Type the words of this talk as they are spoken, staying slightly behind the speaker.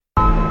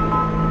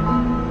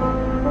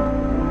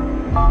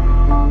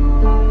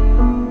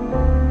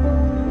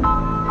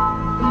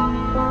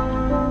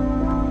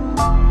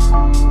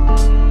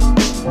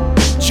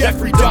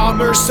Jeffrey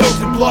Dahmer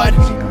soaked in blood.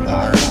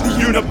 The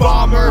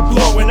Unabomber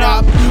blowing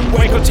up.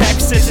 Waco,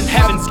 Texas and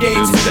Heaven's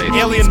Gates.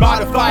 Alien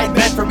modified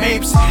men from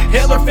apes.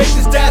 Hitler faked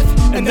his death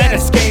and then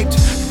escaped.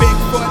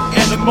 Bigfoot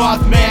and the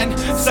Mothman.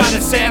 Son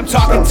of Sam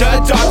talking to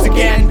dogs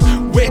again.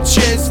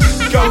 Witches,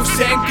 ghosts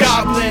and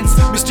goblins.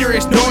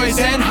 Mysterious noise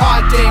and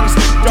hauntings.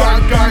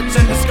 Dark arts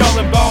and the skull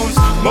and bones.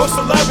 Most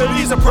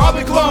celebrities are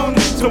probably cloned.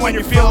 So when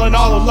you're feeling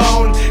all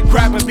alone,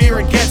 grab a beer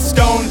and get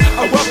stoned.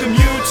 I welcome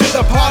you to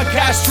the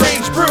podcast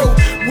Strange Brew.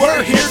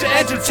 We're here to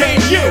entertain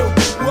you.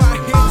 We're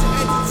here to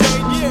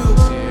entertain you.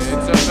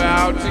 It's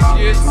about to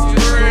get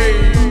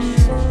strange.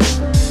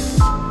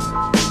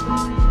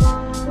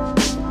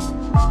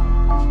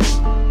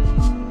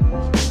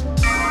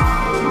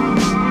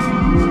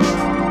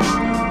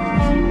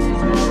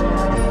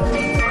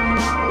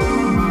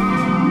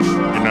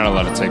 You're not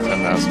allowed to take that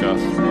mask off.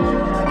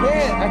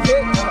 I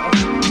can't.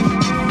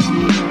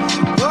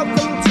 Welcome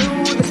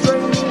to the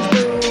Strange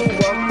Brew.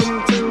 Welcome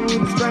to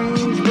the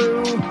Strange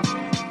Brew.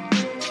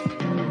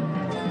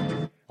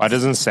 Why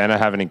doesn't Santa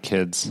have any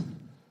kids?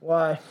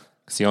 Why?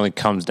 Because he only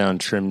comes down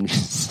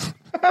chimneys. Stupid.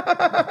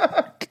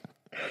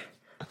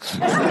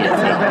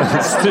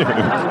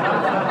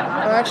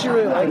 I actually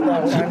really like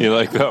that one. You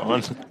like that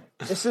one?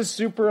 This is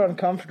super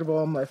uncomfortable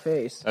on my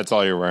face. That's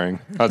all you're wearing.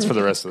 That's for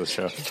the rest of the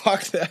show.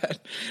 Fuck that.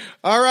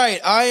 All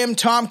right, I am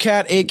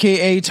Tomcat,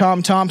 a.k.a.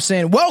 Tom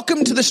Thompson.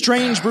 Welcome to the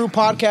Strange Brew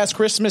Podcast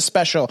Christmas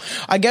Special.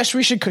 I guess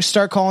we should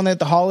start calling it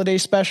the Holiday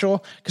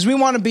Special, because we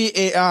want to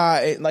be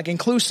like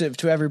inclusive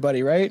to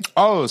everybody, right?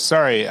 Oh,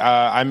 sorry.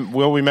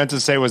 What we meant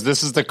to say was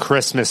this is the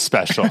Christmas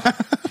Special.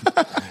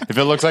 If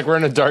it looks like we're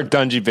in a dark,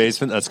 dungy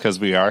basement, that's because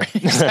we are.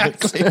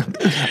 Exactly.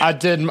 I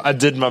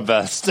did my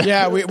best.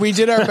 Yeah, we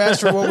did our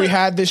best for what we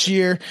had this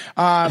year.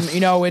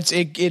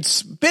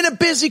 It's been a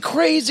busy,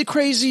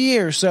 crazy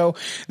year. So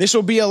this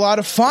will be a lot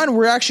of fun.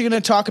 We're actually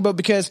going to talk about,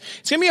 because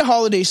it's going to be a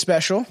holiday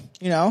special,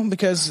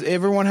 because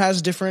everyone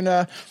has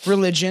different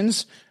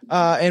religions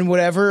and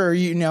whatever, or,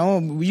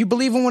 you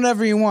believe in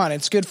whatever you want.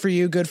 It's good for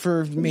you, good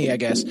for me, I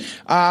guess.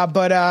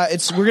 But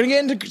we're going to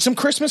get into some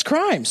Christmas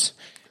crimes.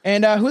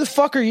 And who the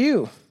fuck are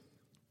you?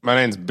 My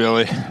name's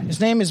Billy. His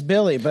name is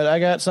Billy, but I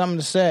got something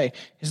to say.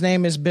 His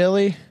name is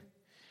Billy,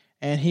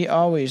 and he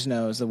always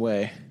knows the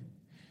way.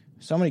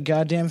 So many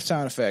goddamn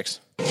sound effects.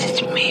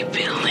 It's me,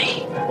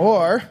 Billy.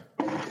 Or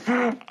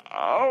The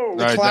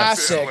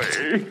classic.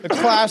 The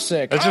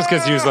classic. That just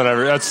gets used on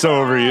that's so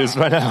overused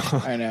by now.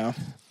 I know.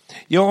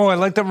 Yo, I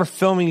like that we're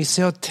filming. You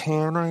see how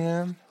tan I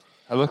am?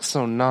 I look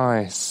so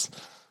nice.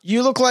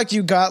 You look like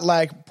you got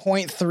like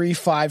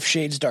 0.35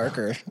 shades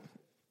darker.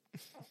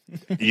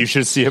 You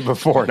should see it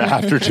before and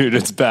after, dude.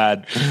 It's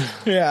bad.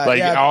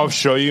 Yeah. I'll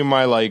show you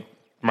my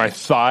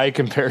thigh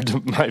compared to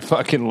my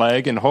fucking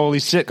leg, and holy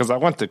shit, because I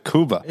went to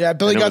Cuba. Yeah,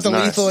 Billy got the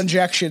nice. lethal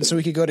injection so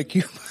we could go to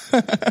Cuba.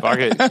 Fuck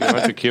it. We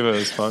went to Cuba. It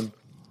was fun.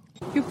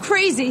 You're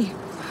crazy.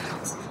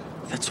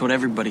 That's what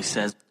everybody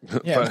says.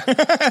 Yeah,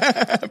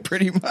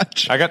 pretty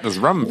much. I got this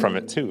rum from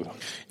it, too.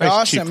 Nice,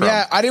 Awesome. cheap rum.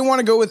 Yeah, I didn't want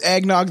to go with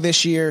eggnog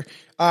this year,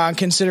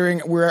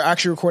 considering we're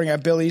actually recording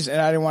at Billy's,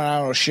 and I didn't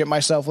want to, shit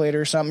myself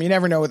later or something. You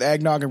never know with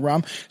eggnog and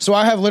rum. So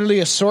I have literally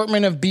an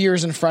assortment of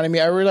beers in front of me.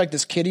 I really like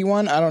this kitty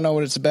one. I don't know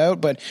what it's about,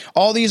 but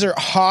all these are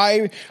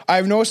high.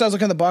 I've noticed I was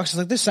looking at the box. I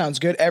was like, this sounds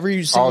good.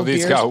 Every single All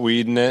these got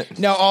weed in it.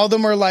 No, all of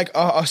them are like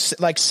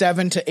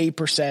 7 to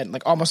 8%.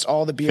 Like almost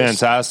all the beers.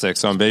 Fantastic.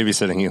 So I'm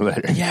babysitting you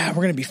later. Yeah,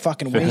 we're gonna be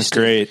fucking wasted. That's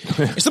great.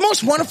 It's the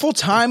most wonderful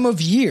time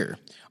of year.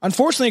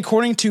 Unfortunately,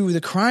 according to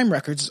the crime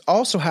records, it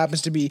also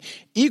happens to be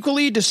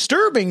equally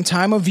disturbing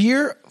time of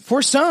year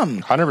for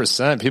some.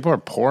 100%. People are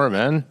poor,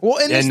 man. Well,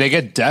 and they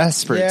get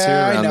desperate, too.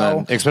 I around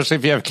know. then. Especially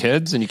if you have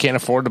kids and you can't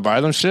afford to buy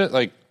them shit.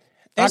 Like,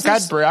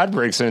 I'd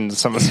breaks into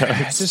some of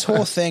that. It's this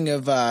whole thing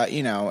of,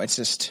 it's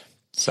just...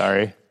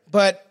 Sorry.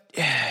 But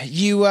I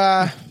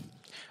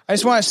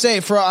just want to say,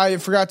 I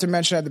forgot to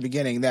mention at the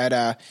beginning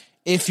that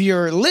if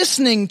you're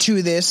listening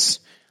to this...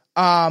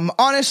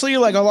 honestly,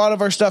 like a lot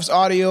of our stuff's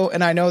audio,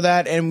 and I know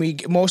that,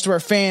 and most of our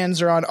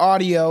fans are on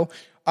audio,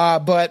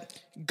 but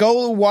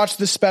go watch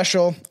the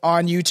special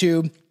on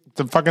YouTube. It's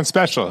a fucking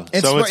special.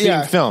 It's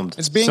being filmed.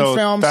 It's being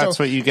filmed. That's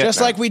what you get.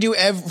 Just now. like we do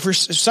for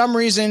some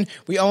reason,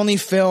 we only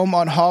film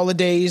on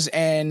holidays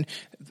and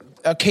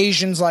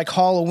occasions like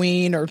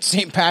Halloween or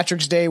St.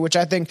 Patrick's Day, which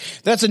I think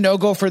that's a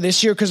no-go for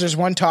this year because there's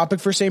one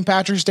topic for St.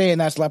 Patrick's Day, and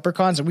that's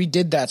leprechauns, and we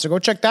did that. So go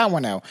check that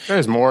one out.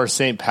 There's more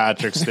St.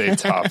 Patrick's Day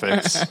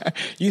topics.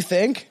 You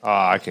think?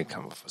 I could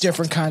come up with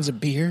different kinds of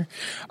beer.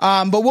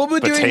 But we'll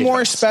be doing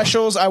more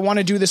specials. I want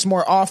to do this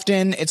more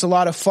often. It's a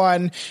lot of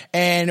fun,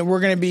 and we're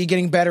going to be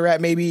getting better at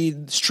maybe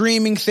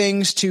streaming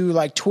things to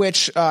like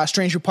Twitch,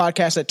 Strange Brew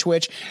Podcast at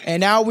Twitch,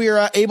 and now we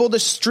are able to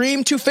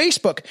stream to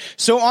Facebook.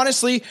 So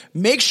honestly,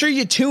 make sure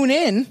you tune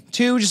in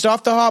to, just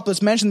off the hop,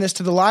 let's mention this,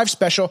 to the live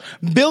special.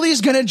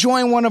 Billy's going to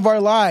join one of our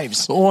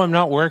lives. Oh, I'm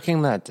not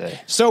working that day.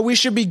 So we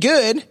should be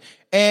good.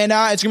 And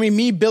it's going to be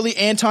me, Billy,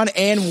 Anton,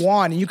 and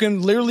Juan. And you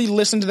can literally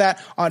listen to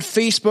that on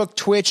Facebook,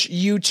 Twitch,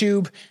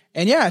 YouTube.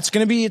 And yeah, it's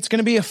going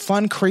to be a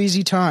fun,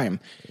 crazy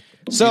time.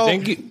 So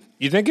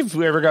you think if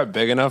we ever got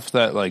big enough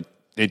that like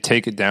they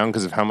take it down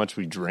because of how much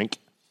we drink?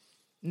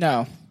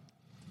 No.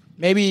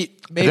 Maybe.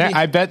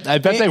 I bet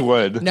they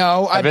would.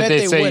 No, I bet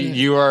they say wouldn't.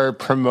 you are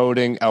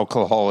promoting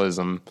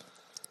alcoholism.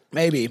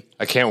 Maybe.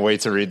 I can't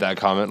wait to read that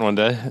comment one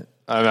day.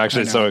 I'm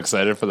actually so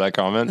excited for that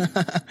comment.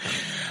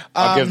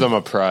 I'll give them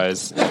a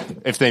prize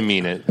if they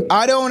mean it.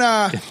 I don't.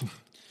 I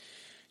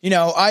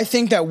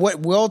think that what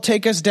will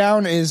take us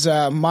down is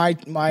my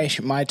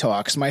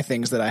talks, my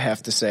things that I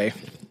have to say.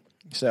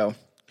 So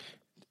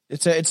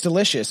it's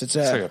delicious. It's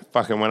like it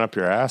fucking went up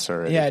your ass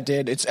already. Yeah, it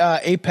did. It's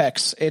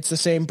Apex. It's the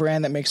same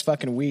brand that makes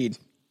fucking weed.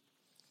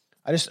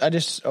 I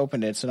just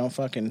opened it, so don't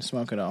fucking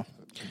smoke it all.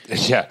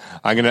 Yeah,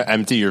 I'm gonna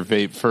empty your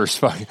vape first.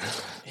 Fucking.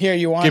 Here,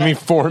 you want? Give me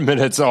 4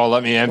 minutes. Oh,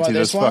 let me empty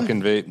this one?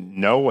 fucking vape.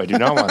 No, I do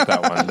not want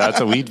that one.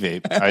 That's a weed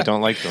vape. I don't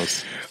like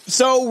those.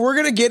 So we're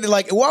gonna get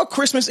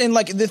Christmas, and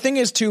the thing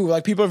is too,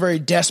 people are very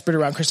desperate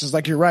around Christmas.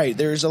 You're right.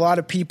 There's a lot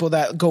of people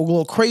that go a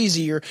little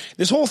crazy, or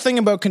this whole thing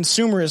about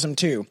consumerism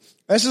too.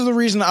 This is the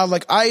reason I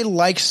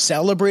like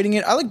celebrating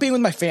it. I like being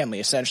with my family,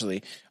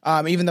 essentially.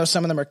 Even though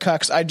some of them are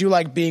cucks, I do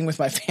like being with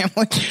my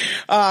family.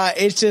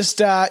 It's just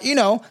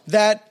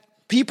that.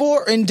 People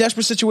are in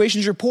desperate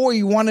situations. You're poor.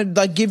 You want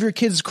to give your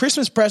kids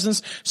Christmas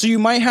presents, so you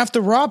might have to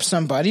rob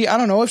somebody. I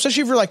don't know.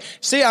 Especially if you're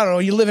say, I don't know,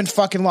 you live in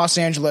fucking Los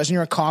Angeles and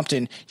you're in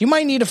Compton. You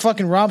might need to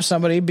fucking rob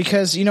somebody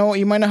because you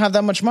might not have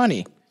that much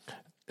money.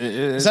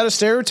 Is that a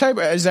stereotype?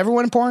 Is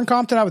everyone poor in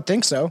Compton? I would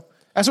think so.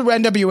 That's what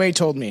NWA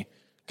told me.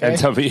 Okay?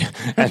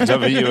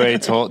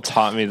 NWA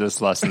taught me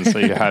this lesson, so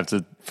you have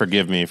to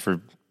forgive me for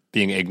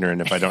being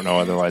ignorant if I don't know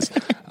otherwise.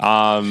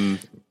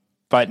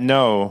 But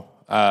no.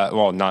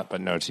 Not but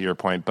no to your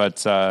point,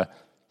 but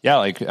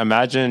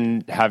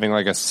imagine having a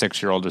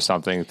 6-year-old or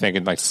something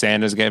thinking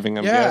Santa's giving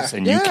him gifts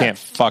and you can't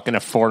fucking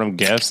afford him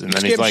gifts, and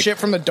then he's shit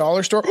from the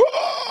dollar store.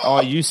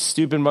 Oh, you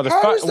stupid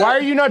motherfucker! Why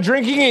are you not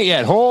drinking it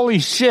yet? Holy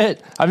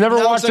shit! I've never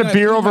watched a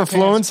beer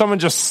overflow and someone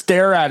just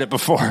stare at it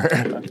before.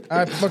 I look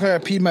like I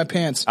peed my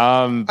pants.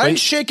 I didn't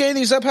shake any of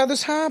these up. How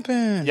this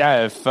happened?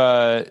 Yeah,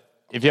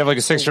 if you have a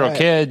 6-year-old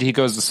kid, he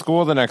goes to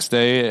school the next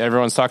day,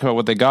 everyone's talking about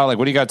what they got.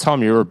 What do you got to tell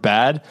him? You were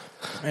bad?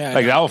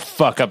 Yeah, that'll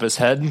fuck up his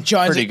head.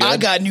 John's good. I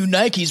got new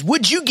Nikes.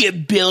 What'd you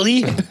get,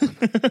 Billy?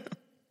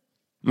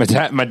 My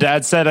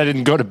dad said I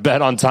didn't go to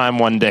bed on time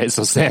one day,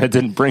 so Santa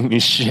didn't bring me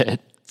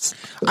shit.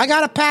 I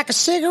got a pack of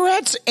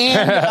cigarettes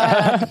and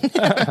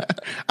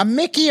a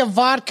Mickey of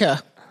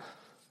vodka.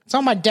 That's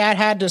all my dad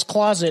had in his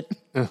closet.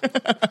 I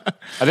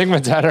think my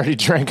dad already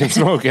drank and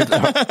smoked it,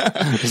 though.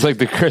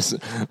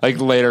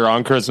 It's later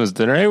on Christmas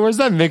dinner. Hey, where's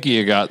that Mickey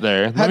you got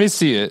there? Let me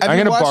see it. I'm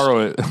going to borrow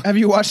it. Have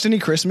you watched any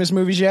Christmas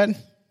movies yet?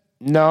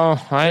 No.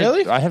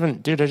 Really? I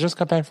haven't. Dude, I just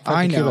got back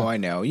from Cuba. I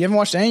know. You haven't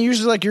watched any?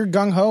 Usually you're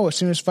gung-ho as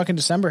soon as fucking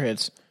December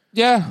hits.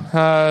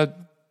 Yeah.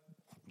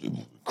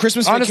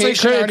 Christmas honestly,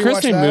 Vacation.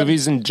 Christmas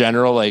movies in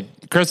general,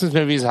 Christmas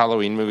movies,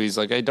 Halloween movies,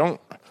 I don't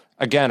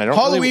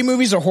Halloween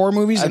movies or horror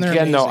movies, and they're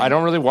amazing. No, I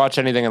don't really watch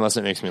anything unless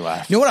it makes me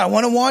laugh. You know what I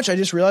want to watch? I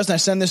just realized, and I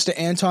sent this to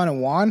Anton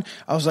and Juan.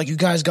 I was like, you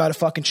guys got to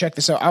fucking check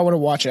this out. I want to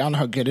watch it. I don't know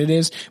how good it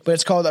is, but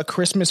it's called A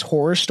Christmas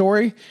Horror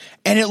Story,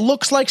 and it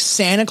looks like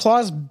Santa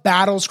Claus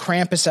battles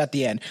Krampus at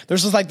the end.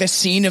 There's this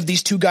scene of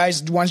these two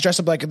guys. One's dressed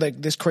up like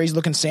this crazy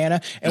looking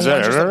Santa. And is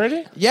that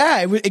already?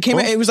 Yeah, it came.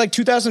 Cool. It was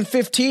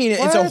 2015.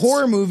 What? It's a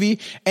horror movie,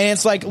 and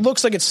it's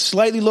looks like it's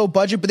slightly low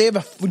budget, but they have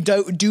a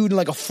dude in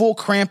a full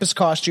Krampus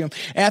costume.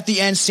 And at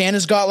the end, Santa's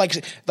got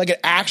an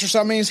axe or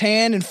something in his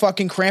hand, and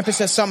fucking Krampus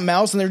says something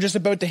else, and they're just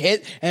about to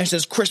hit, and it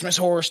says Christmas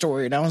Horror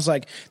Story, and I was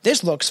like,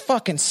 this looks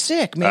fucking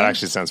sick, man. That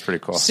actually sounds pretty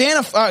cool.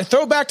 Santa,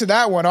 throw back to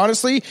that one.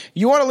 Honestly,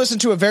 you want to listen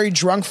to a very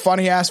drunk,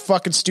 funny ass,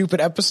 fucking stupid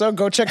episode?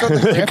 Go check out the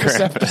Krampus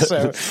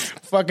episode.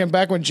 Fucking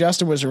back when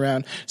Justin was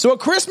around. So, a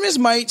Christmas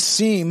might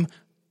seem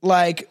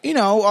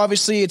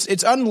obviously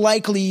it's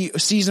unlikely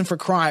season for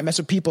crime. That's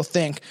what people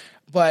think,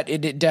 but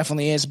it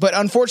definitely is. But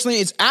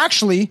unfortunately, it's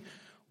actually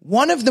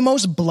one of the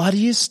most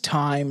bloodiest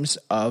times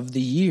of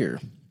the year.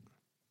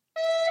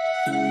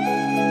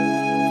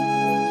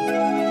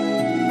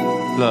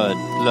 Blood.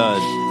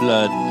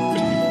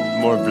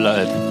 More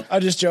blood.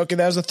 I'm just joking.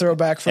 That was a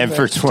throwback from and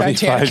for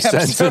 25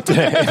 cents a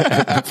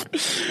day.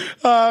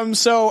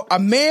 So a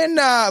man,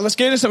 let's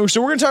get into something.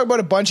 So we're going to talk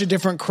about a bunch of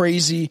different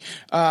crazy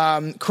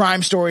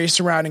crime stories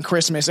surrounding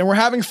Christmas, and we're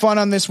having fun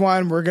on this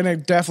one. We're going to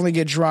definitely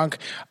get drunk.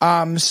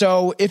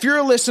 So if you're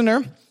a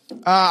listener,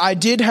 I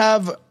did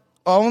have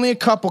only a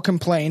couple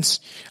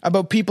complaints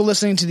about people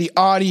listening to the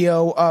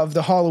audio of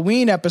the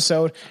Halloween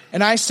episode,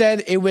 and I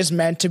said it was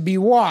meant to be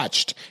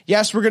watched.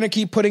 Yes, we're going to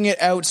keep putting it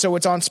out, so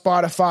it's on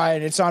Spotify,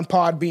 and it's on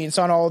Podbean, it's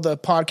on all the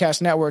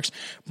podcast networks,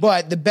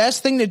 but the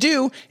best thing to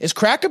do is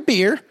crack a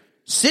beer,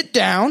 sit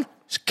down,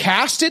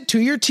 cast it to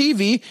your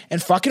TV,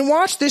 and fucking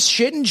watch this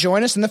shit and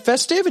join us in the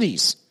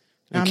festivities.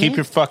 And keep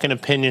your fucking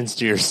opinions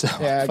to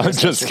yourself. Yeah, I'm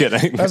just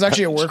kidding. That was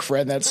actually a work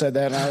friend that said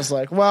that, and I was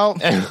like, well...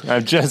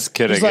 I'm just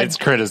kidding. Like, it's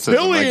criticism.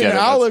 Billy and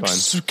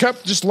Alex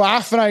kept just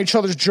laughing at each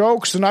other's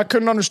jokes, and I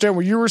couldn't understand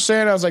what you were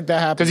saying. I was like, that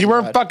happened. Because you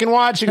weren't fucking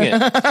watching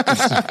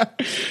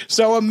it.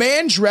 So a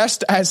man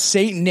dressed as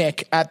Saint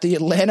Nick at the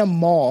Atlanta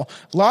Mall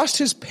lost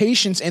his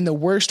patience in the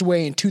worst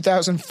way in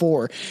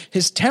 2004.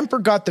 His temper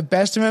got the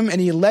best of him,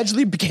 and he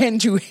allegedly began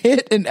to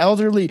hit an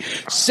elderly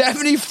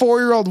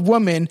 74-year-old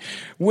woman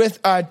with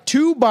a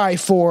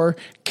 2x4,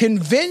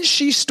 convinced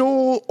she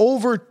stole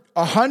over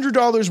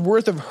 $100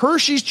 worth of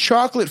Hershey's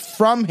chocolate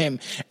from him,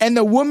 and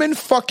the woman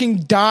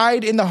fucking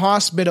died in the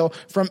hospital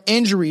from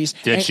injuries.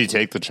 Did she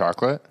take the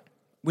chocolate?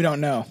 We don't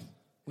know.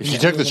 If she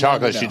took the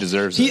chocolate, she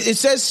deserves it. It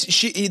says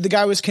the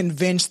guy was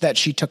convinced that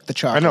she took the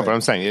chocolate. I know, but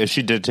I'm saying if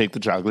she did take the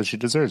chocolate, she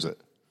deserves it.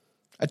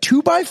 A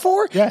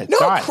 2x4? Yeah, no.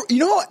 die. You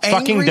know how angry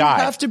Fucking you die.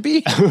 have to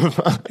be?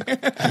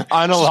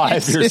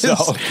 Unalive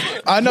yourself.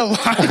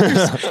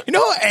 Unalive. You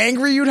know how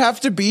angry you'd have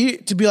to be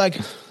like,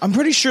 I'm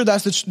pretty sure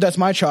that's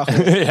my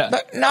chocolate. Yeah.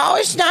 But, no,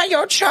 it's not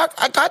your chocolate.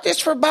 I got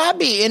this for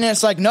Bobby. And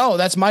it's like, no,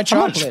 that's my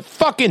How much chocolate.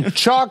 fucking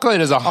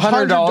chocolate is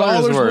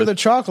 $100 worth of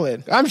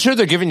chocolate. I'm sure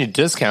they're giving you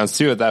discounts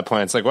too at that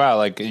point. It's like, wow,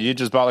 like you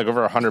just bought like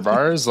over 100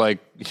 bars. Like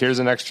here's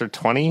an extra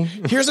 20.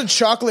 Here's a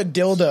chocolate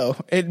dildo.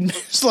 It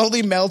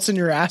slowly melts in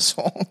your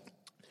asshole.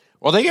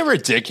 Well, they get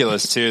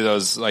ridiculous too.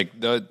 Those like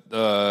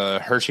the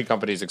Hershey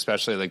companies,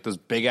 especially like those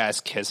big ass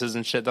kisses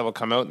and shit that will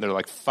come out, and they're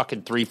like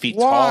fucking 3 feet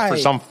Why? tall for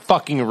some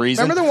fucking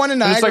reason. Remember the one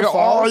in And it's Niagara like,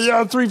 Falls? oh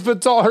yeah, 3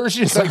 foot tall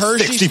Hershey. It's The like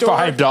Hershey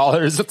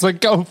 $65. It's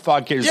like go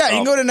fuck yourself. Yeah, you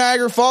can go to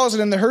Niagara Falls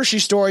and in the Hershey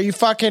store,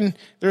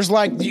 there's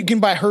like, you can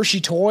buy Hershey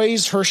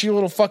toys, Hershey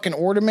little fucking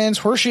ornaments,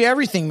 Hershey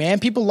everything,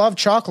 man. People love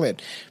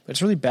chocolate, but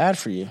it's really bad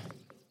for you.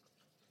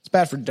 It's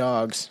bad for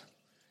dogs.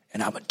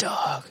 And I'm a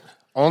dog.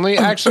 Only,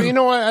 actually, you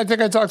know what? I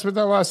think I talked about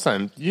that last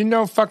time. You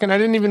know, fucking, I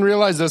didn't even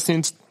realize this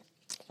since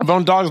I've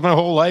owned dogs my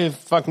whole life,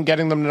 fucking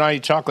getting them to not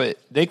eat chocolate.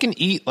 They can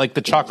eat, like, the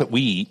chocolate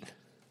we eat.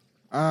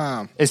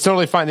 It's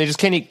totally fine. They just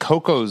can't eat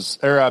Coco's,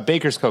 or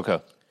Baker's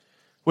Cocoa,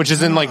 which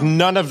is in, like,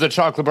 none of the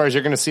chocolate bars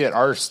you're going to see at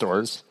our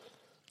stores.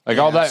 Like,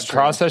 all that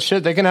processed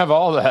shit, they can have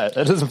all that.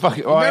 That doesn't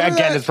fucking, well, again,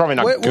 that? It's probably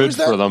not good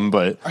for them,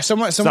 but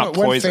Someone, it's not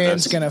one poisonous.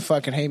 fan's gonna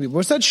fucking hate me.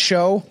 What's that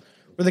show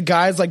where the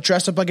guy's like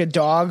dressed up like a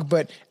dog,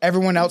 but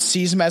everyone else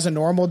sees him as a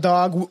normal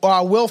dog?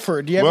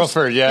 Wilford.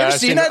 Wilford, yeah. You ever I've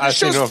seen that? That I've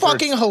seen show's Wilford.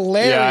 fucking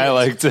hilarious. Yeah, I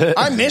liked it.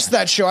 I missed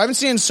that show. I haven't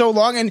seen it in so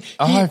long. And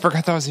I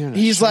forgot that was even.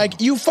 He's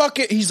like, you fuck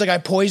it. He's like, I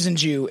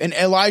poisoned you. And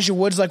Elijah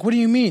Wood's like, what do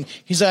you mean?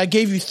 He's like, I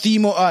gave you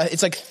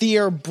it's like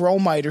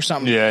theobromide or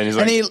something. Yeah, and he's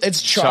like,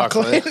 it's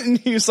chocolate. And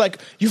he's like,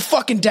 you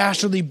fucking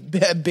dastardly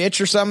bitch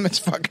or something. It's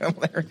fucking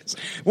hilarious.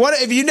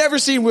 What if you never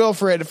seen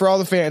Wilfred? For all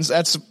the fans,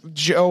 that's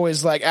Joe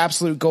is like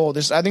absolute gold.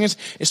 I think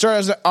it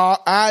started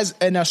as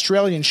an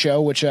Australian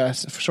show, which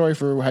sorry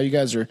for how you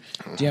guys are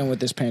dealing with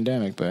this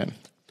pandemic, but a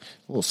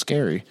little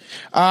scary.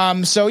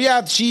 So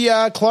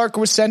yeah, Clark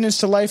was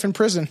sentenced to life in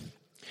prison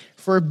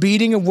for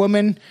beating a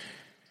woman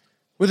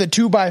with a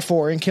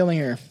 2x4 and killing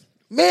her.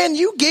 Man,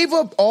 you gave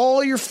up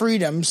all your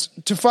freedoms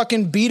to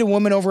fucking beat a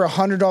woman over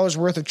 $100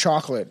 worth of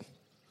chocolate.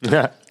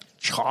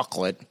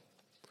 Chocolate.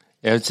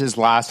 Yeah, it's his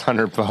last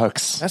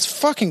 $100. That's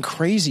fucking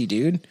crazy,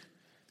 dude.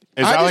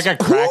 Is that like a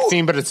crack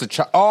scene, but it's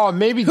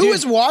maybe, Who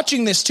is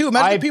watching this too?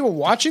 Imagine people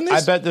watching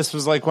this. I bet this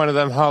was like one of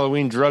them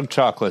Halloween drug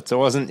chocolates. It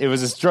was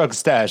his drug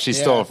stash. He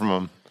stole from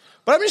him.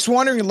 But I'm just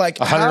wondering, like,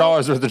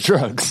 $100 worth of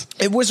drugs.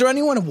 Was there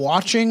anyone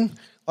watching?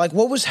 Like,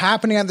 what was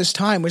happening at this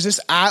time? Was this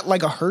at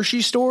like a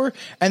Hershey store?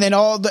 And then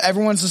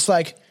everyone's just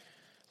like,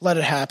 let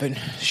it happen.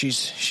 She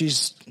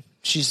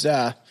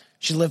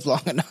lived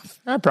long enough.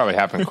 That probably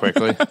happened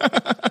quickly.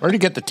 Where'd you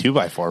get the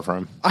 2x4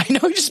 from? I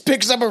know, he just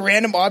picks up a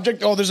random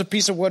object. Oh, there's a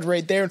piece of wood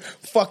right there and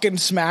fucking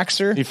smacks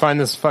her. You find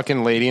this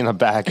fucking lady in the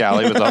back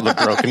alley with all the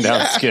broken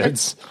down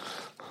skids.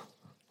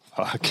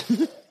 Fuck.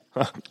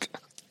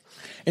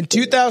 In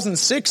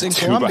 2006 in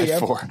Columbia,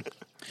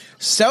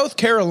 South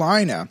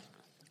Carolina,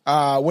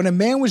 when a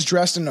man was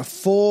dressed in a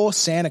full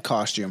Santa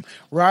costume,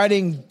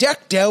 riding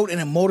decked out in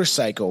a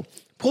motorcycle,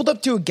 pulled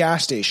up to a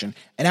gas station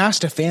and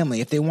asked a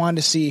family if they wanted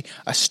to see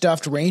a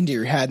stuffed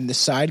reindeer he had in the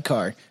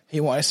sidecar. Hey,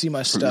 you want to see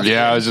my stuffed reindeer?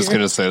 I was just going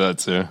to say that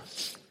too.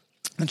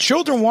 The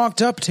children walked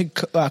up to take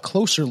a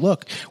closer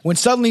look when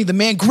suddenly the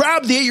man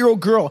grabbed the 8-year-old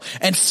girl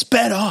and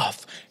sped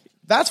off.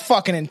 That's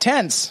fucking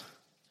intense.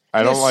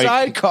 I don't like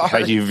sidecar. how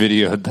you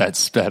videoed that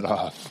sped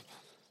off.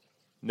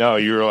 No,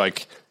 you were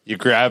like, you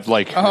grabbed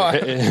like...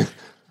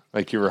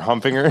 Like you were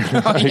humping her?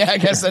 Yeah, I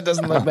guess that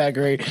doesn't look that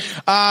great.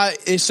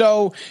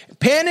 So,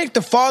 panicked,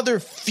 the father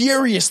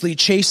furiously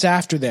chased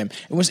after them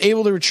and was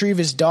able to retrieve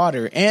his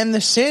daughter, and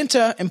the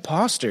Santa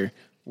imposter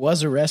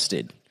was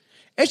arrested.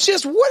 It's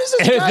just, what is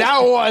this guy?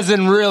 That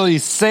wasn't really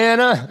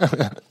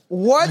Santa.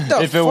 What the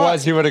fuck? If it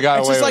was, he would have got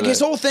away with it. It's just like his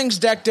whole thing's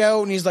decked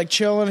out, and he's like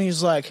chilling, and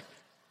he's like,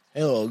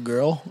 hey, little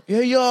girl.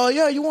 Yeah,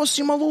 you want to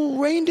see my little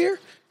reindeer?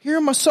 Here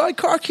in my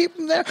sidecar, keep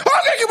him there.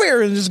 Okay, come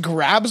here. And just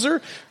grabs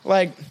her.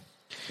 Like...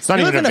 It's not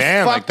even a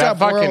van. Like that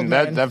fucking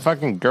world, that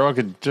fucking girl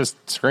could just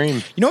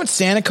scream. You know what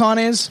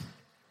SantaCon is?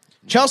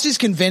 Chelsea's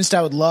convinced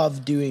I would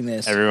love doing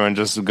this. Everyone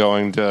just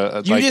going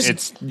to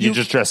you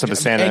just dress up as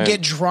Santa and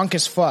get drunk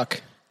as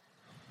fuck.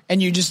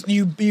 And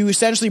you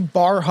essentially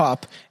bar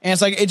hop, and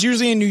it's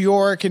usually in New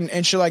York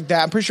and shit like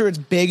that. I'm pretty sure it's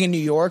big in New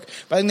York,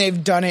 but I think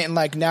they've done it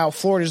in now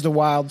Florida's the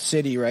wild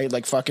city, right?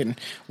 Like fucking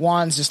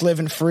Juan's just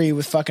living free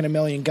with fucking a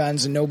million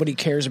guns and nobody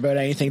cares about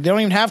anything. They don't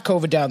even have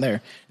COVID down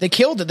there. They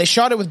killed it. They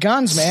shot it with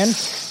guns, man.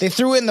 They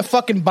threw it in the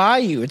fucking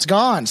bayou. It's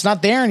gone. It's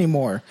not there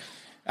anymore.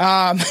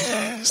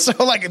 So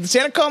the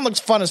SantaCon looks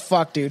fun as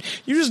fuck, dude.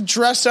 You just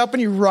dress up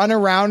and you run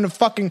around and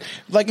fucking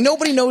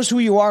nobody knows who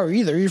you are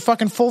either. You're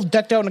fucking full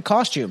decked out in a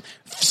costume.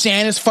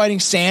 Santa's fighting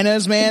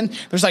Santas, man.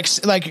 There's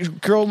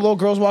little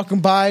girls walking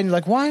by and you're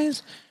like, why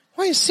is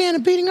Santa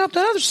beating up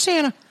that other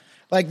Santa?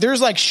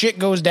 There's shit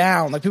goes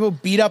down. People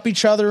beat up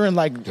each other and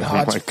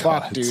it's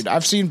fuck, dude.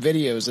 I've seen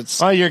videos. It's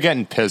you're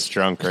getting pissed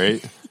drunk,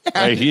 right?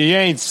 You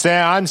ain't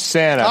Santa. I'm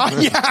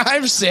Santa. Yeah,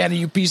 I'm Santa,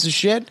 you piece of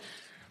shit.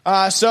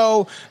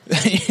 So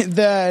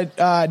the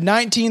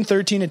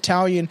 1913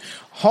 Italian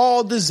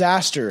hall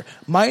disaster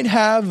might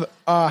have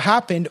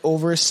happened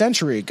over a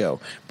century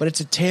ago, but it's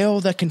a tale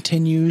that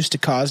continues to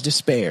cause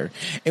despair.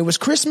 It was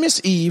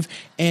Christmas Eve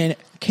in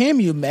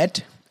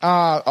Calumet.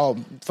 Oh,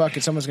 fuck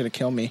it. Someone's going to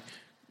kill me.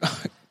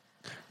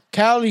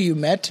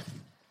 Calumet.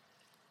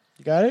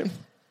 You got it?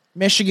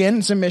 Michigan.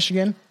 It's in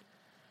Michigan.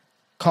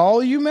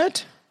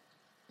 Calumet?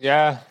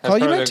 Yeah.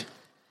 Calumet?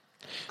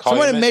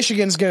 Someone in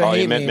Michigan's going to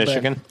hate me.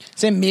 Michigan?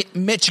 It's in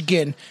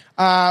Michigan.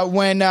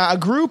 When a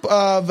group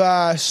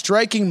of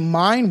striking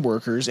mine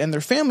workers and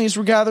their families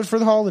were gathered for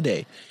the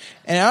holiday.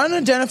 An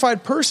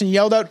unidentified person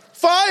yelled out,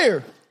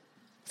 "Fire!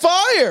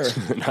 Fire!"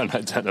 An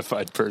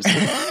unidentified person.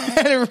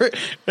 And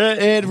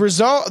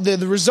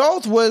the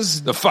result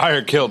was... The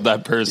fire killed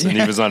that person.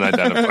 He was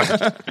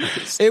unidentified.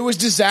 It was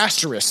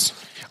disastrous.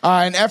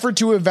 An effort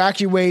to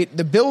evacuate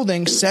the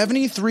building,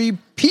 73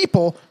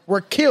 people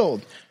were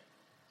killed.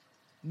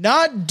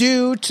 Not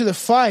due to the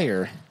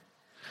fire,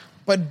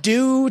 but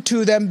due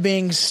to them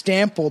being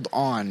stampeded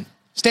on.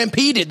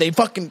 Stampeded. They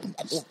fucking...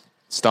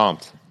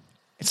 Stomped.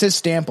 It says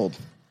stampeded.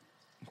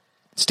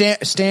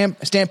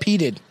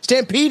 Stampeded.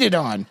 Stampeded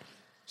on.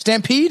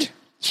 Stampede?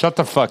 Shut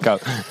the fuck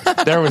up.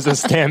 There was a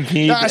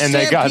stampede and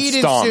they got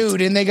stomped.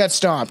 Sued and they got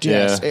stomped.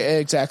 Yes, yeah.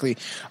 Exactly.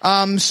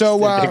 So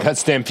they got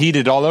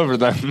stampeded all over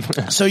them.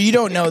 So you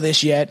don't know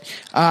this yet,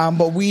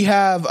 but we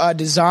have a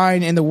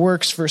design in the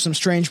works for some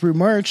Strange Brew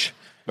merch.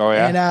 Oh,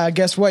 yeah? And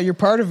guess what? You're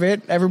part of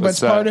it.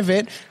 Everyone's part of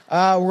it.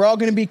 We're all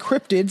going to be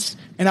cryptids,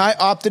 and I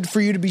opted for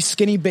you to be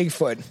skinny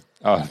Bigfoot.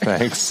 Oh,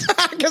 thanks.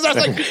 Because I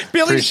was like,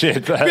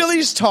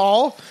 Billy's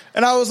tall,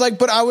 and I was like,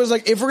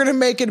 if we're going to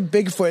make it a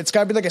Bigfoot, it's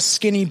got to be a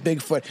skinny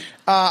Bigfoot.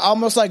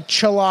 Almost like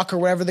Chillock or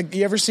whatever.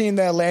 You ever seen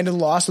the Land of the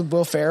Lost with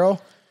Will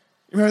Ferrell?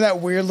 Remember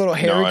that weird little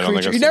hairy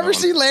creature? You never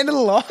seen Land of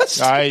the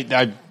Lost?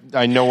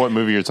 I know what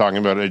movie you're talking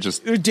about. I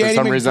just, for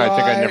some reason, I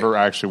think I never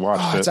actually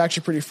watched it. It's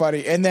actually pretty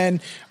funny. And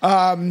then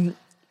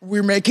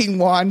we're making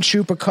Juan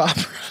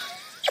Chupacabra.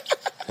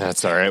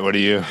 That's all right. What are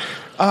you?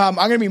 I'm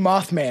going to be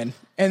Mothman.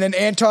 And then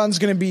Anton's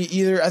going to be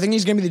I think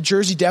he's going to be the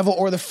Jersey Devil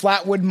or the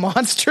Flatwood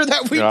Monster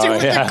that we do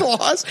with the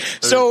claws.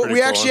 So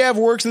we actually have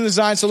works in the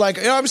design. So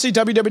obviously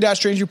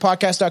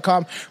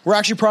www.strangeviewpodcast.com. We're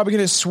actually probably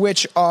going to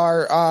switch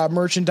our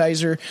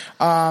merchandiser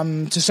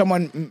to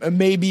someone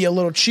maybe a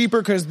little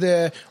cheaper because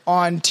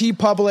on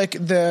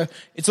TeePublic,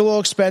 it's a little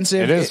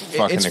expensive. It is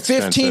fucking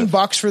expensive. It's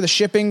 $15 for the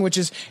shipping, which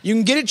is, you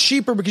can get it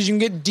cheaper because you can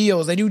get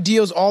deals. They do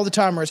deals all the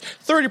time where it's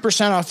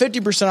 30% off,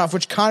 50% off,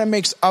 which kind of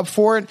makes up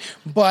for it,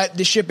 but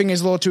the shipping is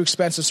a little too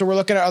expensive. So we're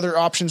looking at other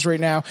options right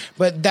now,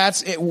 but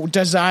that's it.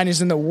 Design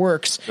is in the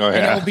works. Oh, yeah.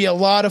 And it'll be a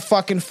lot of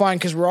fucking fun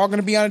because we're all going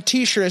to be on a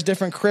t-shirt as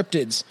different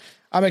cryptids.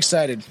 I'm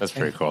excited. That's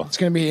pretty cool. It's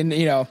going to be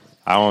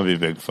I want to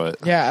be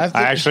Bigfoot. Yeah.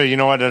 I actually, you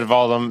know what, out of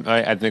all of them,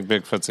 I think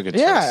Bigfoot's a good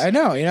choice. Yeah, I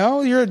know.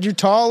 You're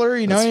taller,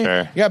 That's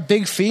fair. You got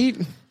big feet.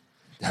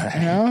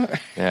 Yeah.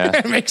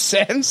 It makes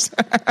sense.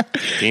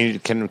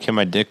 Can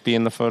my dick be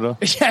in the photo?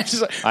 Yeah,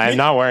 I'm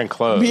not wearing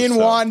clothes. Me and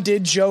Juan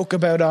did joke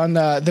about on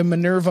the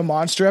Minerva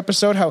Monster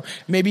episode how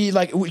maybe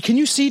can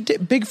you see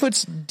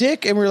Bigfoot's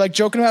dick? And we're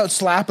joking about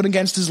slapping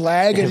against his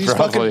leg and he's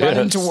fucking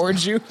running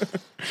towards you.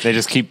 They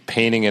just keep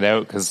painting it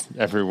out because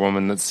every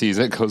woman that sees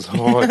it goes,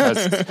 "Oh,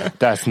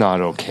 that's not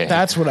okay."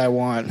 That's what I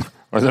want.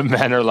 Or the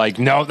men are like,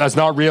 "No, that's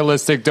not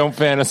realistic. Don't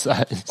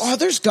fantasize." Oh,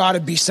 there's got to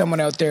be someone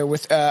out there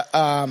with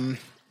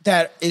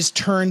that is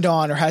turned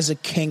on or has a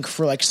kink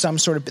for some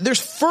sort of...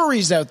 There's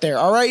furries out there,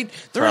 all right?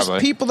 There's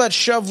people that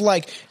shove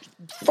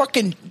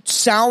fucking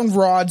sound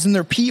rods in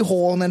their pee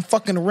hole and then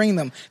fucking ring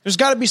them. There's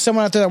got to be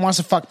someone out there that wants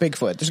to fuck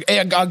Bigfoot. There's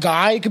a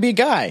guy. It could be a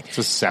guy. It's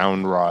a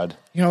sound rod.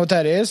 You know what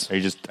that is? Are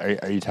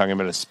you talking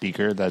about a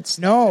speaker that's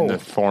in the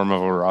form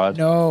of a rod?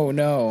 No. You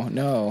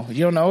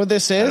don't know what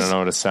this is? I don't know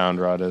what a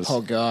sound rod is.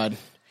 Oh, God.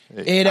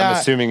 I'm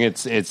assuming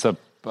it's a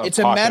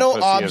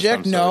metal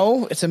object.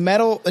 No, it's a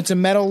metal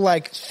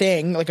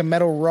thing, like a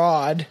metal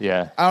rod.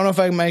 Yeah. I don't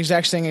know if my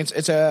exact thing. I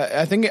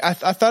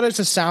thought it's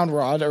a sound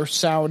rod or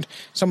sound.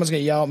 Someone's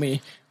gonna yell at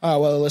me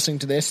while they're listening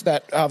to this.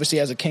 That obviously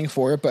has a kink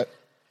for it, but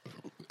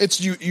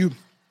it's you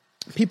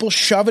people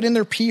shove it in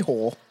their pee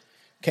hole.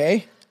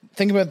 Okay,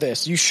 think about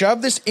this: you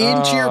shove this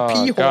into your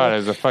pee hole. God,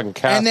 it's a fucking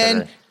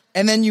catheter.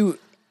 And then you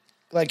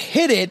like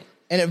hit it,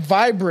 and it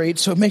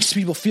vibrates, so it makes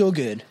people feel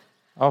good.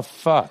 Oh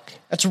fuck!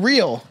 That's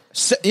real.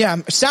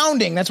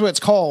 Sounding. That's what it's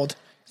called.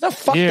 Is that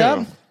fucked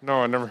up?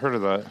 No, I never heard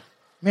of that.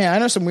 Man, I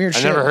know some weird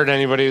shit. I never heard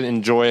anybody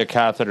enjoy a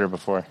catheter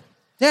before.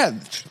 Yeah,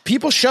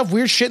 people shove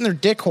weird shit in their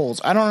dick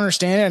holes. I don't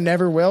understand it. I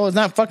never will. Isn't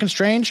that fucking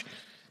strange?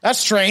 That's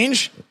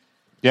strange.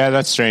 Yeah,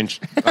 that's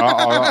strange.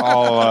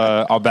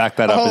 I'll back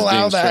that up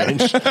as being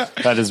strange.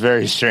 That is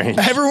very strange.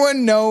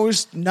 Everyone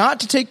knows not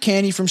to take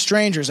candy from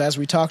strangers, as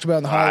we talked about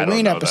in the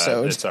Halloween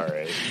episode. It's all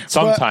right.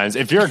 Sometimes,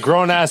 if you're a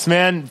grown ass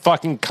man,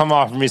 fucking come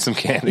offer me some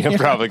candy. I'm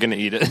probably gonna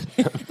eat it.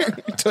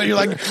 Until you're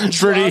like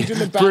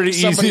pretty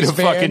easy to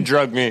fucking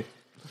drug me.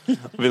 I'll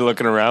be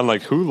looking around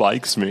like, who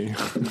likes me?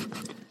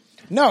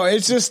 No,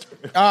 it's just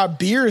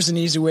beer is an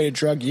easy way to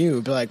drug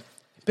you. Be like,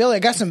 Billy, I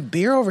got some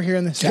beer over here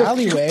in this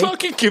alleyway.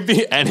 Fucking could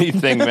be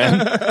anything,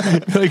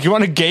 man. Be like, you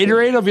want a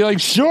Gatorade? I'll be like,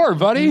 sure,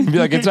 buddy. Be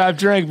like, it's half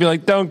drink. Be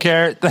like, don't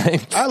care.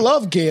 Thanks. I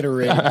love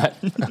Gatorade.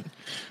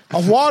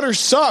 Water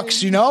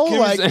sucks, you know?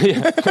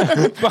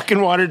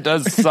 Fucking water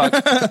does suck.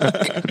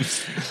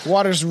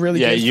 Water's really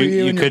good for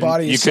you and your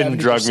body. You couldn't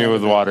drug me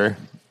with water.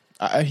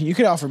 You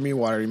could offer me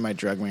water. You might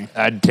drug me.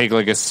 I'd take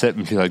like a sip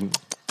and be like,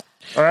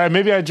 all right,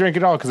 maybe I'd drink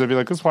it all because I'd be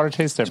like, this water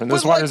tastes different.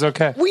 This water's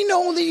okay. We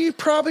know that you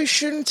probably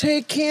shouldn't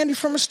take candy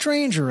from a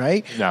stranger,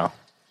 right? No.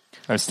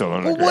 I still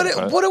don't agree.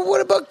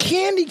 What about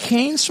candy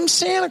canes from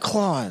Santa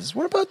Claus?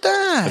 What about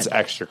that? That's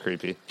extra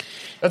creepy.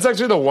 That's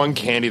actually the one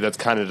candy that's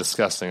kind of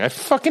disgusting. I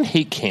fucking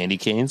hate candy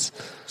canes.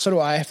 So do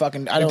I. I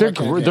don't like candy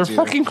canes they're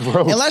fucking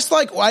gross. Unless,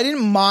 like, I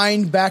didn't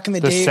mind back in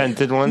the day. The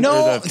scented ones?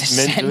 No,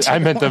 I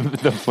meant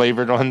the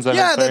flavored ones. They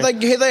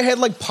had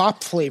like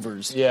pop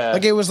flavors. Yeah.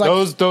 Like it was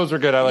like those were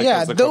good. I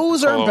like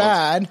those are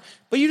bad.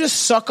 But you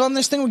just suck on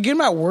this thing. We get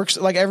them at work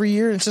like every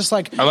year. And it's just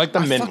like I like the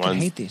mint ones. I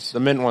hate these. The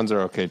mint ones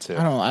are okay too.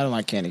 I don't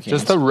like candy canes.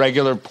 Just the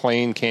regular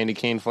plain candy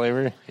cane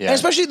flavor. Yeah. And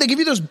especially they give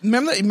you those.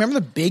 Remember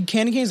the big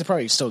candy canes? They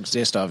probably still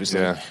exist, obviously.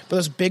 Yeah. But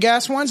those big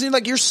ass ones,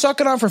 you're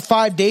sucking on for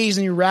 5 days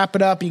and you wrap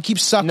it up and you keep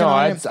sucking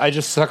on it. I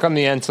just suck on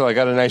the end till I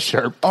got a nice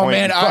sharp point. Oh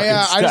man,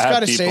 I just got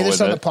to say this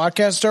on the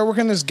podcast. Start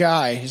working with this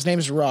guy. His name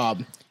is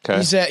Rob. Okay.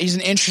 He's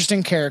an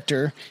interesting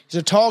character. He's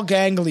a tall,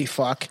 gangly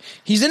fuck.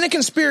 He's into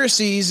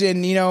conspiracies,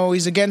 and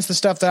he's against the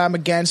stuff that I'm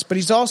against. But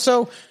he's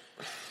also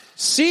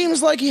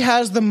seems like he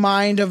has the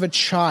mind of a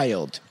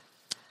child.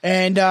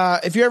 And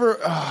if you ever,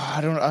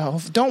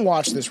 don't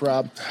watch this,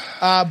 Rob.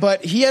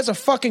 But he has a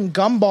fucking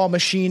gumball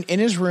machine in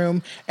his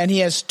room, and he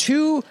has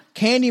 2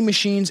 candy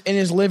machines in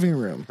his living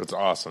room. That's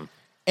awesome.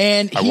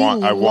 And he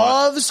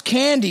loves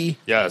candy.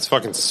 Yeah, it's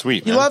fucking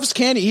sweet. He loves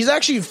candy. He's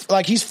actually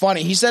he's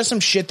funny. He says some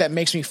shit that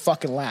makes me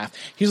fucking laugh.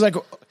 He's like,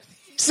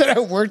 he said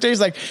at work day, he's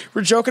like,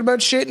 we're joking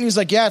about shit, and he's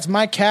like, yeah, it's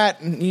my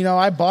cat, and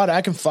I bought it,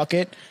 I can fuck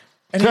it.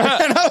 And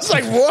I was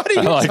like, what are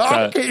you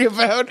talking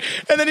about?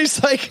 And then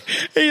he's like,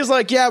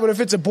 yeah, but if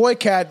it's a boy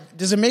cat,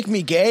 does it make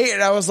me gay?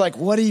 And I was like,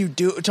 what are you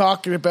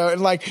talking about?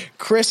 And like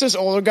Chris, this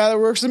older guy that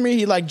works with me,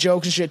 he like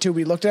jokes and shit too.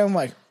 We looked at him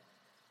like,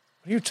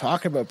 what are you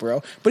talking about,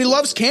 bro? But he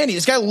loves candy.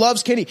 This guy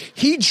loves candy.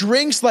 He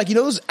drinks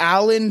those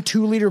Allen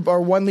 2-liter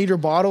or 1-liter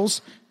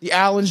bottles, the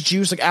Allen's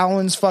juice, like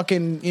Allen's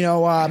fucking,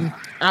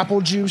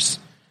 apple juice,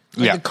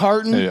 the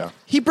carton. Yeah.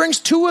 He brings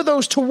 2 of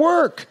those to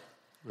work.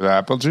 The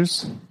apple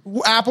juice?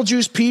 Apple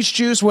juice, peach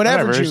juice,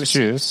 whatever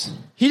juice.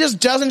 He just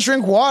doesn't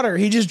drink water.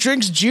 He just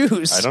drinks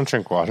juice. I don't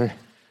drink water.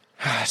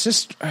 It's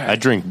just I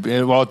drink.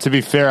 Well, to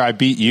be fair, I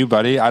beat you,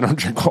 buddy. I don't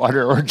drink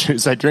water or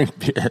juice. I drink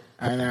beer.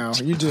 I know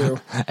you do,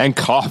 and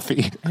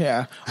coffee.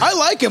 Yeah, I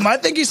like him. I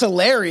think he's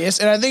hilarious,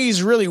 and I think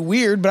he's really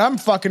weird. But I'm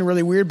fucking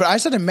really weird. But I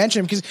just had to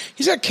mention him because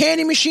he's got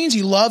candy machines.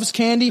 He loves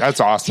candy.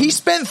 That's awesome. He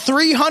spent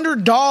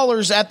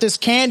 $300 at this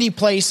candy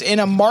place in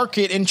a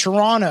market in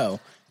Toronto.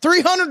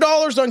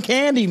 $300 on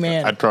candy,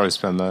 man. I'd probably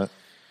spend that.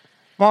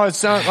 Well,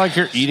 it's not like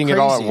you're eating it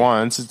all at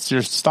once. It's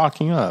you're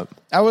stocking up.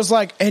 I was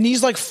like, and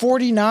he's like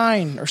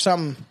 49 or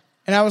something.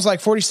 And I was like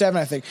 47,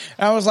 I think.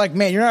 And I was like,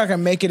 man, you're not going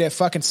to make it at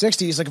fucking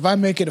 60. He's like, if I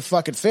make it at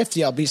fucking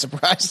 50, I'll be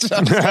surprised. I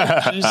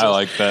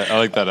like that. I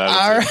like that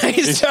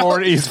attitude. All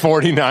right. He's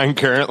 49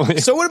 currently.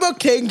 So what about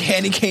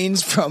candy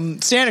canes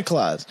from Santa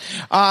Claus?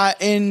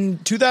 In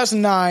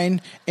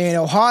 2009 in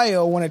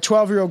Ohio, when a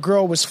 12-year-old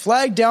girl was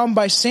flagged down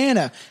by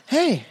Santa.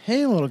 Hey,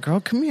 little girl,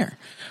 come here.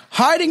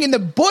 Hiding in the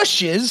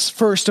bushes,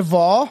 first of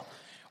all.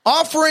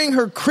 Offering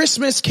her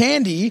Christmas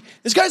candy.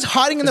 This guy's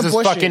hiding in the bushes.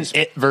 This is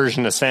fucking It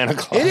version of Santa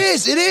Claus.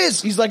 It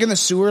is. He's like in the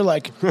sewer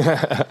like,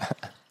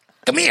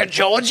 come here,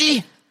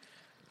 Georgie.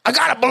 I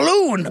got a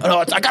balloon. Oh,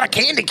 I got a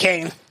candy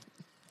cane.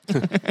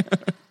 Do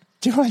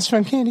you want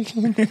some candy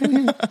cane?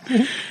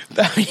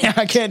 Yeah,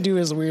 I can't do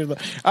his weird.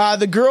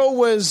 The girl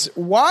was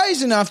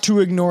wise enough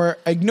to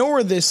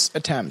ignore this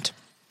attempt.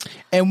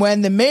 And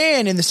when the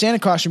man in the Santa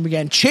costume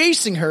began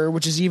chasing her,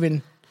 which is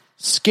even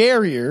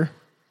scarier,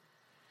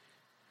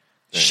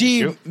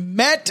 she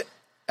met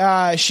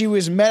she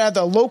was met at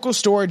the local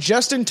store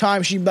just in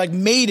time. She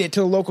made it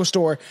to the local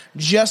store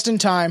just in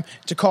time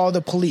to call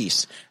the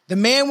police. The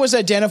man was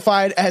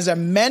identified as a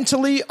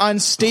mentally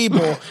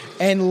unstable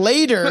and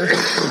later,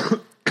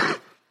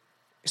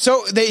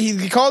 so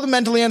he called him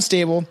mentally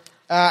unstable.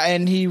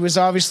 And he was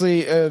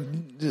obviously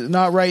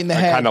not right in the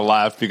head. I kind of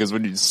laughed because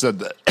when you said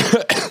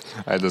that,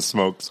 I had to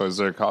smoke, so I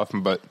started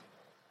coughing. But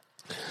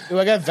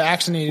I got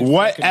vaccinated.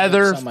 What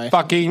other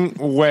fucking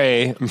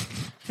way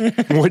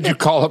would you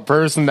call a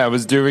person that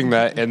was doing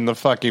that in the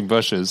fucking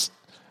bushes?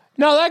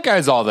 No, that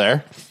guy's all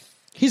there.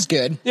 He's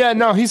good. Yeah,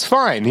 no, he's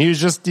fine.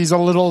 He's a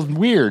little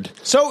weird.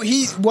 So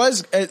he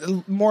was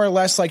more or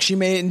less like she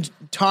made it in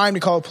time to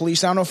call the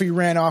police. I don't know if he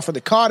ran off or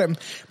they caught him,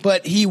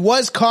 but he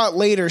was caught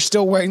later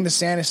still wearing the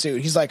Santa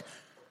suit. He's like,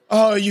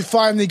 oh, you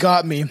finally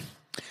got me.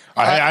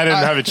 I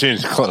didn't have a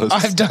change of clothes.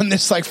 I've done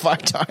this like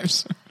 5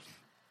 times.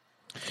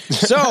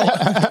 So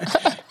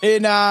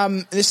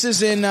this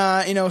is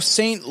in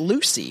St.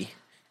 Lucie,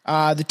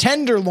 the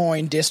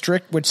Tenderloin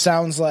district, which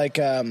sounds like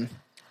I'm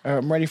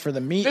ready for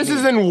the meat. This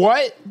is in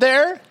what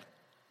there?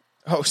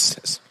 Oh, say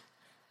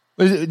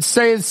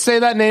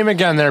that name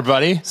again there,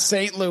 buddy.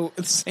 St.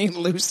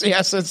 Lucie.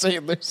 Yes, it's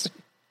St. Lucie.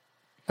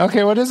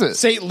 Okay, what is it?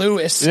 St.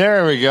 Louis.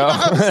 There we go.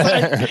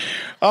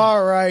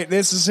 All right,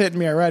 this is hitting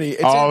me already.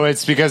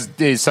 It's because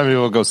some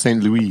people go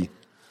St. Louis.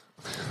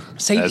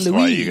 That's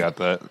why you got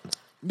that.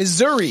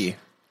 Missouri.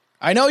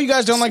 I know you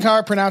guys don't like how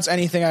I pronounce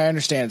anything. I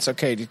understand. It's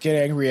okay. Just get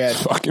angry at.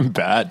 Fucking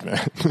bad,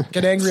 man.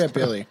 Get angry at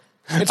Billy.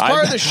 It's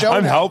part of the show.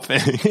 I'm now.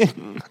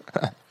 helping.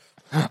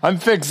 I'm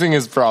fixing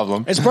his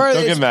problem. It's part of,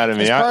 Don't get mad at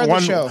me. It's part of the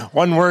show.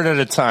 One word at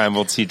a time.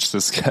 We'll teach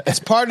this guy. It's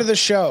part of the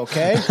show.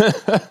 Okay.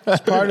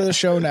 It's part of the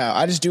show now.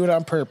 I just do it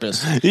on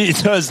purpose. He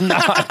does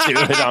not do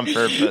it on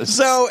purpose.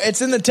 So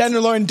it's in the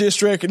Tenderloin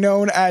district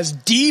known as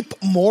Deep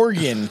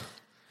Morgan.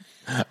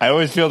 I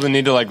always feel the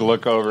need to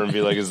look over and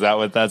be like, is that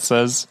what that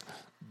says?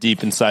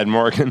 Deep inside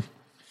Morgan.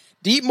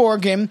 Deep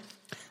Morgan,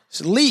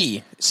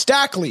 Lee,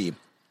 Stackley,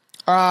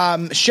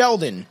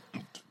 Sheldon.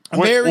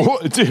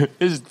 Dude,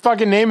 his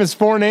fucking name is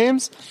 4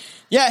 names?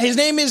 Yeah, his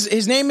name is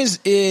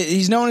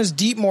he's known as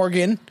Deep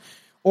Morgan,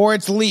 or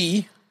it's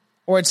Lee,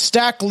 or it's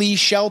Stack Lee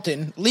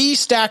Shelton. Lee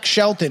Stack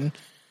Shelton.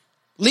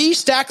 Lee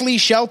Stack Lee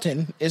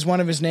Shelton is one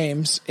of his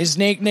names. His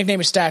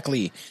nickname is Stack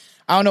Lee.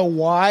 I don't know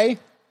why.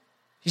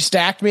 He's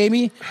stacked,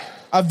 maybe.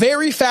 A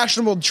very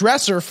fashionable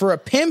dresser for a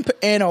pimp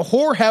and a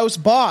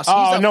whorehouse boss.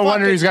 Oh, no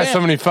wonder he's got so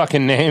many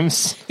fucking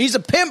names. He's a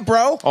pimp,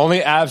 bro.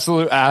 Only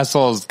absolute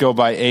assholes go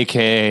by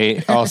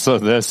AKA, also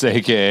this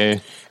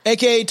AKA.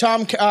 AKA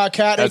Tom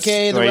Cat,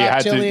 AKA the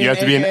Reptilian. You have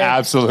to be an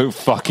absolute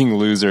fucking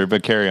loser,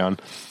 but carry on.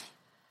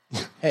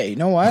 Hey, you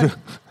know what?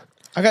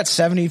 I got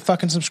 70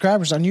 fucking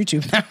subscribers on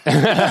YouTube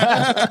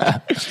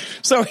now.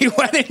 So he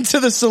went into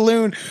the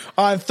saloon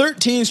on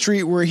 13th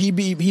Street where he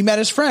met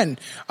his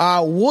friend,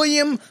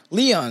 William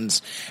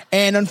Leons.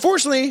 And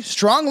unfortunately,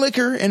 strong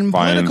liquor and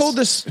political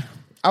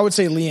I would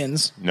say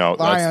Leons. No,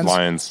 that's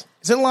Lions.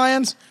 Is it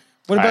Lions?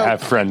 What about? I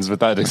have friends with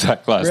that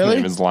exact last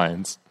name as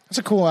Lions. That's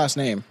a cool last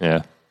name.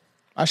 Yeah.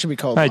 I should be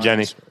called Hi, Lions.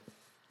 Jenny.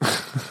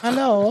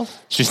 Hello.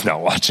 She's not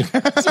watching.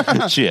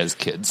 She has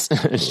kids.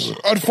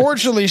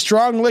 Unfortunately,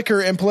 strong liquor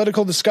and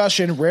political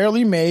discussion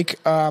rarely make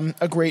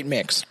a great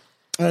mix.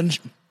 And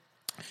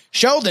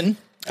Sheldon,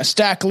 a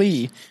Stack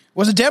Lee,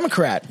 was a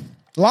Democrat.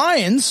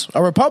 Lyons,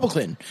 a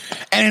Republican.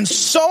 And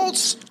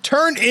insults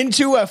turned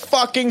into a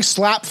fucking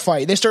slap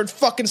fight. They started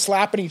fucking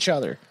slapping each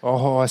other.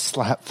 Oh, a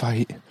slap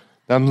fight.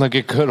 I'm like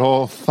a good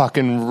old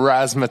fucking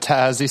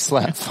razzmatazzy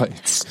slap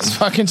fights. It's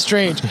fucking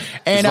strange.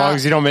 And, as long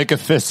as you don't make a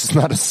fist, it's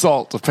not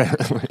assault,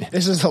 apparently.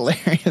 This is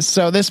hilarious.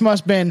 So this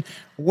must have been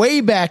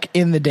way back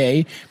in the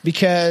day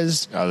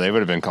because... Oh, they would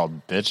have been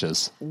called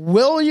bitches.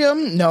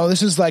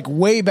 This is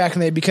way back in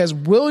the day because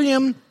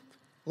William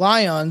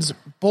Lyons'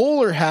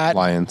 bowler hat...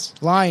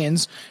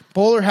 Lions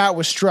bowler hat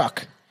was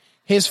struck.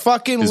 His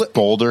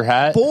boulder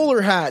hat? Bowler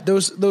hat.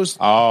 Those...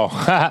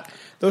 Oh,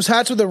 those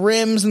hats with the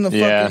rims and the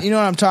fucking, you know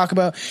what I'm talking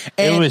about.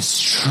 And it was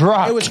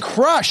struck. It was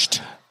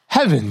crushed.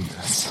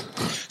 Heavens.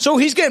 So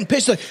he's getting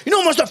pissed, you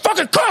know how much that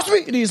fucking cost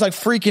me? And he's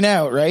freaking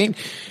out, right?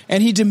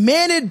 And he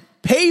demanded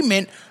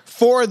payment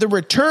for the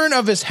return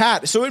of his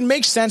hat. So it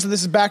makes sense that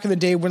this is back in the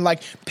day when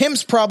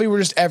pimps probably were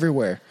just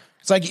everywhere.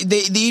 It's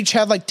they each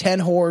had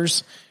 10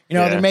 whores.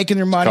 They're making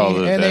their money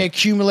and they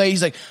accumulate.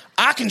 He's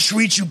I can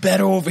treat you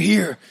better over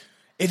here.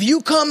 If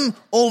you come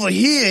over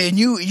here and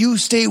you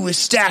stay with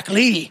Stack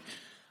Lee,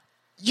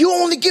 you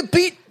only get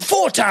beat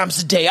 4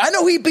 times a day. I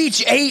know he beats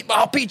you 8, but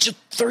I'll beat you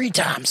 3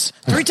 times.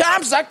 3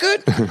 times? Is that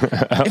good?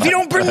 If you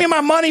don't bring me my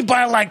money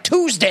by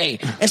Tuesday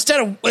instead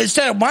of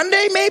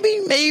Monday,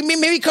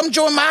 maybe come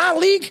join my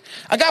league.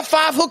 I got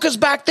 5 hookers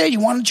back there.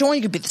 You want to join?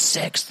 You could be the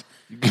 6th.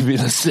 You could be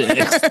the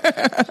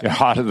 6th. You're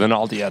hotter than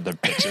all the other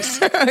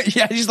bitches.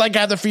 Yeah, he's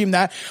got to feed him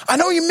that. I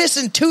know you're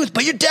missing tooth,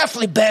 but you're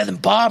definitely better than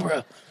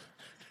Barbara.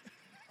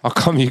 I'll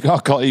call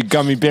you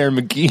Gummy Bear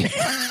McGee.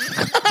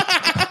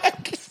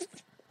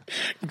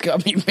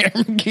 Gummy Bear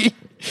McGee.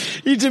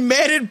 He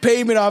demanded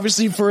payment,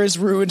 obviously, for his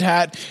ruined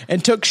hat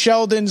and took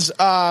Sheldon's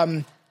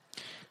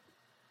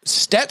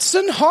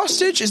Stetson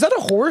hostage? Is that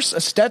a horse?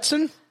 A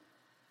Stetson?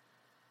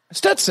 A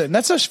Stetson.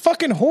 That's a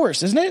fucking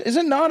horse, isn't it? Is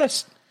it not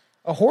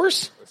a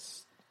horse?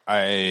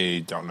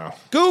 I don't know.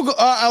 Google,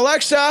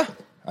 Alexa.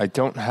 I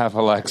don't have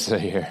Alexa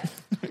here.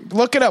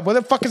 Look it up. What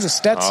the fuck is a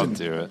Stetson? I'll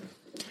do it.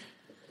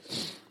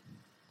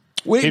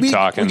 We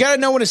talking. We gotta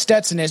know what a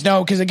Stetson is.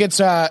 No, because it gets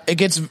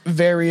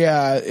very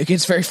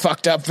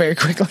fucked up very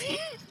quickly.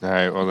 All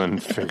right, well then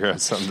figure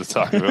out something to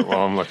talk about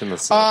while I'm looking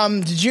this up.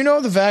 Did you know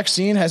the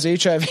vaccine has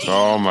HIV?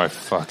 Oh my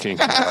fucking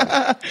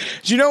God.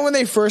 Did you know when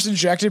they first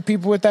injected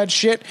people with that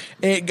shit,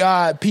 it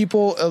got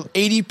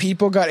 80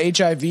 people got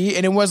HIV,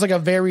 and it was like a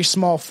very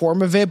small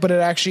form of it, but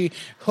it actually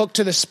hooked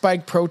to the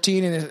spike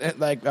protein,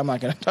 and I'm not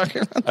gonna talk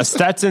about that. A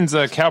Stetson's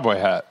a cowboy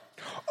hat.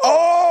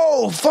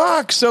 Oh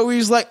fuck! So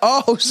he's like,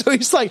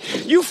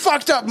 you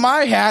fucked up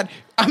my hat.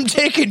 I'm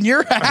taking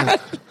your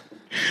hat.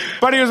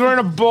 But he was wearing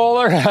a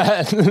bowler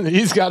hat.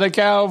 He's got a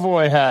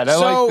cowboy hat.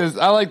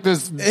 I like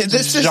this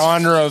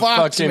genre of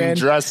fucking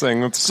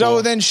dressing. That's so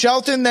cool. then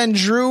Shelton then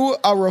drew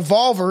a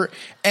revolver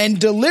and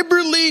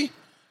deliberately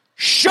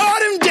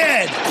shot him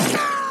dead.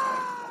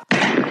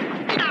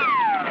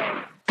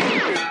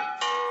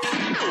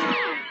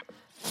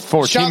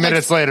 14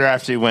 minutes later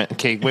after he went,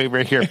 okay, wait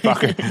right here,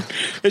 fucker.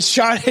 It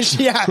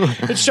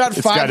shot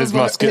five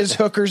of his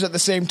hookers at the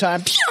same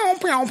time.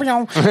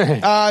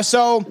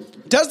 So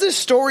does this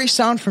story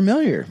sound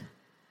familiar?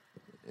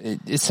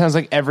 It sounds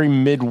like every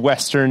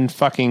Midwestern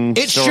fucking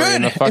story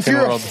in the fucking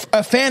world. If you're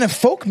a fan of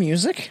folk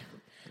music.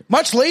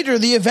 Much later,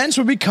 the events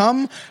would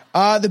become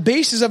the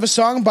basis of a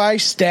song by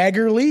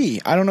Stagger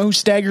Lee. I don't know who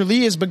Stagger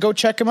Lee is, but go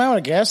check him out,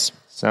 I guess.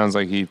 Sounds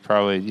like he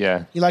probably,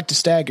 yeah. He liked to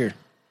stagger.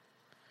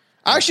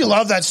 I actually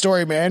love that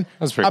story, man.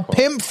 That's pretty cool.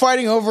 Pimp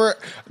fighting over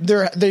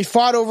they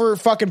fought over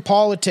fucking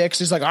politics.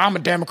 He's like, I'm a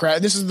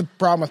Democrat. This is the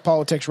problem with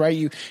politics,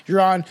 right? You're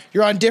on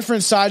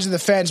different sides of the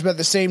fence, but at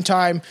the same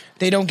time,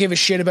 they don't give a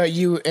shit about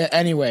you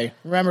anyway.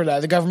 Remember that.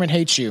 The government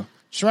hates you.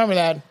 Just remember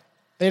that.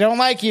 They don't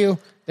like you.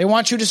 They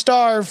want you to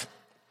starve.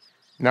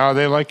 No,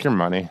 they like your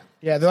money.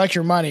 Yeah, they like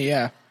your money,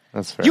 yeah.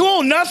 That's fair. You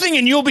own nothing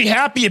and you'll be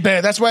happy about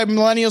it. That's why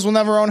millennials will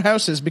never own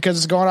houses, because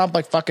it's going up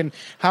like fucking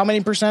how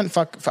many percent?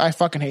 I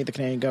fucking hate the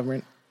Canadian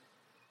government.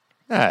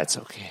 That's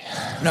okay.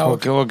 No,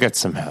 we'll get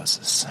some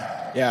houses.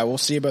 Yeah, we'll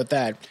see about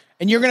that.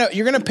 And you're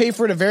gonna pay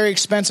for a very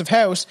expensive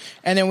house,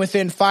 and then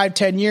within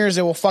 5-10 years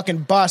it will fucking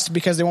bust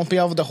because they won't be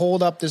able to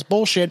hold up this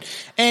bullshit,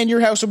 and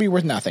your house will be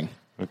worth nothing.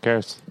 Who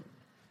cares?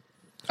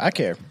 I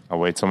care. I'll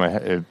wait till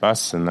it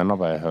busts and then I'll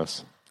buy a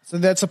house. So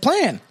that's the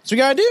plan. That's what we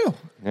gotta do.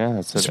 Yeah,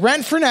 that's Just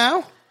rent for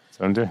now.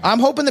 So I'm doing. I'm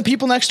hoping the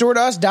people next door to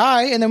us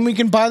die, and then we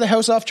can buy the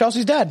house off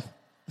Chelsea's dad.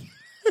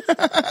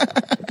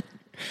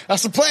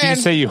 That's the plan. Did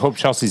you say you hope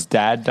Chelsea's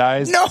dad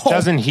dies? No.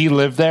 Doesn't he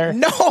live there?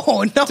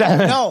 No.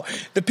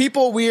 The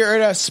people, we are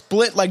in a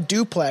split like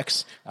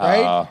duplex,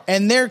 right?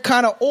 And they're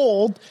kind of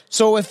old.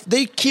 So if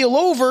they keel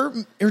over,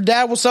 your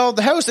dad will sell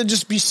the house and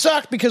just be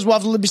sucked because we'll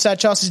have to live beside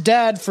Chelsea's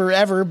dad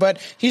forever. But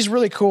he's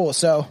really cool.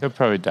 So he'll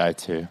probably die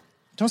too.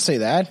 Don't say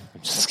that.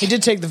 He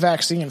did take the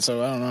vaccine,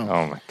 so I don't know.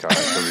 Oh my God.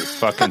 He'll be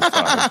fucking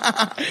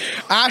fine.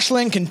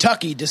 Ashland,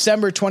 Kentucky,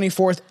 December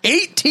 24th,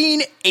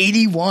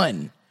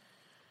 1881.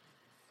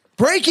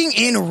 Breaking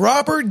in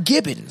Robert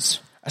Gibbons,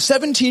 a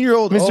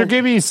 17-year-old... Mr.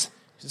 Gibbies.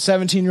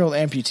 17-year-old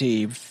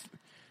amputee.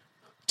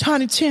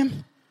 Tiny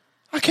Tim,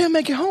 I can't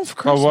make it home for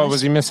Christmas. Oh, what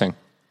was he missing?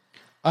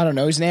 I don't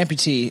know. He's an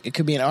amputee. It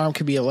could be an arm,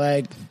 could be a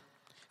leg.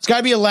 It's got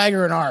to be a leg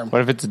or an arm.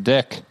 What if it's a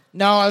dick?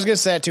 No, I was going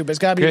to say that too, but it's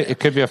got to be... It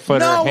could be a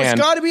foot or a hand. No, it's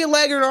got to be a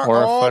leg or an arm.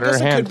 Or a foot or a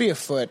hand. It could be a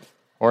foot.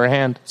 Or a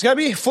hand. It's got to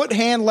be a foot,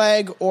 hand,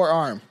 leg, or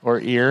arm. Or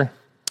ear.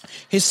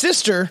 His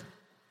sister...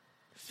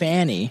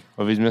 Fanny.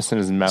 Well, he's missing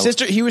his mouth.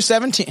 Sister, he was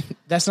 17.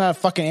 That's not a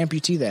fucking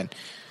amputee then.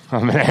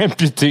 I'm an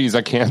amputee.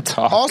 I can't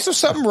talk. Also,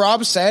 something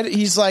Rob said,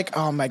 he's like,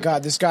 oh my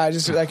God, this guy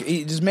just like,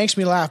 he just makes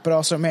me laugh, but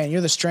also, man,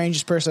 you're the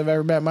strangest person I've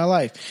ever met in my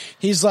life.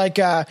 He's like,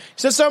 he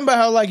said something about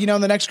how, like,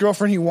 the next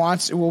girlfriend he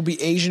wants will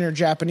be Asian or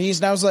Japanese.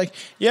 And I was like,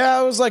 you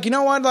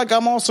know what? Like,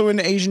 I'm also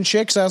into Asian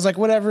chicks. I was like,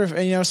 whatever,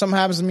 if, something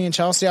happens to me and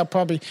Chelsea,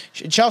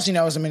 Chelsea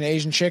knows I'm into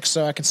Asian chicks,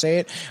 so I can say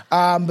it.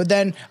 But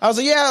then I was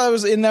like,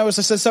 I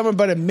said something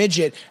about a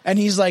midget. And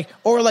he's like,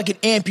 or like an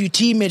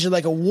amputee midget,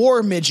 like a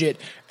war midget.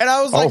 And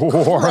I was like,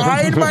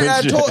 crying.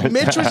 I told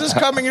Mitch was just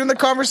coming in the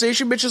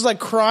conversation. Mitch is like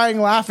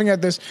crying, laughing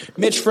at this.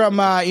 Mitch from,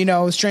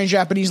 Strange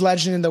Japanese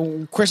Legend in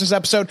the Christmas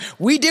episode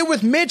we did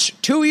with Mitch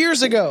 2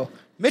 years ago.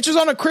 Mitch was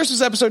on a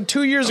Christmas episode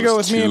 2 years ago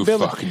with me and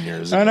Billy.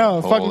 I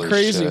know, Holy fucking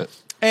crazy.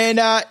 Shit. And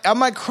I'm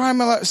like crying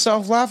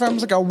myself laughing. I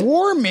was like, a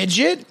war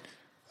midget?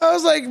 I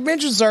was like,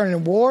 midgets aren't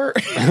in war.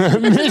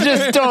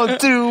 Midgets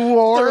don't do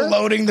war. They're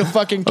loading the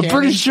fucking cannon. I'm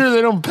pretty sure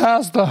they don't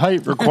pass the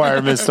height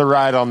requirements to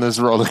ride on this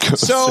roller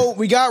coaster. So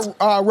we got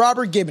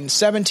Robert Gibbons,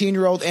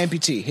 17-year-old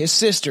amputee. His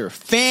sister,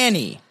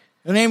 Fanny.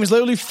 Her name is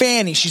literally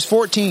Fanny. She's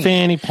 14.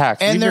 Fanny Pack.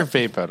 And leave your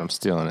vape out. I'm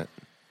stealing it.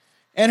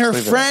 And her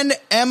friend,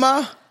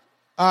 Emma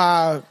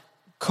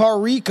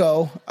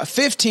Carico,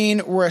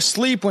 15, were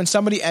asleep when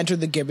somebody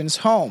entered the Gibbons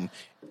home.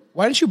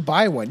 Why didn't you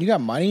buy one? You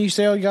got money? You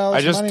say, oh, you got all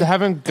this I just money?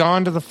 haven't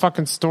gone to the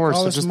fucking store, All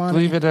so this just money.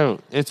 leave it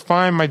out. It's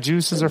fine. My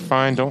juices are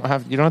fine. You don't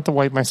have to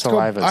wipe my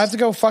saliva. I have to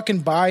go fucking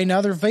buy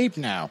another vape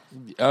now.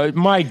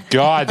 My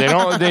God,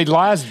 they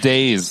last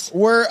days.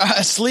 Were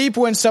asleep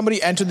when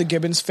somebody entered the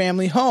Gibbons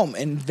family home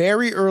in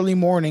very early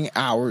morning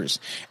hours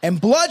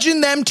and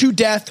bludgeoned them to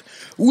death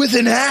with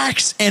an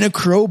axe and a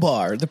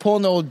crowbar. They're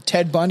pulling the old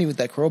Ted Bundy with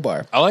that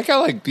crowbar. I like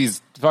how like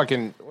these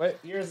fucking, what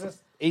year is this?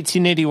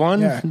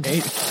 1881? Yeah.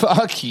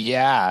 Fuck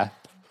yeah.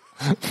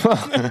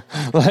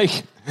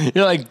 Like,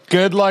 you're like,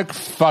 good luck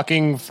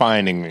fucking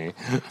finding me.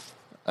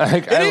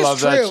 Like, I love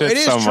that shit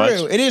so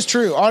much. It is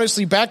true.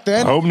 Honestly, back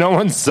then. Hope no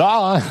one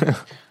saw.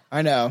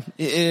 I know.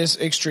 It is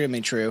extremely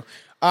true.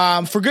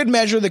 For good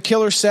measure, the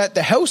killer set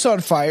the house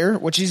on fire,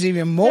 which is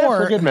even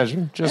more. For good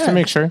measure, just to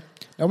make sure.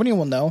 Nobody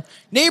will know.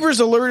 Neighbors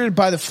alerted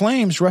by the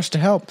flames rushed to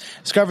help.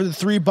 Discovered the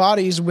 3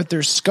 bodies with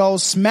their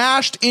skulls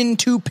smashed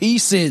into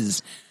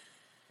pieces.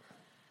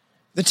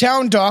 The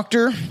town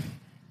doctor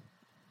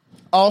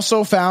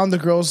also found the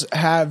girls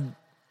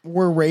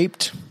were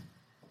raped.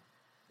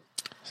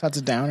 So that's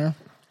a downer.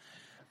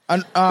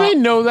 They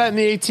know that in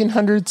the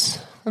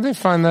 1800s. Did they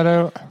find that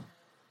out?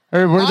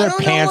 Or were their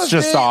pants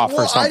just off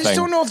or something? I just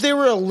don't know if they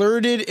were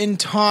alerted in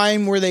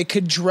time where they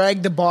could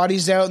drag the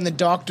bodies out and the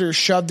doctor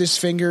shoved his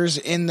fingers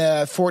in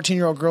the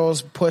 14-year-old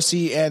girl's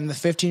pussy and the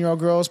 15-year-old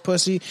girl's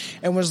pussy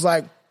and was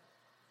like,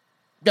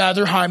 yeah,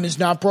 their hymen is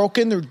not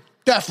broken. They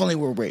definitely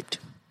were raped.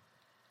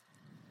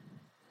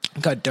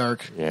 It got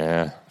dark.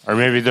 Yeah. Or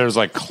maybe there's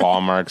like claw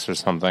marks or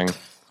something.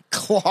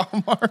 Claw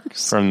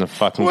marks? From the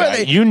fucking guy.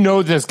 You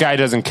know this guy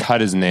doesn't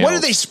cut his nails. What are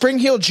they, Spring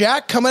Heel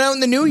Jack coming out in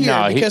the new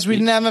year? Because we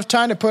didn't have enough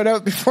time to put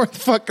out before the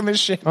fucking this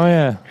shit. Oh,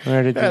 yeah. We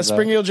already did that.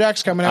 Spring Heel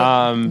Jack's coming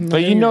out.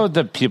 But you know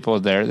the people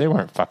there, they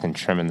weren't fucking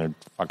trimming their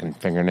fucking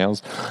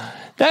fingernails.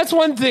 That's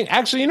one thing.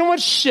 Actually, you know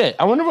what? Shit.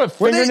 I wonder what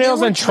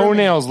fingernails and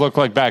toenails look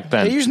like back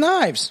then. They use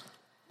knives.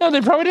 No,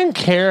 they probably didn't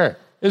care.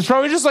 It was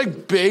probably just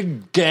like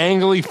big,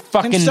 gangly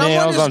fucking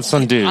nails on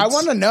some dudes. I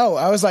want to know.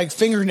 I was like,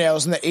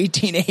 fingernails in the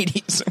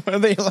 1880s. What do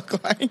they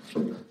look like?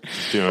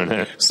 Doing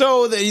it.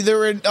 So they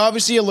were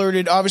obviously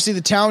alerted. Obviously, the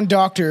town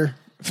doctor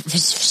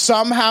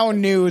somehow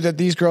knew that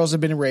these girls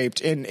had been raped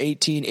in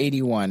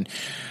 1881.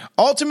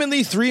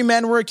 Ultimately, 3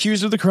 men were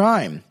accused of the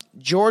crime.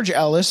 George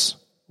Ellis,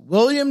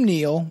 William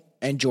Neal,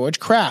 and George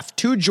Kraft.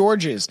 2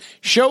 Georges.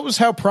 Shows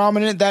how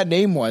prominent that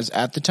name was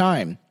at the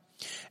time.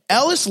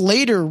 Ellis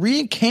later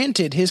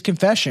recanted his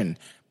confession,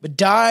 but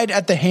died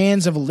at the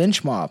hands of a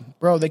lynch mob.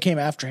 Bro, they came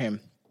after him.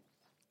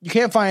 You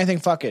can't find anything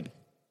fucking.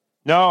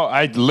 No,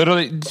 I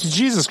literally,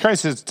 Jesus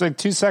Christ, it's like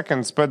 2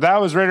 seconds, but that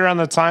was right around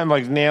the time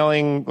like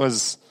nailing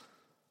was,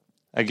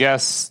 I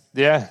guess,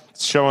 yeah,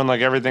 it's showing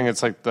like everything.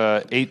 It's like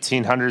the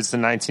 1800s to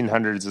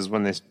 1900s is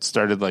when they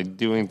started like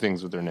doing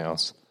things with their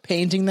nails.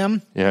 Painting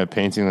them? Yeah,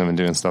 painting them and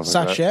doing stuff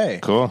like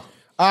that. Cool.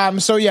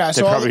 So yeah,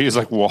 they probably use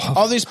like wall.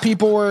 All these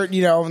people were,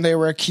 they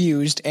were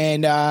accused,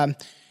 and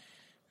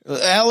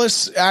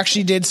Ellis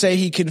actually did say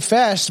he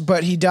confessed,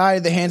 but he died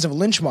at the hands of a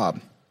lynch mob.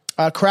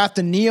 Kraft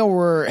and Neal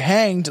were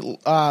hanged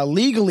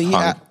legally.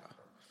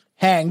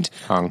 Hung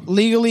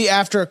legally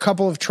after a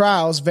couple of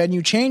trials,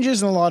 venue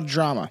changes, and a lot of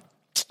drama.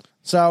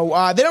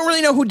 So they don't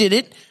really know who did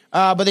it,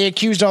 but they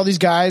accused all these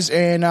guys,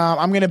 and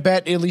I'm going to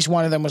bet at least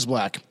one of them was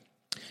black.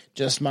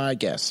 Just my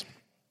guess.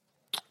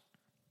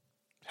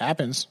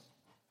 Happens.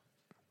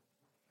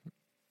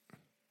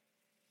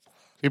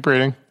 Keep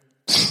reading.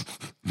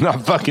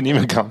 Not fucking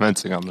even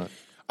commenting on that.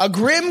 A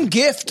grim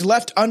gift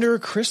left under a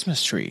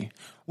Christmas tree.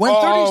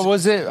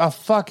 Was it a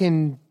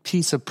fucking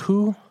piece of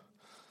poo?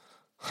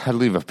 I'd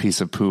leave a piece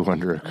of poo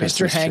under a Christmas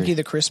tree. Mr. Hanky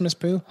the Christmas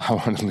poo? I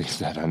want to leave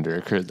that under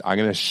a Christmas. I'm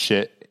going to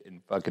shit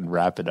and fucking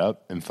wrap it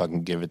up and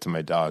fucking give it to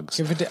my dogs.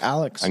 Give it to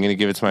Alex. I'm going to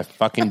give it to my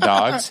fucking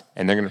dogs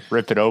and they're going to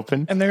rip it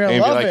open. And they're going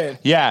to love be like, it.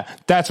 Yeah,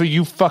 that's what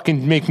you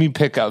fucking make me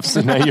pick up.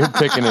 So now you're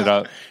picking it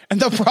up. And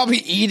they'll probably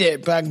eat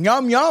it. But like,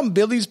 yum, yum,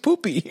 Billy's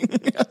poopy.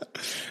 They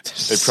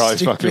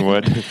probably fucking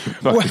would.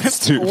 When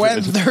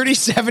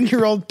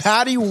 37-year-old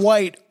Patty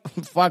White,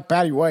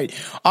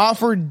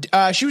 offered,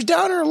 she was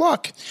down her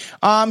luck.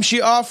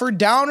 She offered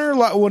down her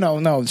luck. Well,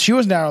 no, she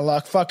was down her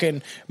luck.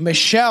 Fucking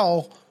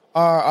Michelle,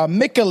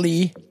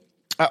 Mickley,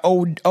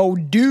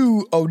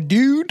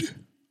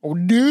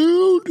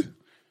 dude.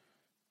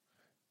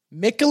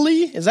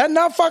 Mickley? Is that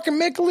not fucking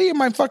Mickley? Am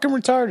I fucking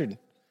retarded?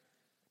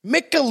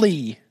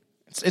 Mickley.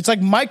 It's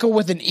like Michael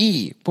with an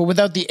E, but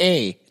without the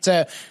A.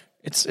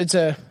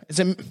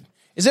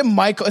 Is it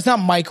Michael? It's not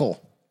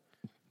Michael.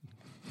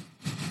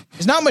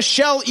 It's not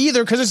Michelle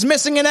either because it's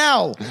missing an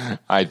L.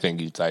 I think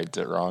you typed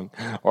it wrong.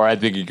 Or I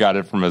think you got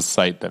it from a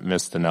site that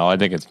missed an L. I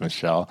think it's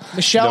Michelle.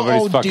 Michelle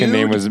Nobody's fucking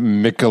name was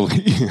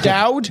Mickley.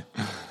 Dowd?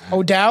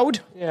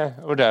 O'Dowd? Yeah,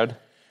 O'Dowd.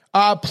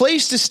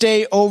 Place to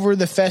stay over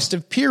the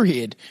festive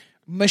period.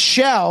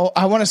 Michelle,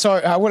 I want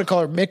to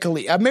call her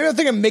Mickley. Maybe I'm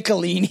thinking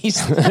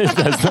Michelinis.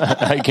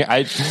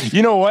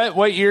 You know what?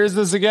 What year is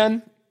this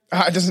again?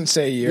 It doesn't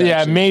say year. Yeah,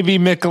 actually. maybe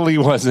Mickley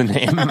was a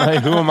name.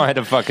 Who am I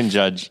to fucking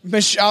judge?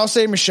 I'll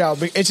say Michelle.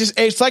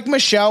 It's like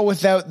Michelle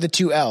without the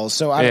 2 L's.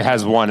 So It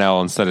has 1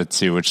 L instead of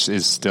 2, which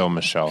is still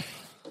Michelle.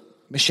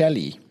 Michelle.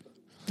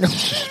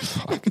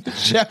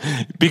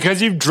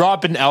 Because you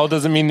drop an L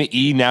doesn't mean the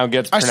E now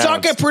gets pronounced. I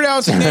suck at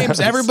pronouncing names.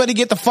 Everybody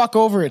get the fuck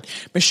over it.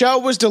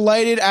 Michelle was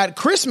delighted at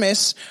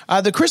Christmas,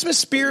 the Christmas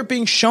spirit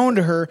being shown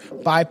to her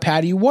by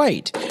Patty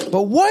White.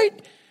 But White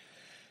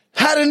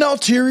had an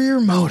ulterior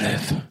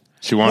motive.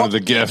 She wanted the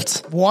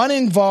gift. One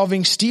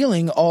involving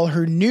stealing all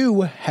her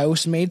new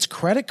housemates'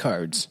 credit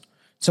cards.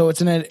 So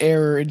it's an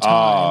error in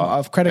time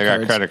of credit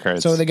cards. They got credit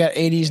cards. So they got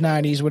 80s,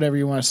 90s, whatever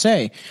you want to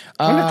say.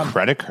 When did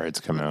credit cards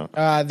come out?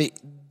 The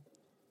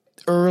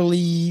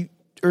early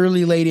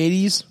late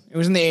 80s. It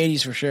was in the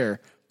 80s for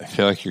sure. I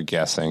feel like you're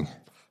guessing. I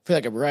feel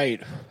like I'm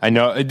right. I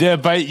know,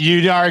 but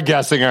you are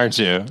guessing, aren't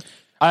you?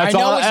 That's I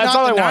know all, it's that's not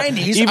all the I want.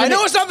 90s. I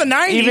know it's not the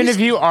 90s. Even if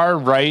you are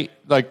right,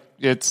 like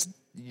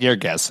you're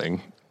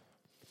guessing.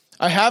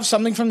 I have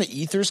something from the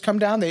ethers come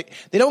down. They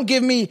don't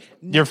give me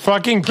You're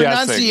fucking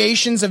guessing.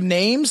 pronunciations of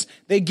names.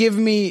 They give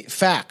me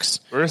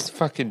facts. Where's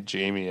fucking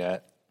Jamie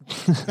at?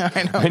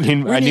 I know. I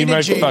need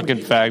my Jamie.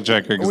 fucking fact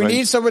checker. We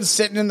need someone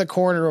sitting in the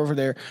corner over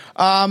there.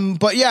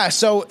 But yeah,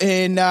 so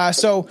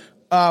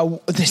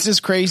this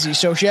is crazy.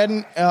 So she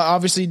had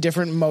obviously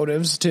different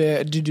motives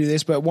to do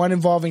this, but one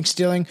involving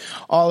stealing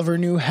all of her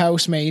new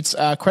housemates'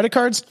 credit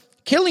cards,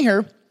 killing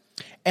her,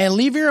 and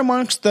leaving her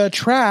amongst the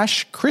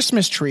trash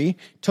Christmas tree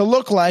to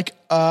look like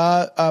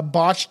a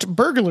botched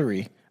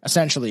burglary,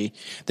 essentially.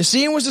 The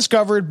scene was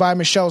discovered by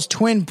Michelle's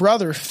twin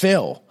brother,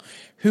 Phil,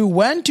 who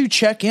went to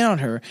check in on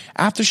her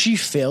after she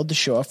failed to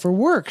show up for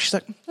work. She's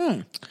like,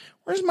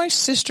 where's my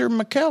sister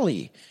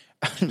McKelly?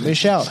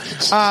 Michelle.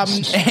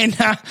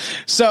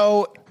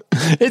 So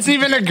it's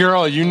even a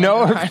girl. You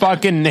know her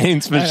fucking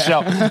name's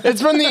Michelle.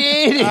 It's from the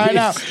 80s. I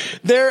know.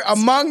 There,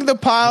 among the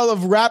pile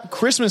of wrapped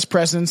Christmas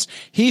presents,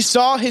 he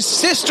saw his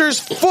sister's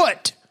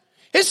foot.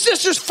 His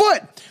sister's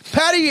foot.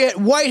 Patty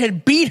White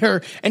had beat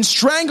her and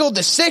strangled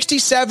the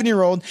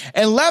 67-year-old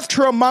and left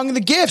her among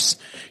the gifts.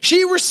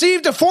 She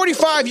received a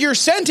 45-year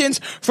sentence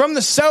from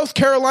the South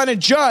Carolina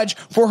judge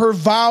for her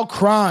vile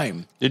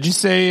crime. Did you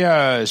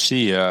say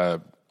she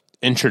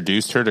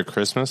introduced her to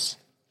Christmas?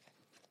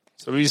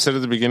 So what you said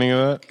at the beginning of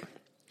that?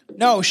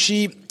 No,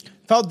 she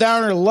fell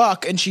down on her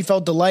luck and she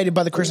felt delighted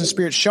by the Christmas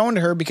spirit shown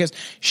to her because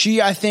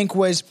she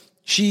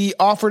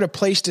offered a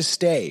place to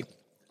stay.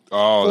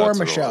 Oh, for that's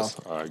Michelle. What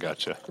it was. Oh, I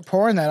gotcha. You're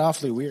pouring that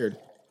awfully weird.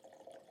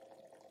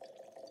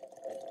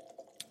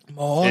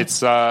 More.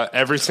 It's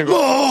every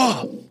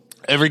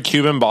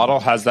Cuban bottle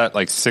has that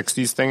like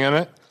 60s thing in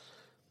it,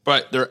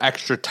 but they're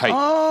extra tight.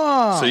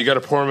 Oh. So you got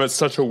to pour them at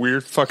such a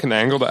weird fucking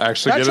angle to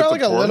actually get it to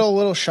like pour. a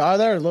little shot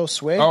there, a little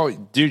swig. Oh,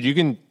 dude, you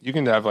can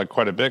have like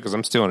quite a bit because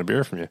I'm stealing a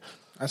beer from you.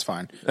 That's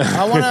fine.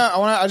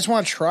 I just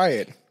want to try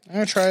it. I'm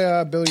gonna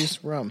try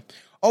Billy's rum.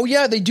 Oh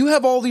yeah, they do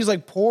have all these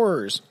like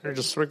pourers. Here,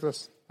 just swig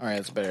this. All right,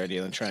 that's a better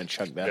idea than trying to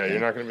chug that. Yeah, thing.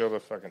 you're not gonna be able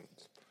to fucking.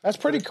 That's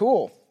pretty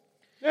cool.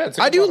 Yeah, it's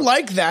I do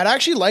like that. I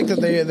actually like that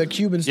the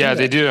Cubans. Yeah, do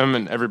they that. do them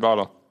in every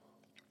bottle.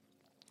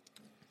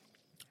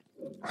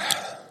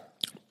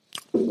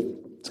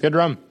 It's good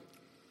rum.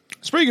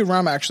 It's pretty good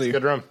rum, actually.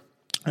 Good rum.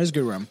 It is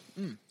good rum.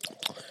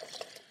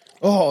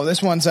 Oh,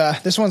 this one's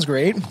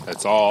great.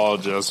 It's all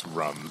just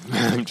rum.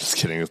 I'm just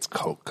kidding. It's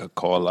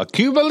Coca-Cola.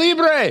 Cuba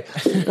Libre.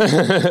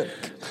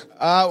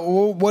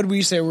 What did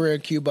we say we're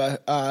at Cuba?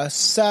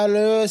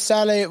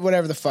 Sale,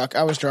 whatever the fuck.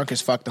 I was drunk as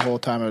fuck the whole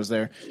time I was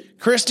there.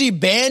 Christy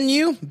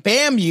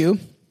Bamu.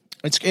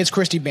 It's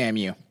Christy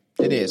Bamu.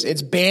 It is.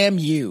 It's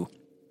Bamu.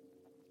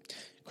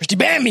 Christy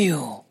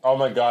Bamu. Oh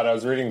my god, I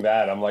was reading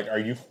that. I'm like, are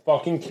you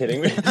fucking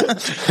kidding me?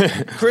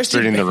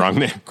 Reading the wrong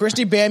name.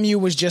 Christy Bamu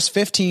was just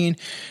 15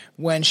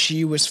 when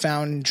she was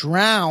found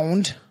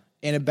drowned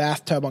in a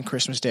bathtub on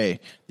Christmas Day.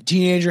 The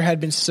teenager had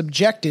been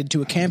subjected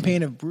to a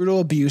campaign of brutal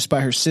abuse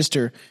by her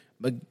sister,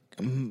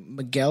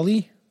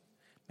 Magali.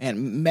 I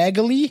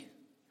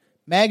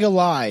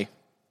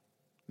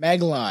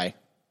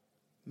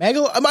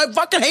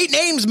fucking hate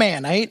names,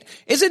 man.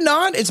 Is it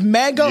not? It's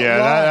Magali. Yeah,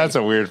 that's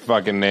a weird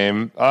fucking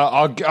name.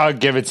 I'll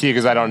give it to you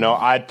because I don't know.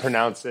 I'd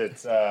pronounce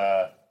it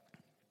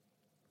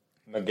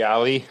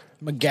Magali.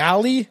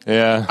 Magali?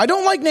 Yeah. I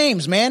don't like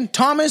names, man.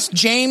 Thomas,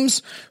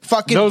 James,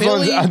 fucking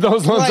Billy.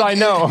 Those ones I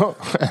know.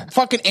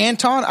 Fucking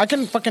Anton. I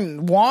can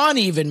fucking Juan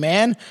even,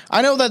 man.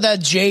 I know that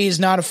J is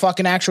not a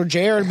fucking actual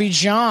J, or it'd be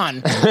John.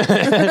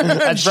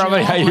 That's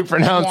probably how you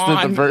pronounced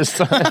it the first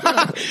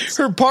time.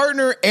 Her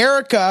partner,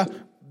 Erica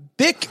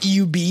Bick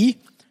UB.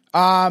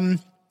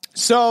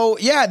 So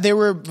yeah, they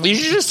were. You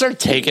should just start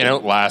taking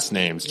out last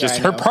names. Just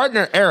her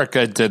partner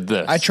Erica did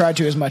this. I tried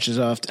to as much as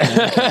often,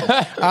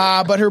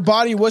 but her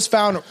body was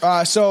found.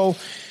 So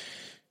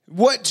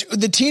what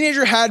the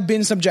teenager had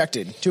been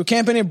subjected to a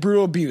campaign of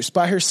brutal abuse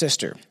by her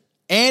sister,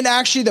 and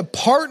actually the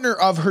partner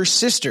of her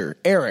sister,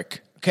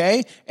 Eric.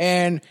 Okay,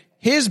 and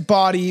his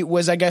body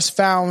was, I guess,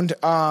 found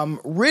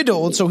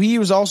riddled. So he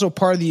was also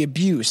part of the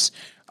abuse.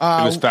 He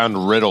was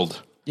found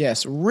riddled.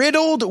 Yes,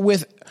 riddled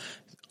with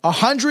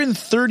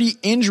 130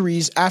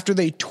 injuries after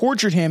they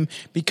tortured him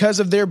because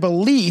of their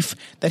belief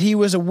that he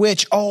was a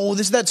witch. Oh,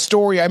 this is that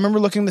story. I remember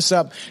looking this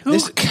up.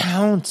 This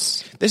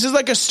counts? This is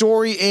like a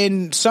story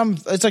in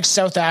it's like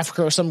South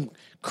Africa or some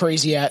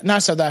crazy ass,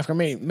 not South Africa,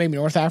 maybe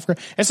North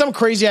Africa. It's some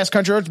crazy ass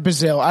country, or it's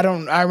Brazil. I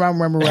don't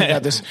remember where I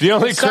got this. The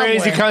only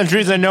crazy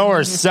countries I know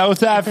are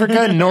South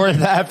Africa,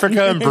 North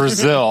Africa, and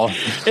Brazil.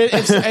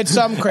 It's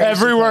some crazy.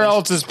 Everywhere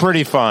else is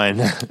pretty fine.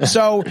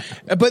 So,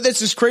 but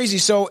this is crazy.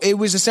 So it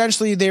was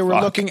essentially they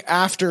were looking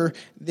after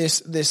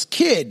this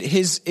kid.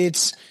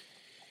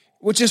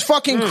 Which is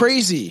fucking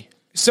crazy.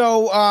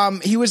 So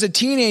he was a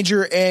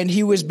teenager and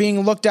he was being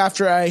looked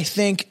after, I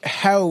think,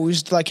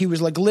 housed, like he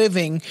was like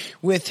living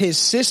with his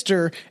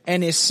sister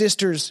and his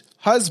sister's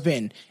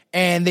husband,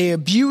 and they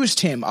abused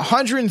him.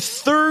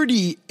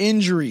 130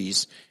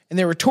 injuries, and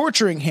they were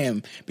torturing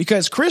him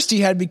because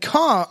Christy had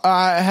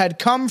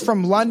come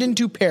from London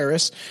to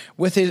Paris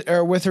with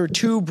her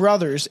two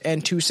brothers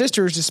and two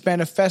sisters to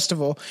spend a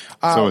festival.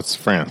 So it's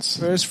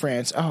France. It was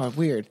France. Oh,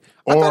 weird.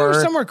 I thought it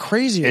was somewhere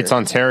crazier. It's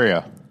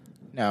Ontario.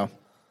 No.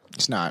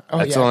 It's not. Oh,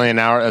 it's only an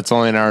hour. It's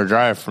only an hour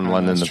drive from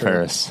London to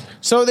Paris.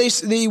 So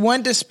they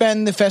went to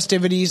spend the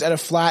festivities at a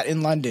flat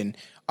in London.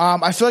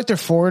 I feel like they're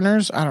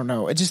foreigners. I don't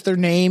know. It's just their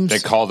names. They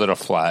called it a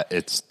flat.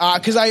 It's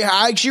because I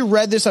actually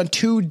read this on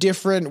 2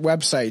 different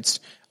websites,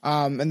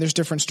 and there's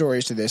different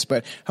stories to this.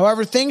 But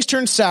however, things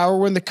turned sour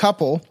when the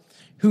couple,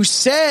 who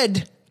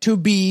said to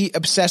be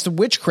obsessed with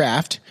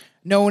witchcraft,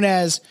 known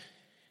as,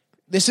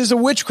 this is a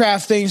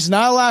witchcraft thing. It's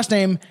not a last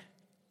name,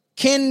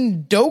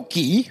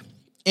 Kindoki,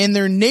 in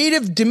their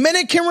native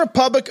Dominican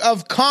Republic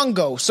of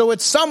Congo. So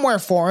it's somewhere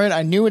foreign.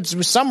 I knew it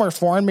was somewhere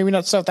foreign, maybe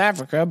not South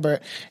Africa,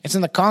 but it's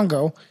in the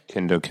Congo.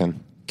 Kindoki.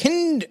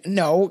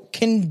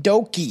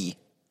 Kindoki.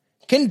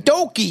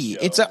 Kindoki.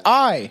 It's an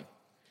I.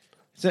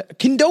 It's a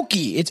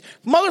Kindoki. It's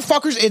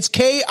motherfuckers. It's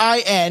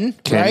K-I-N,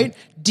 right?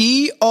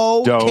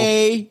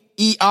 D-O-K-E-I.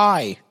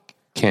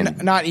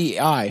 Not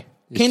E-I.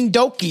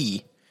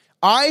 Kindoki.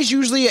 I is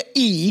usually a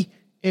E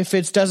if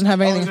it doesn't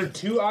have anything. Is there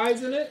 2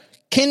 I's in it?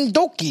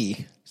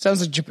 Kindoki.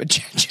 Sounds like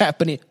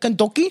Japanese.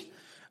 Kindoki?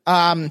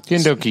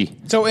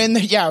 Kindoki. So I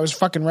was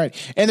fucking right.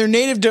 And their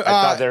native... I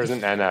thought there was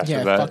an N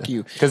after that. Fuck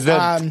you. Because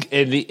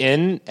in the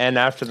N and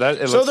after that,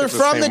 it so they're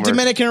from the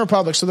Dominican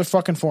Republic, so they're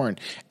fucking foreign.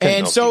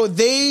 And so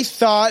they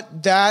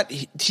thought that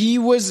he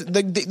was...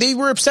 They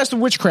were obsessed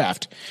with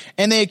witchcraft.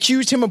 And they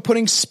accused him of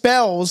putting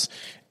spells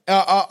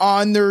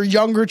on their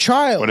younger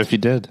child. What if he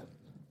did?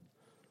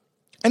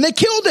 And they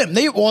killed him.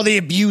 They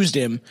abused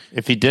him.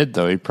 If he did,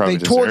 though, he probably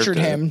tortured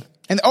him.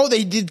 And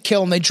they did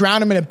kill him. They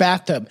drowned him in a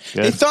bathtub.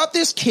 Good. They thought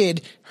this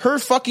kid, her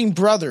fucking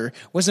brother,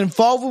 was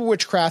involved with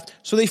witchcraft,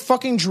 so they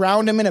fucking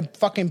drowned him in a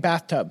fucking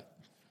bathtub.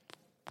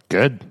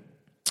 Good.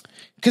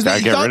 Because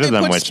they thought they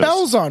put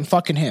spells on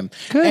fucking him.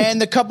 Good.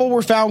 And the couple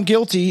were found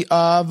guilty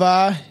of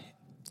the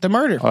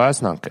murder. Oh,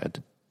 that's not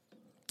good.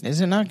 Is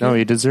it not good? No,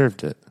 he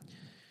deserved it.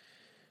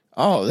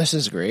 Oh, this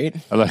is great.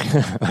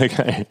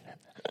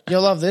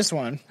 You'll love this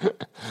one.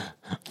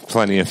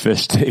 Plenty of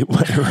fish date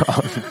went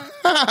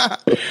wrong.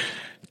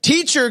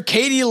 Teacher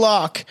Katie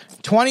Locke,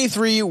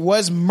 23,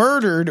 was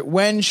murdered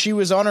when she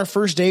was on her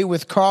first date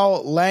with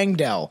Carl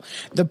Langdell.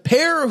 The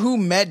pair, who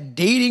met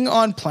dating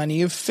on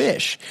Plenty of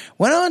Fish,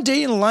 went on a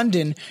date in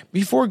London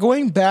before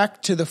going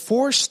back to the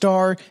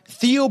 4-star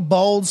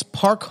Theobald's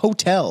Park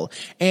Hotel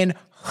in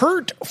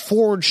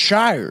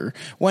Hertfordshire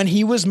when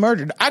he was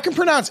murdered. I can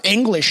pronounce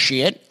English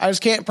shit. I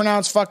just can't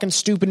pronounce fucking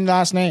stupid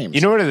last names. You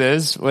know what it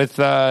is with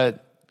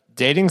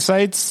dating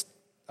sites?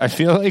 I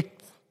feel like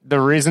the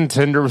reason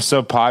Tinder was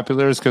so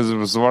popular is because it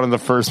was one of the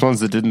first ones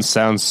that didn't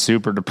sound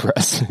super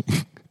depressing.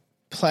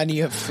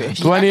 Plenty of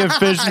Fish. Plenty of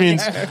Fish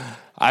means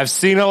I've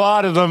seen a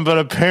lot of them, but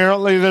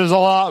apparently there's a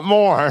lot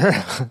more.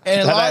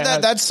 And a lot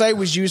of that site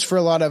was used for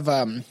a lot of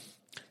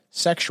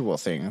sexual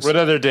things. What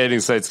other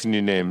dating sites can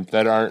you name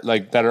that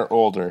are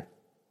older?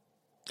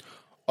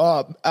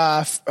 Was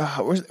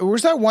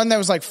that one that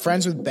was like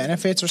Friends with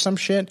Benefits or some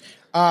shit?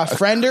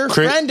 Friender.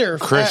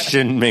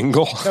 Christian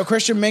Mingle. No,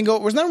 Christian Mingle.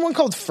 Was there one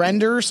called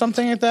Friender or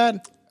something like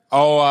that?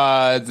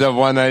 Oh, the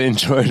one I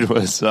enjoyed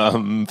was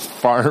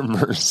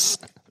Farmers.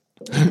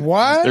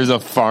 What? There's a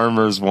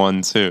Farmers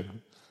one too.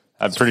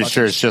 I'm pretty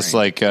sure it's just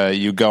like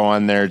you go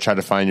on there, try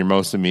to find your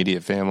most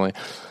immediate family.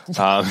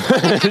 Are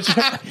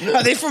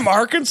they from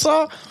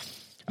Arkansas?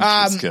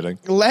 Just kidding.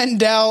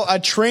 Lendell, a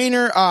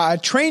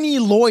trainee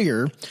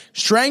lawyer,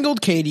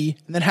 strangled Katie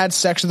and then had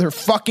sex with her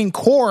fucking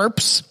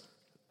corpse.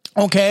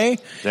 Okay.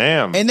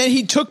 Damn. And then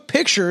he took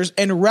pictures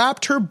and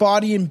wrapped her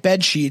body in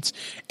bed sheets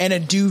and a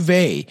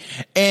duvet.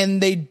 And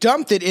they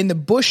dumped it in the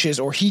bushes,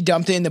 or he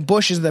dumped it in the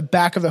bushes at the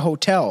back of the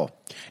hotel.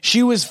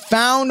 She was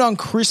found on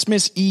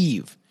Christmas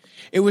Eve.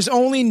 It was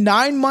only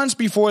 9 months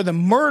before the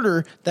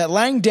murder that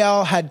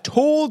Langdell had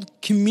told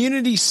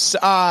community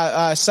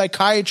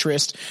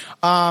psychiatrist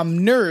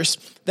nurse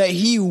that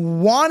he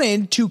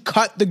wanted to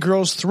cut the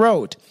girl's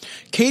throat.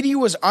 Katie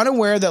was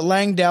unaware that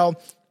Langdell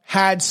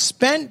had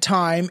spent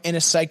time in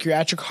a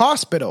psychiatric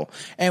hospital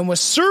and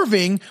was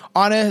serving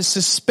on a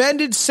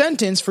suspended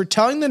sentence for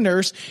telling the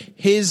nurse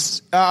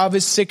of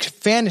his sick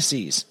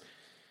fantasies.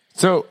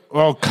 So,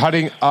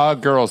 cutting a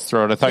girl's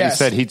throat. I thought Yes. you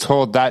said he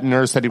told that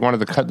nurse that he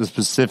wanted to cut the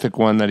specific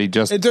one that he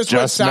just It just what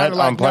it met sounded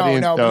on like. Plenty.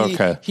 No,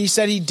 Okay. he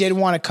said he did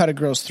want to cut a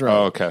girl's throat.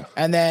 Oh, okay.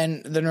 And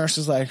then the nurse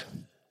was like,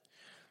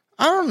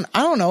 I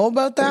don't know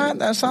about that.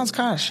 That sounds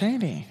kind of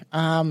shady.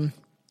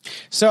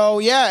 So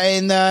yeah,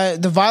 and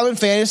the violent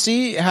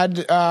fantasy had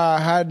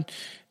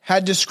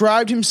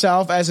described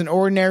himself as an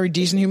ordinary,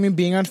 decent human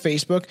being on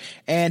Facebook,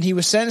 and he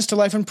was sentenced to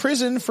life in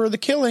prison for the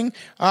killing,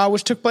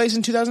 which took place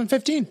in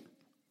 2015.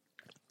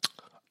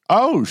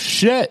 Oh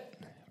shit!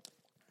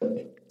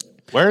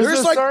 Where's There's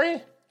this like-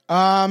 story?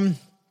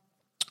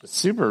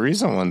 Super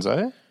recent ones,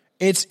 eh?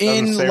 It's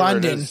Doesn't in say where it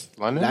London. is.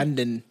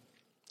 London?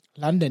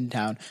 London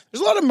town.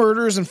 There's a lot of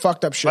murders and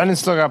fucked up shit. London's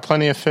still got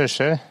Plenty of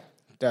Fish, eh?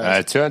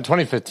 Does.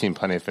 2015,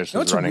 Plenty of Fish You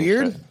know was what's running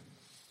weird? shit.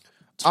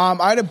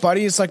 I had a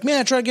buddy. It's like, man,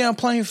 I tried to get on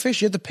Plenty of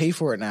Fish. You have to pay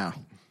for it now.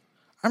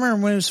 I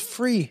remember when it was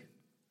free.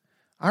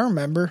 I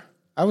remember.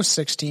 I was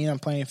 16 on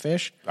Plenty of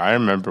Fish. I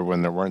remember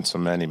when there weren't so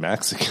many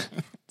Mexicans.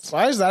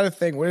 Why is that a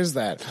thing? What is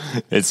that?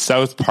 It's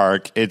South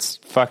Park. It's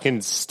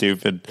fucking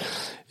stupid.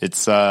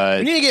 It's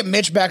We need to get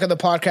Mitch back on the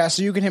podcast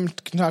so you can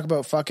talk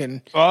about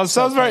fucking. well,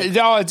 South Park.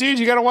 Oh, dude,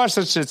 you gotta watch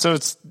that shit. So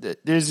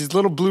there's these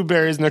little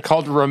blueberries and they're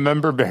called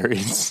Remember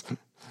Berries,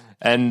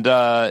 and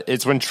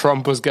it's when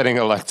Trump was getting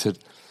elected.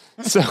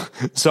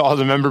 So all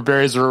the member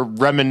berries were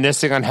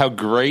reminiscing on how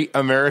great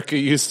America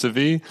used to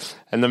be,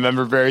 and the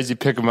member berries, you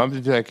pick them up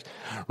and be like,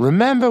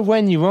 "Remember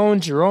when you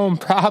owned your own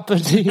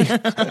property?"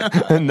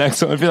 And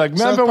next one would be like,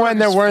 "Remember when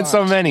there weren't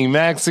so many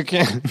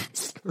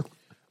Mexicans?"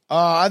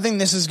 I think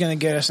this is going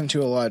to get us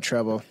into a lot of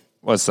trouble.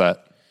 What's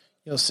that?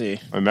 You'll see.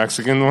 A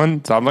Mexican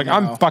one? So I'm like, No.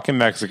 I'm fucking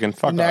Mexican.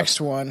 Fuck off.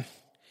 Next one.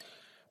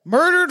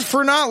 Murdered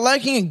for not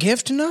liking a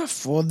gift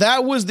enough? Well,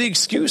 that was the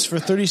excuse for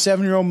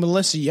 37-year-old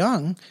Melissa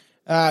Young.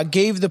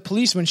 Gave the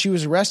police when she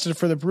was arrested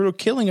for the brutal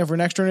killing of her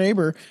next-door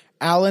neighbor,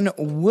 Alan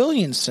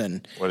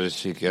Williamson. What did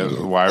she get?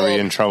 Why are we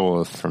in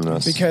trouble from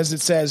this? Because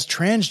it says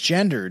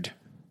transgendered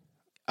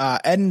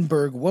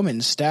Edinburgh woman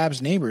stabs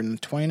neighbor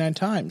 29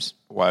 times.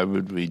 Why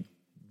would we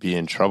be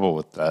in trouble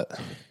with that?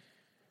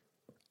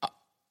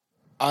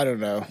 I don't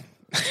know.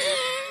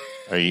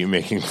 Are you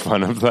making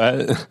fun of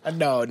that?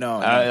 No.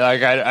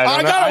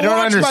 I don't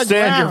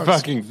understand your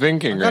fucking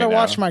thinking right now. I gotta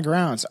watch my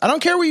grounds. I don't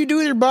care what you do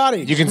with your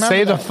body. You can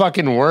say the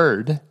fucking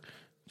word.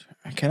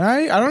 Can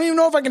I? I don't even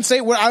know if I can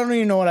say what. I don't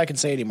even know what I can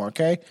say anymore.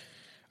 Okay.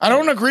 I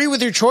don't agree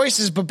with your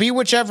choices, but be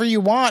whichever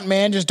you want,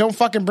 man. Just don't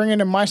fucking bring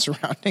it in my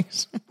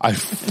surroundings. I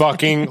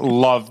fucking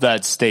love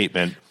that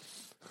statement.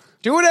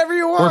 Do whatever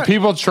you want. Were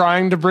people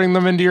trying to bring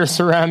them into your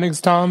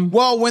surroundings, Tom?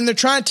 Well, when they're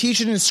trying to teach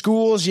it in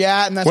schools,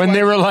 yeah, and that's When why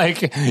they were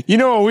like, you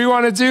know what we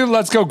want to do?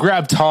 Let's go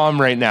grab Tom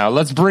right now.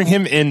 Let's bring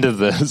him into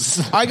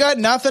this. I got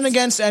nothing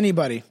against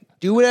anybody.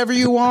 Do whatever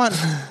you want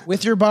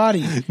with your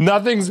body.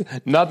 Nothing's As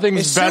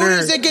better. soon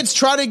as it gets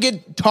tried to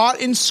get taught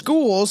in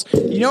schools,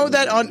 you know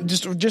that on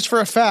just for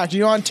a fact,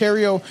 you know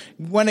Ontario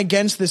went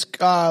against this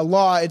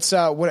law. It's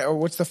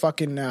what's the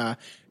fucking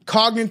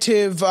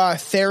cognitive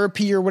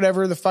therapy or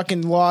whatever the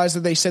fucking laws that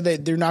they said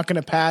that they're not going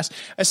to pass.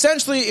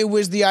 Essentially, it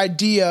was the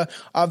idea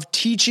of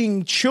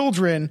teaching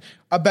children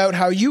about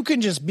how you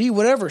can just be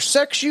whatever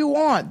sex you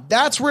want.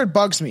 That's where it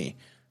bugs me.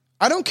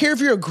 I don't care if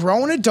you're a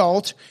grown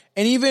adult,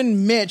 and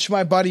even Mitch,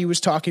 my buddy,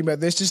 was talking about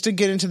this, just to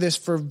get into this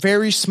for a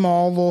very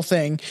small little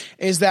thing,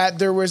 is that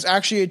there was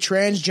actually a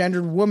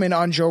transgendered woman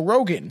on Joe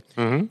Rogan.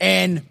 Mm-hmm.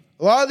 And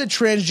a lot of the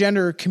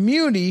transgender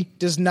community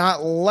does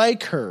not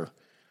like her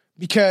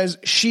because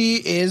she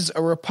is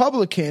a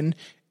Republican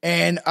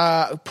and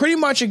pretty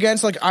much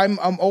against, like, I'm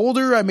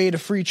older, I made a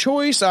free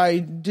choice, I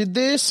did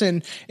this,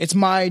 and it's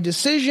my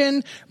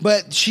decision,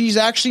 but she's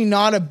actually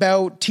not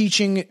about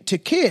teaching to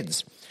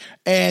kids.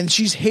 And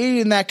she's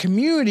hated in that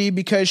community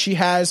because she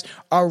has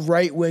a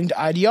right-winged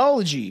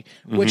ideology,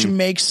 which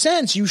makes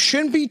sense. You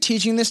shouldn't be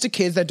teaching this to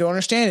kids that don't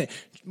understand it.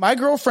 My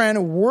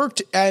girlfriend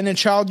worked in a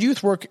child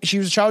youth work. She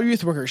was a child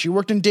youth worker. She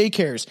worked in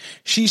daycares.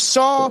 She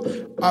saw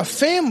a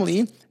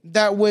family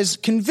that was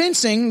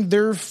convincing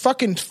their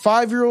fucking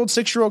 5-year-old,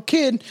 6-year-old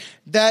kid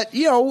that,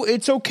 you know,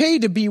 it's okay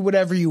to be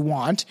whatever you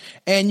want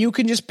and you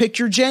can just pick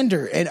your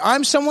gender. And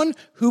I'm someone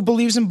who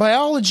believes in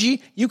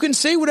biology. You can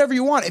say whatever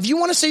you want. If you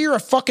want to say you're a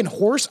fucking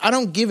horse, I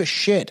don't give a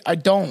shit. I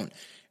don't.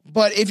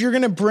 But if you're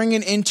going to bring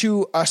it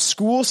into a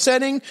school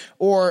setting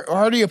or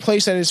already a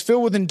place that is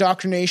filled with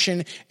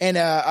indoctrination and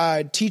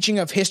a teaching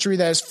of history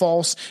that is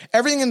false,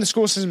 everything in the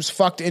school system is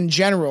fucked in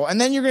general.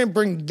 And then you're going to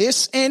bring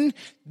this in.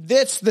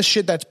 That's the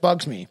shit that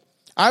bugs me.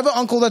 I have an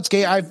uncle that's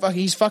gay. I have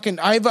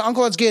an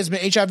uncle that's gay that's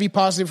been HIV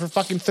positive for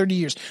fucking 30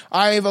 years.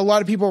 I have a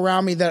lot of people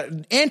around me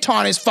that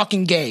Anton is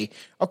fucking gay.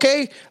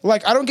 Okay?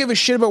 Like, I don't give a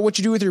shit about what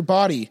you do with your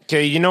body.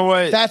 Okay, you know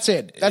what? That's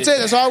it.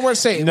 That's all I want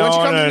to say. No.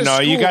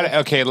 School, you got to.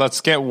 Okay, let's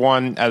get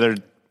one other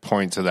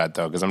point to that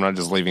though, because I'm not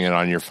just leaving it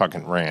on your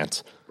fucking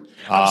rant.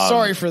 I'm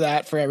sorry for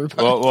that for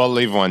everybody. We'll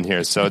leave one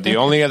here. So the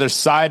only other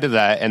side of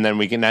that, and then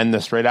we can end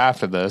this right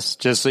after this,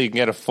 just so you can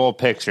get a full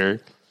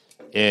picture,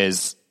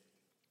 is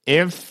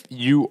if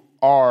you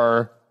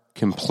are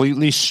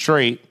completely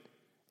straight,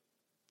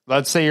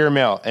 let's say you're a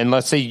male, and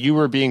let's say you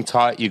were being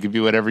taught you could be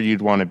whatever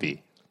you'd want to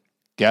be.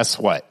 Guess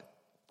what?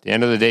 At the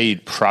end of the day,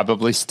 you'd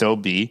probably still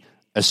be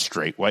a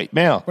straight white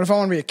male. What if I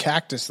want to be a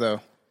cactus,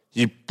 though?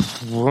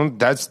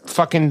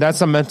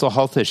 That's a mental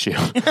health issue.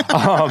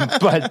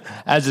 But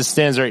as it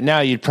stands right now,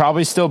 you'd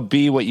probably still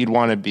be what you'd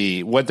want to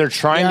be. What they're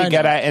trying to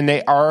get at, and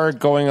they are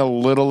going a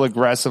little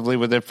aggressively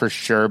with it for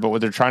sure, but what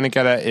they're trying to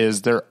get at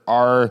is there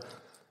are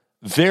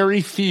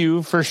very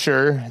few, for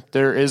sure.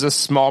 There is a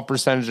small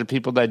percentage of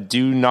people that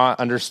do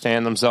not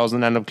understand themselves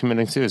and end up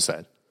committing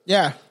suicide.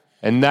 Yeah.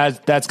 And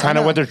that's kind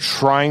of what they're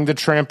trying to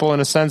trample in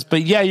a sense.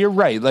 But yeah, you're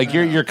right. Like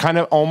you're kind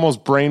of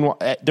almost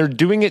they're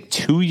doing it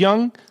too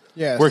young.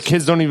 Yes. Where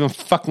kids don't even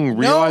fucking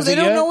realize they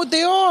don't know what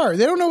they are.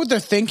 They don't know what they're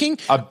thinking.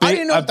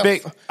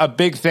 A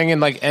big thing,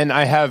 and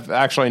I have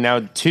actually now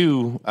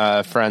two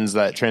friends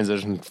that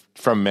transitioned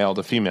from male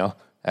to female,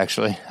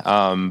 actually.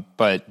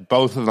 But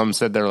both of them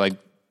said they're like,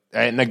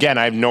 and again,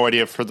 I have no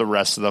idea for the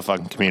rest of the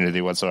fucking community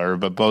whatsoever,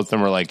 but both of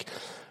them were like,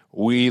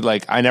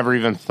 I never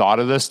even thought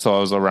of this till I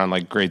was around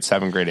like grade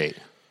 7, grade 8.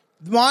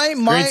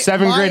 Grade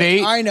 7, grade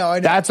 8. I know.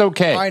 That's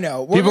okay. I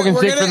know. People can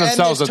think for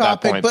themselves at that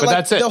point, but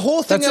that's it. The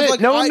whole thing that's of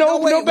it. like,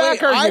 no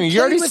back arguing.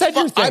 You already said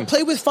your thing. I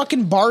played with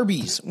fucking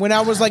Barbies when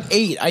I was like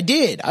 8. I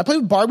did. I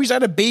played with Barbies. I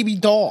had a baby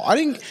doll. I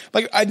didn't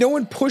no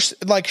one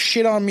pushed like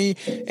shit on me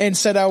and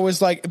said I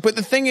was like. But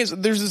the thing is,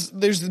 there's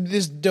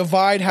this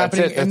divide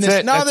happening in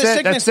this.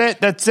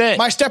 That's it.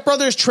 My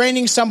stepbrother is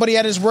training somebody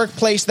at his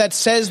workplace that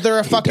says they're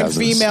a fucking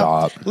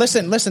female. Stop.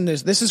 Listen.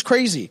 This is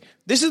crazy.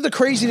 This is the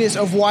craziness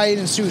of why it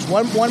ensues.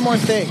 One more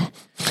thing.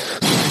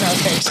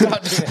 Okay,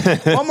 stop doing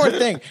it. One more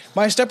thing.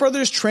 My stepbrother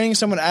is training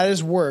someone at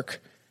his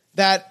work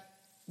that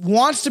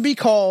wants to be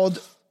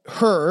called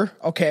her,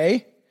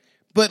 okay,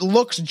 but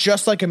looks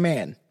just like a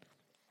man.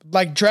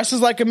 Like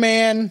dresses like a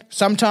man,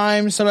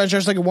 sometimes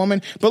dresses like a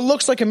woman, but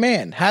looks like a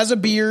man, has a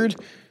beard.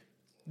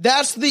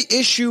 That's the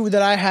issue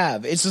that I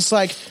have. It's just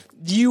like,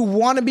 you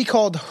want to be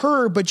called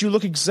her, but you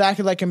look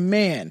exactly like a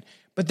man.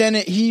 But then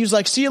he was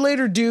like, see you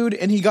later, dude.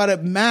 And he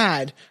got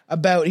mad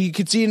about it. He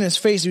could see it in his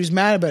face. He was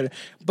mad about it.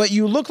 But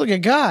you look like a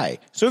guy.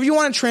 So if you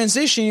want to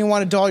transition, you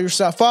want to doll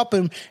yourself up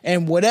and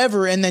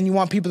whatever, and then you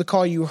want people to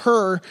call you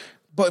her,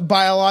 but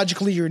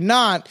biologically you're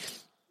not,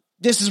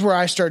 this is where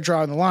I start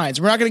drawing the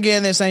lines. We're not going to get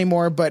in this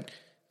anymore, but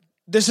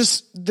this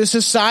is the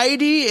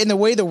society and the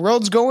way the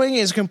world's going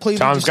is completely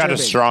Tom's disturbing. got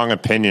a strong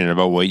opinion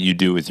about what you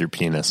do with your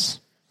penis.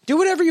 Do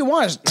whatever you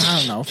want. I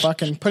don't know.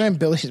 Fucking put in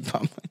Billy's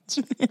bum.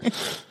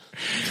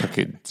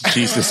 Okay,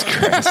 Jesus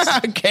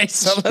Christ. Okay,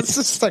 so let's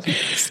just like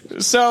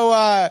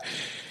so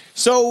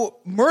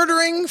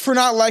murdering for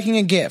not liking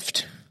a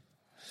gift.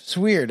 It's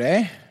weird,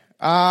 eh?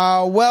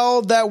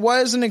 Well, that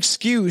was an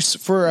excuse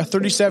for a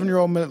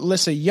 37-year-old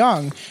Melissa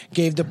Young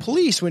gave the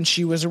police when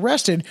she was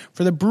arrested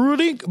for the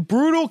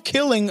brutal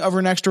killing of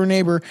her next-door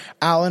neighbor,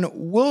 Alan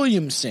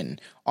Williamson,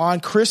 on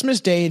Christmas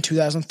Day in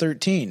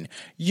 2013.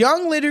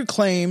 Young later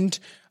claimed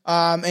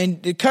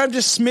and it kind of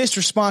dismissed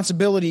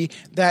responsibility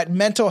that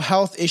mental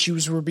health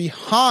issues were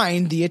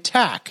behind the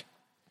attack.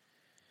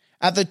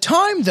 At the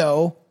time,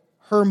 though,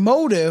 her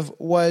motive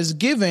was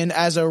given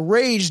as a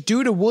rage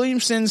due to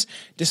Williamson's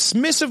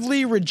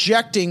dismissively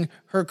rejecting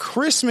her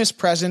Christmas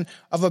present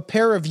of a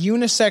pair of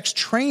unisex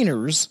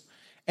trainers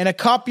and a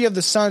copy of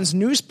the Sun's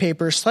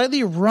newspaper,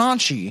 slightly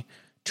raunchy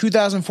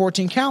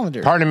 2014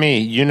 calendar. Pardon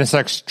me,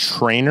 unisex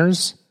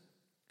trainers?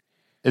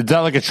 Is that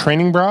like a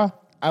training bra?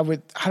 I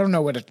don't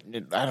know what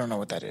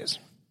that is.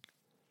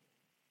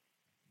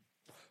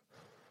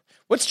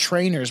 What's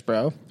trainers,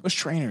 bro? What's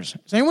trainers?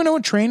 Does anyone know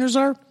what trainers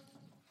are?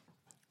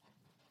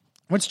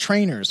 What's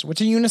trainers? What's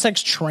a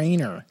unisex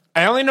trainer?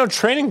 I only know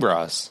training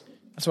bras.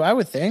 That's what I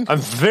would think. I'm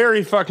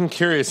very fucking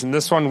curious, and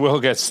this one will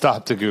get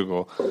stopped to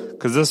Google,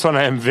 because this one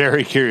I am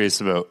very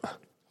curious about.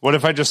 What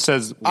if I just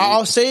says...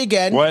 I'll say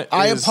again,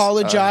 I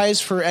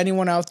apologize for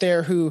anyone out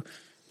there who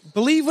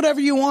believe whatever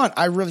you want.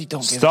 I really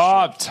don't give a shit.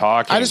 Stop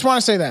talking. I just want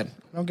to say that.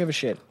 I don't give a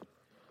shit.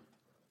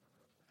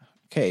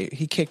 Okay,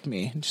 he kicked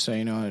me, just so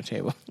you know, on the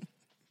table.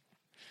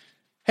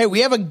 Hey,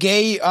 we have a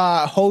gay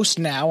host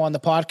now on the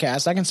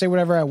podcast. I can say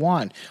whatever I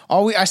want.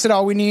 I said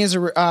all we need is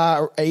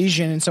a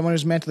Asian and someone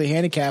who's mentally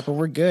handicapped, and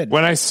we're good.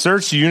 When I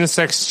search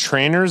unisex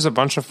trainers, a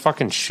bunch of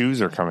fucking shoes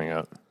are coming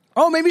up.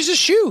 Oh, maybe it's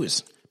just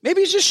shoes.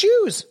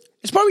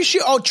 It's probably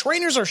shoes. Oh,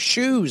 trainers are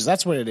shoes.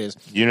 That's what it is.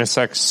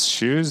 Unisex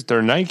shoes?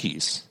 They're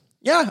Nikes.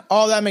 Yeah.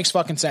 Oh, that makes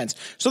fucking sense.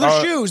 So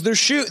they're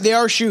shoes. They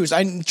are shoes.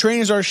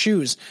 Trainers are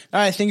shoes. Now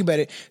I think about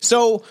it.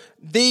 So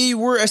they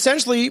were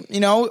essentially,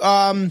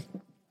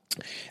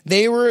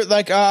 they were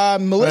like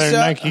Melissa.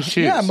 Nike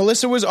shoes. Yeah,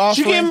 Melissa was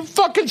offering. She gave him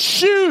fucking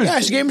shoes. Yeah,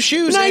 she gave him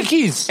shoes.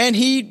 Nikes. And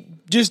he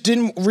just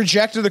didn't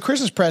reject the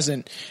Christmas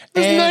present.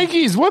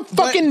 Nikes. What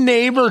fucking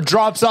neighbor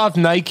drops off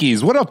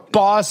Nikes? What a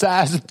boss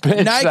ass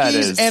bitch Nikes that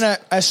is. And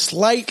a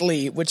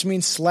slightly, which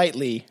means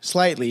slightly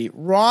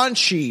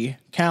raunchy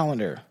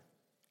calendar.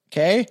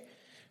 Okay?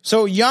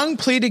 So Young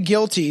pleaded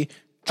guilty.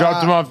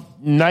 Dropped him off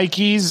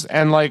Nikes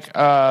and like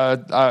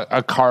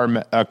a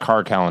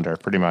car calendar,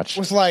 pretty much.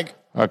 With like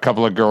a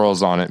couple of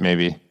girls on it,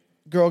 maybe.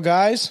 Girl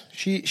guys?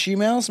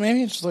 She-males,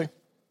 maybe? Just like...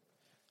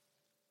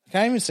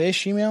 Can I even say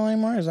she-male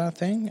anymore? Is that a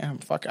thing?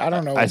 I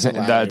don't know. I think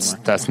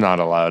that's not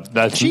allowed.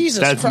 That's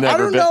Jesus, that's I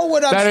don't know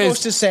what I'm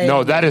supposed to say.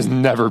 No, that has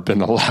never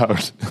been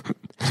allowed.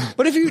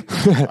 But if you,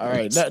 all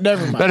right,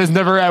 never mind. That has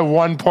never at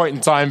one point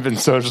in time been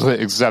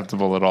socially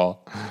acceptable at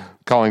all.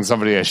 Calling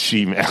somebody a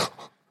she-male.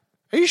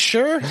 Are you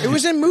sure? It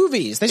was in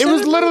movies. It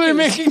was literally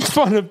making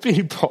fun of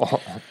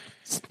people.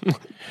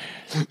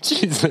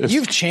 Jesus.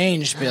 You've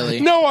changed,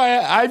 Billy. No,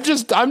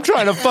 I'm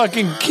trying to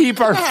fucking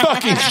keep our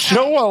fucking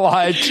show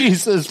alive.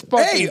 Jesus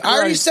fucking Hey, Christ. I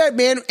already said,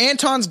 man,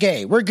 Anton's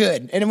gay. We're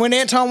good. And when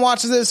Anton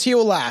watches this, he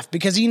will laugh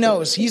because he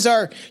knows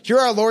you're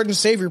our Lord and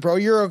Savior, bro.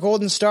 You're a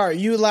golden star.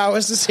 You allow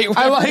us to say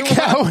whatever I like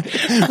how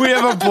we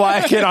have a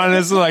black kid on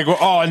this, like,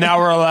 oh, now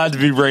we're allowed to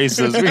be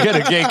racist. We get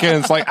a gay kid,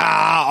 and it's like,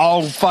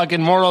 all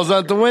fucking morals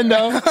out the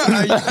window.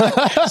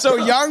 So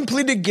Young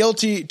pleaded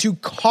guilty to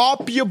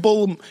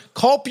culpable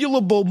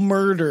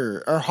murder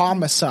or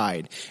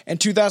homicide in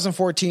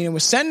 2014 and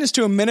was sentenced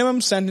to a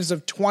minimum sentence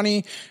of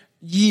 20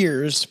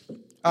 years.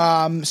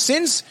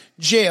 Since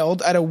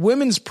jailed at a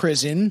women's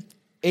prison,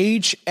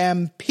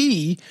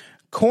 HMP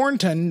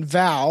Cornton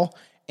Val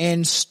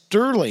in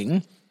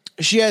Sterling,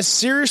 she has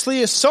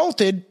seriously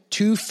assaulted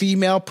 2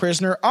 female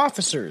prisoner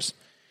officers.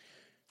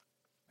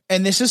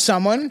 And this is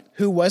someone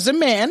who was a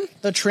man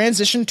that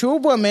transitioned to a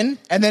woman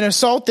and then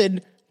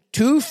assaulted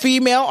 2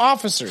 female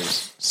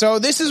officers. So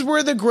this is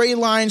where the gray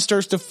line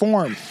starts to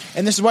form.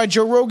 And this is why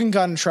Joe Rogan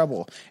got in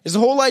trouble. Is the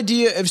whole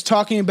idea of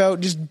talking about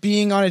just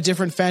being on a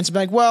different fence.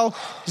 Like, well,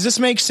 does this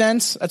make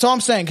sense? That's all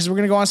I'm saying, because we're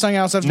going to go on something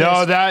else after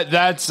No, this.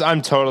 that's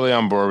I'm totally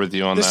on board with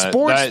you on The that.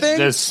 sports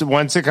thing?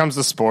 Once it comes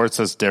to sports,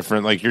 that's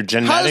different. Like How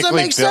does that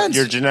make sense?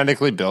 You're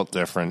genetically built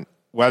different.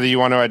 Whether you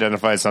want to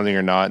identify as something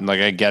or not, and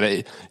like I get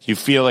it, you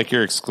feel like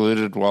you're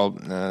excluded. Well,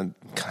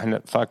 kind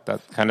of fuck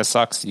that. Kind of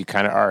sucks. You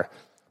kind of are.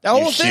 The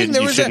whole thing,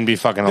 you shouldn't be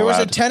fucking allowed. There was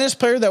a tennis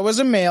player that was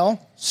a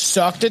male,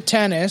 sucked at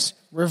tennis,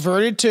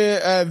 reverted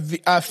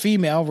to a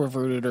female,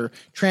 or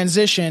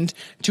transitioned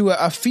to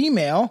a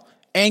female,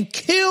 and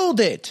killed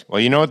it. Well,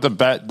 you know what the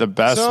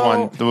best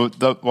one.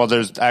 Well,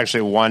 there's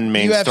actually one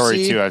main UFC.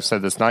 story too. I've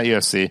said this, not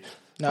UFC.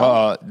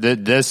 No.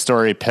 This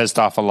story pissed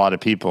off a lot of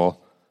people.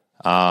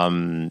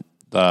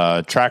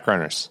 The track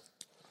runners.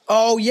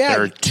 Oh yeah,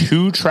 there are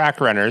 2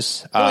 track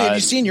runners. Have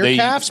you seen your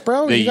calves,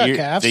 bro? You got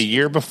calves. The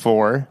year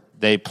before,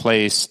 they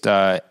placed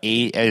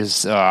 8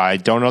 as I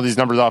don't know these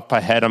numbers off my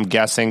head. I'm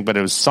guessing, but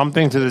it was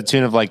something to the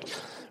tune of like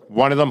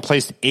one of them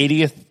placed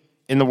 80th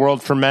in the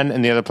world for men,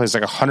 and the other placed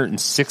like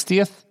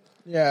 160th.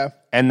 Yeah,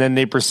 and then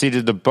they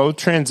proceeded to both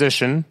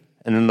transition,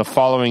 and then the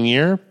following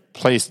year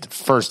placed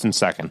first and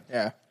second.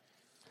 Yeah.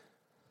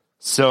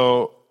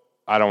 So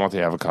I don't want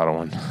the avocado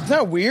one. Isn't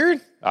that weird?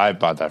 I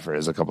bought that for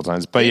his a couple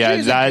times, but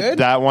Is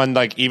that one,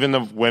 like even the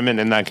women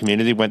in that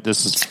community went,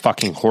 "This is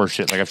fucking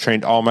horseshit." Like I've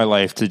trained all my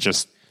life to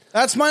just.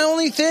 That's my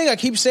only thing. I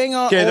keep saying.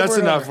 Okay, that's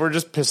enough. Over. We're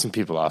just pissing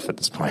people off at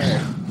this point.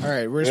 All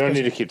right, we don't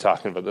need to keep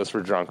talking about this.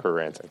 We're drunk. We're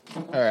ranting.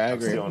 All right, I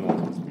agree.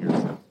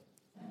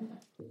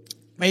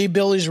 Maybe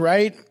Billy's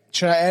right.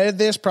 Should I edit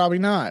this? Probably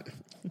not.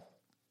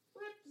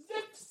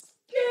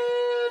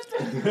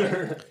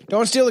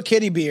 Don't steal the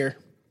kitty beer.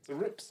 It's a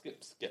rip,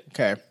 skip, skip.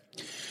 Okay.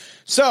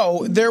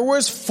 So there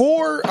was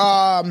 4.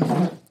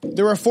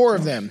 There were 4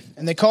 of them,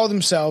 and they called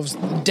themselves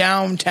the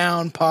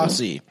Downtown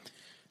Posse.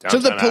 To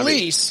the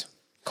police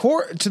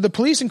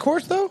and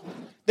court, though,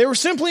 they were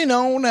simply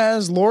known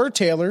as Laura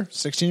Taylor,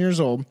 16 years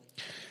old,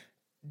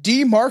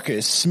 D.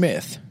 Marcus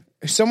Smith.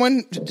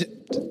 Someone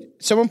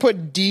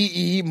put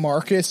D.E.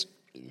 Marcus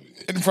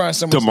in front of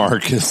someone.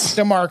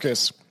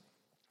 DeMarcus.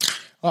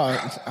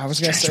 Oh, I was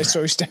going to say, so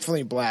he's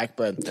definitely black,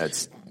 but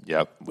that's.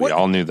 Yep, we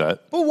all knew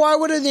that. But why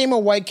would I name a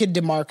white kid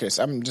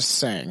DeMarcus? I'm just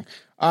saying.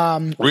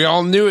 We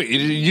all knew it.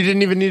 You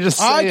didn't even need to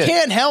say it. I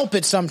can't help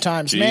it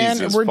sometimes,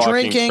 Jesus man. We're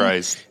drinking.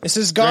 Christ. This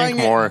is going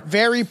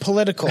very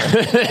political.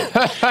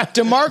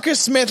 DeMarcus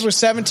Smith was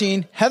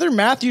 17. Heather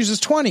Matthews is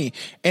 20.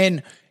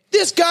 And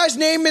this guy's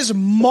name is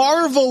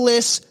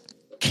Marvelous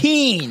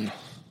Keen.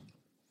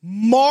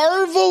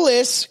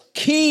 Marvelous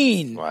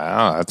Keen.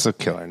 Wow, that's a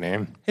killer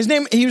name.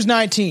 He was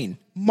 19.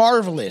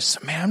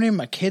 Marvelous. Man, I'm naming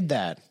my kid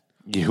that.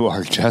 You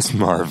are just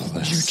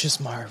marvelous. You're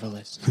just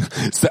marvelous.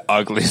 It's the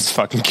ugliest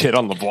fucking kid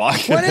on the block.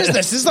 What is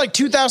this? This is like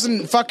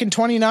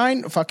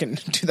 2029? Fucking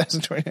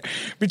 2029.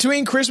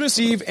 Between Christmas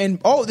Eve and...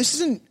 Oh, this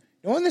isn't...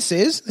 You know when this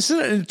is? This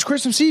is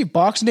Christmas Eve,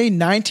 Boxing Day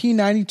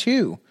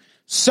 1992.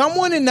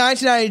 Someone in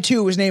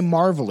 1992 was named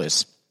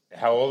Marvelous.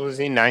 How old was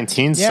he?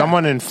 19? Yeah.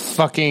 Someone in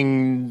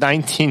fucking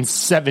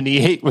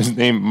 1978 was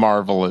named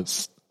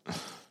Marvelous.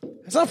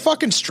 That's not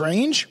fucking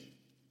strange.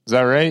 Is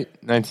that right?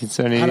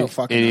 1978? I don't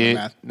fucking know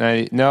math.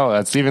 90, no,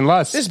 that's even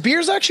less. This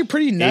beer's actually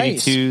pretty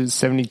nice. 82,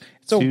 72,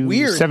 so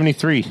weird.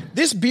 73.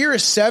 This beer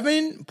is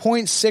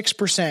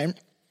 7.6%.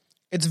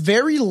 It's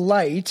very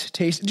light.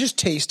 Just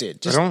taste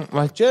it. Just, I don't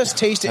like. Just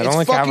taste it. I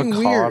don't it's like fucking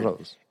weird.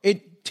 avocados.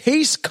 It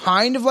tastes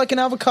kind of like an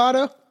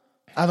avocado,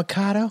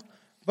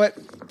 but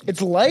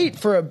it's light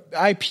for a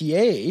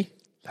IPA.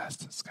 That's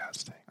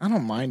disgusting. I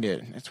don't mind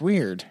it. It's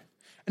weird.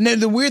 And then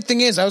the weird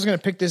thing is, I was going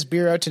to pick this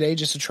beer out today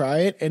just to try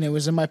it, and it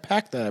was in my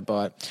pack that I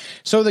bought.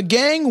 So the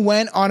gang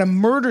went on a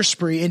murder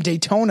spree in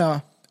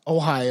Daytona,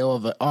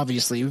 Ohio.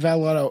 Obviously, we've had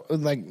a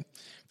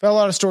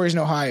lot of stories in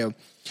Ohio.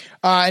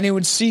 And it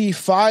would see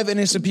 5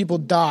 innocent people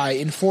die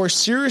and 4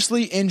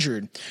 seriously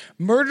injured.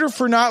 Murder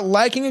for not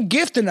liking a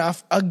gift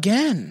enough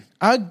again.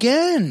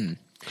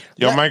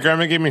 Yo, my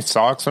grandma gave me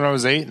socks when I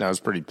was 8, and I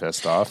was pretty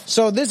pissed off.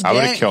 So this I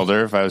would gang, have killed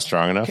her if I was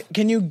strong enough.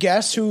 Can you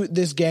guess who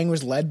this gang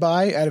was led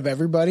by out of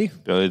everybody?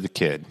 Billy the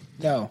Kid.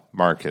 No.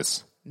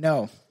 Marcus.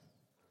 No.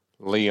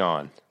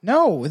 Leon.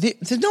 No.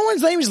 No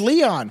one's name is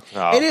Leon.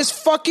 Oh. It is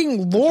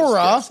fucking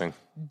Laura, guessing.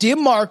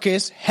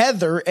 DeMarcus,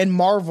 Heather, and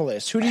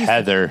Marvelous. Who do you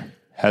Heather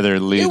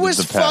leads It was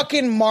the pack.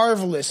 fucking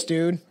Marvelous,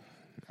 dude.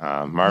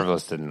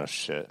 Marvelous didn't know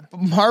shit.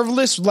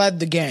 Marvelous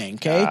led the gang,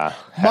 okay?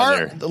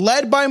 Heather.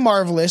 Led by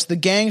Marvelous, the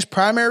gang's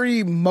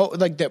primary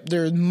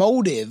their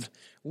motive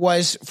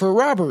was for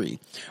robbery.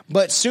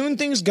 But soon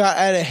things got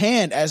out of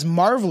hand as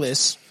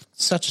Marvelous,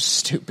 such a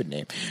stupid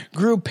name,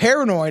 grew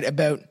paranoid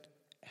about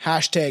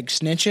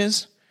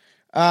 #snitches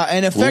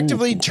and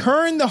effectively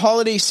turned the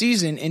holiday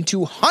season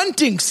into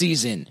hunting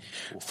season.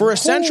 For a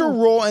central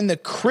role in the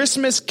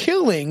Christmas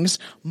killings,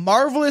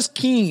 Marvelous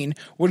Keen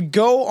would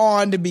go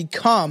on to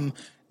become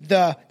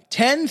the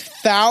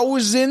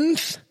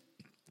 10,000th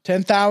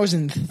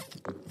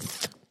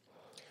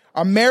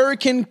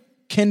American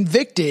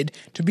convicted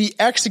to be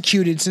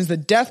executed since the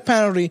death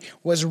penalty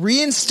was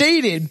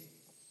reinstated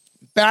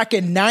back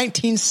in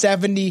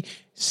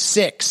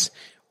 1976,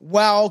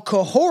 while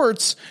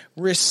cohorts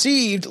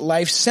received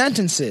life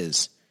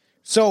sentences.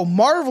 So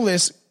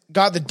Marvelous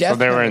got the death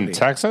penalty. So they were in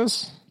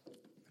Texas?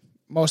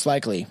 Most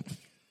likely.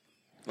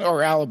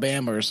 Or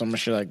Alabama or some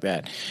shit like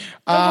that.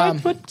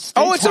 It's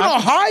in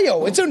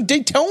Ohio. It's in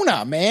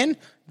Daytona, man.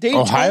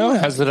 Daytona. Ohio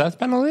has the death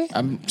penalty?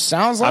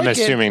 Sounds like I'm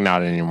assuming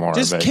not anymore.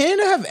 Does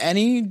Canada have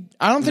any?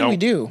 I don't think we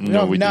do.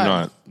 No, we do none.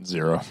 not.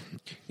 0.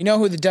 You know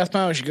who the death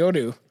penalty should go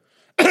to?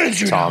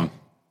 Tom.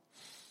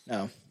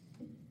 No.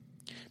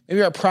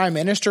 Maybe our prime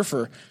minister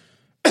for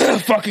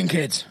fucking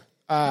kids.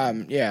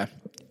 Yeah.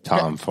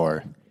 Tom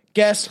for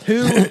Guess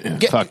who?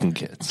 fucking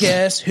kids.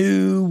 Guess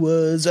who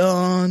was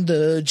on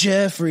the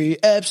Jeffrey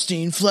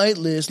Epstein flight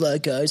list,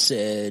 like I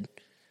said,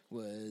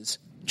 was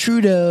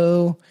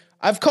Trudeau.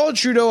 I've called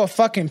Trudeau a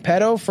fucking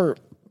pedo for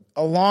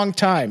a long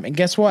time. And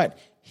guess what?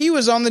 He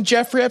was on the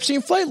Jeffrey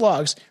Epstein flight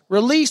logs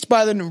released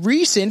by the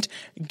recent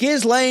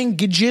Ghislaine,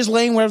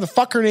 whatever the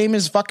fuck her name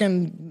is,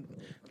 fucking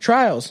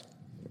trials.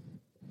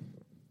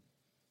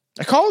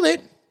 I called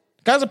it.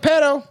 Guy's a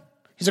pedo.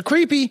 He's a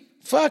creepy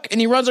fuck. And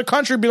he runs a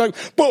country and be like,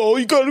 "Bo,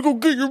 you gotta go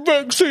get your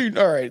vaccine."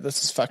 All right,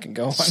 let's just fucking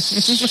go on.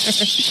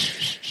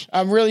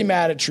 I'm really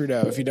mad at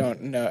Trudeau if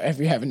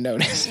you haven't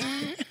noticed.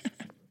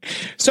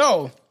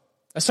 So,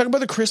 let's talk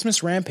about the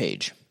Christmas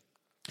rampage.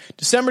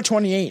 December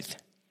 28th,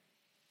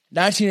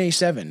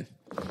 1987.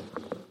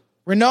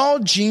 Renaud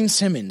Gene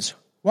Simmons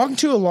walked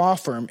into a law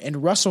firm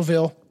in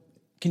Russellville.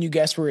 Can you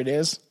guess where it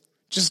is?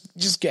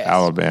 Just guess.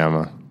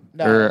 Alabama.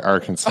 No. Or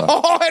Arkansas.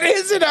 Oh, it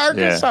is in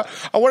Arkansas.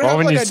 Yeah. I want to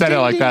when like you a said it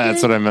like ding, that, ding,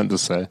 that's what I meant to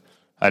say.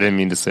 I didn't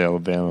mean to say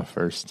Alabama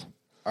first.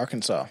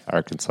 Arkansas.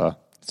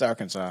 It's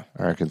Arkansas.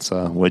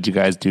 What'd you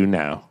guys do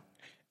now?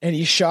 And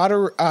he shot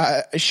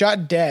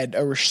dead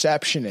a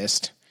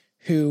receptionist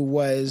who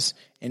was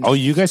in. Oh,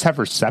 you guys have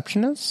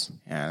receptionists?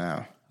 Yeah, I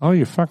know. Oh,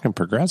 you're fucking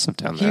progressive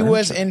down there. He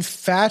was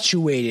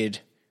infatuated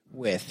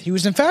with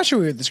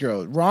this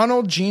girl.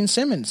 Ronald Gene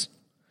Simmons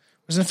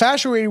was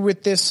infatuated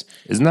with this.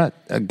 Isn't that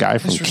a guy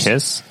from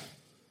Kiss?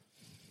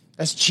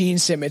 That's Gene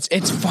Simmons.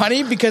 It's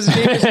funny because his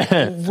name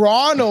is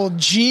Ronald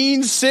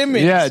Gene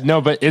Simmons. Yeah, no,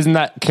 but isn't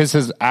that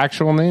Kiss's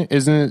actual name?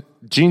 Isn't it?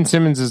 Gene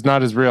Simmons is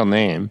not his real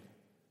name.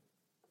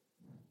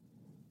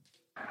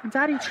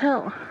 Daddy,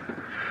 chill.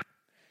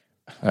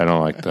 I don't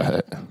like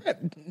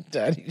that.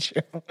 Daddy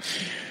chill.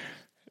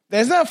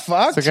 That's not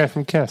fucked. It's the guy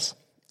from Kiss.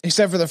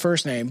 Except for the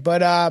first name.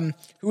 But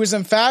who was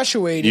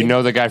infatuated. You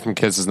know the guy from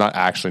Kiss is not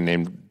actually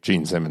named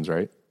Gene Simmons,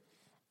 right?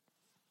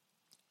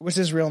 What's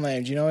his real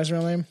name? Do you know his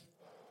real name?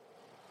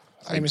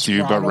 I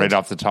do, but right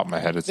off the top of my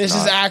head, it's This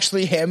not. is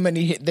actually him, and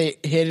they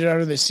hid it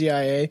under the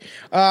CIA.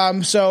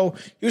 So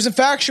he was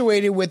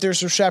infatuated with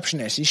this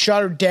receptionist. He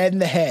shot her dead in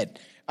the head.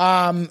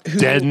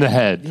 Dead in the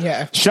head.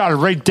 Yeah. Shot her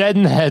right dead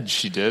in the head,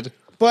 she did.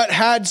 But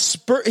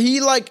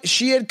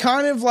she had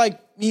kind of like,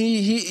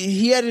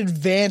 he had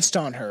advanced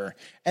on her.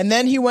 And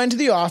then he went to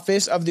the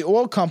office of the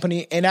oil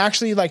company and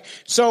actually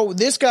so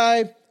this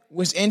guy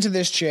was into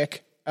this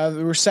chick,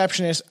 the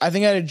receptionist. I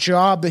think had a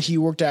job that he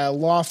worked at a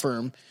law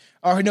firm.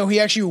 Or no, he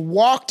actually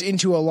walked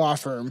into a law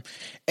firm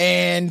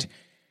and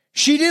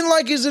she didn't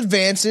like his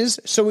advances,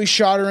 so he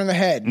shot her in the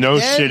head. No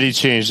shit, he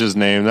changed his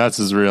name. That's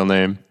his real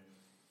name.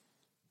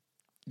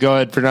 Go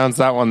ahead, pronounce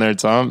that one there,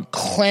 Tom.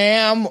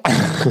 Clam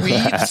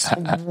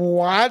wheats.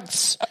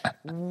 What?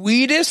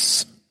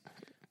 Wheatus?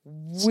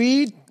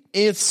 Wheat.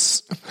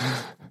 It's.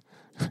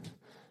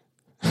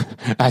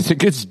 I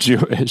think it's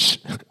Jewish.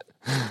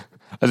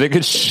 I think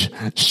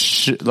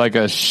it's like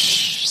a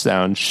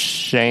sound.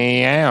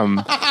 Sham.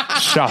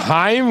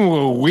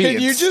 Shahaim wheats.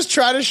 Can you just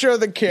try to show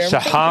the camera?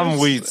 Shaham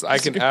wheats. I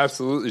can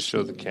absolutely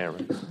show the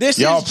camera. This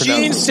is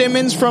Gene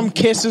Simmons from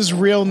Kiss's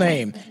real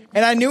name.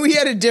 And I knew he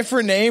had a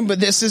different name, but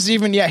this is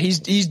even,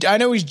 he's I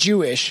know he's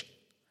Jewish.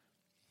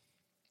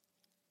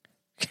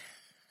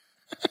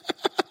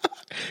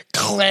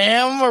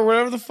 Clam or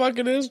whatever the fuck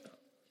it is.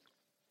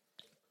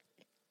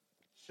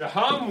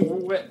 Shaham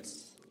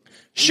wheats.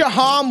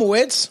 Shaham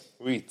wheats.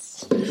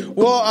 Wheats.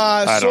 Well,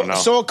 I don't know.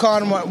 Soul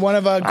Khan, one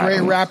of a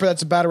great rapper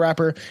that's a battle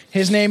rapper.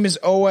 His name is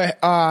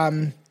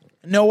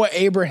Noah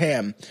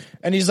Abraham.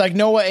 And he's like,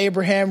 Noah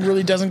Abraham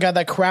really doesn't got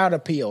that crowd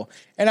appeal.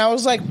 And I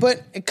was like,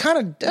 but it kind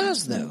of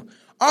does, though.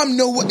 I'm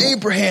Noah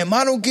Abraham.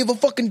 I don't give a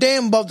fucking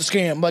damn about the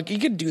scam. Like, he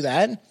could do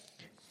that.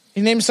 He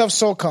named himself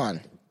Soul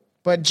Khan.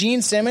 But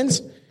Gene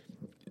Simmons...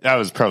 That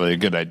was probably a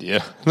good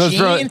idea.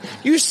 You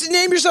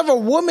name yourself a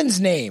woman's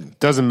name.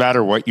 Doesn't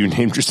matter what you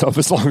named yourself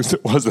as long as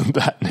it wasn't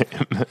that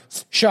name.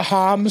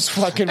 Shaham's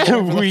fucking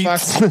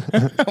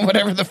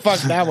whatever the fuck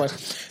that was.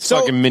 So,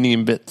 fucking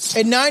Minion Bits.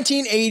 In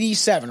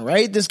 1987,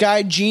 right? This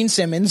guy, Gene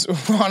Simmons,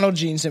 Ronald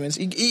Gene Simmons,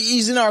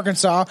 he's in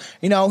Arkansas.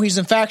 You know, he's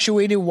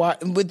infatuated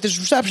with this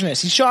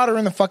receptionist. He shot her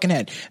in the fucking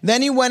head.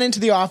 Then he went into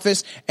the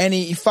office and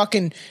he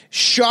fucking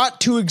shot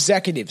 2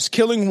 executives,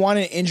 killing one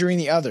and injuring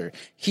the other.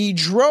 He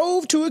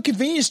drove to a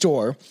convenience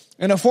store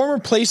in a former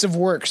place of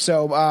work.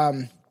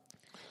 So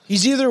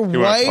he's either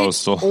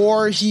white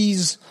or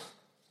he's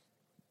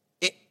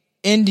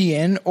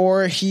Indian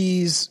or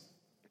he's...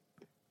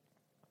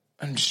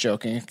 I'm just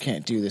joking. I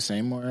can't do this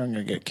anymore. I'm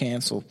going to get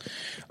canceled.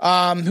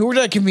 Who were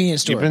at a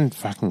convenience store? You've been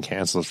fucking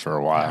canceled for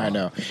a while. I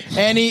know.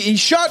 And he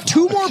shot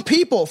 2 more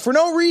people for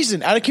no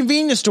reason at a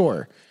convenience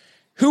store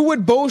who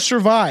would both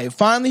survive.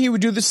 Finally, he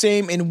would do the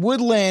same in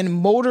Woodland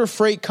Motor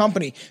Freight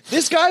Company.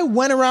 This guy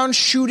went around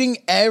shooting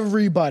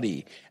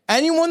everybody.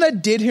 Anyone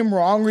that did him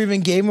wrong or even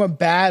gave him a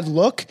bad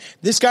look,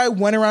 this guy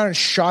went around and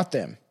shot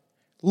them.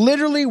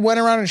 Literally went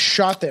around and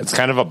shot them. It's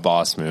kind of a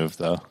boss move,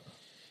 though.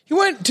 He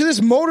went to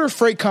this motor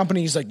freight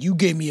company. He's like, you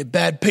gave me a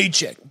bad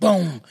paycheck.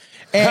 Boom.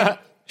 And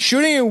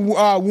shooting and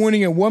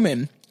wounding a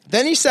woman.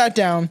 Then he sat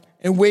down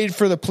and waited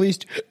for the police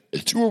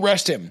to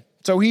arrest him.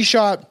 So he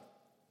shot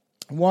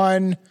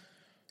 1,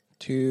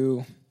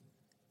 2,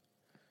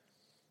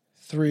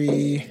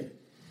 3.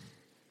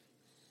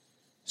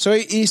 So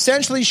he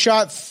essentially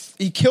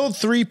he killed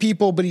 3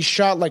 people, but he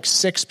shot like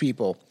 6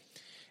 people.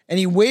 And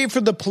he waited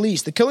for the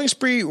police. The killing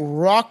spree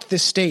rocked the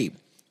state.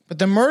 But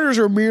the murders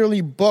were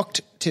merely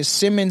booked to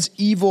Simmons'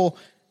 evil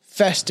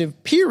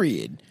festive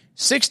period.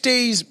 6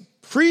 days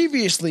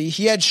previously,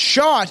 he had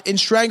shot and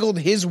strangled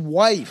his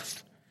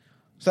wife.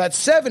 So that's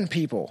 7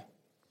 people,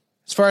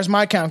 as far as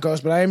my count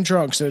goes. But I am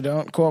drunk, so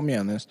don't quote me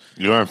on this.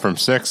 You went from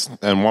 6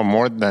 and 1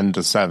 more than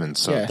to 7,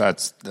 so yeah.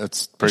 that's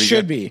pretty. It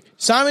should be.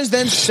 Simons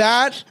then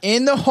sat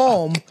in the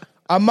home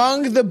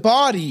among the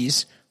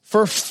bodies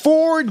for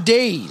 4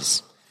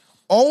 days,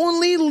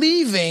 only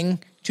leaving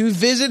to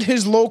visit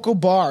his local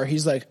bar.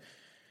 He's like,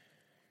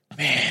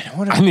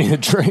 man, I need a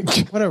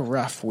drink. What a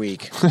rough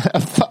week.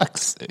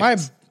 Fuck's sake.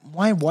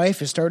 My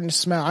wife is starting to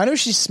smell. I know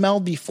she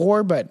smelled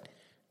before, but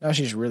now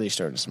she's really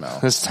starting to smell.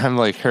 This time,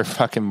 like, her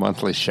fucking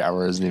monthly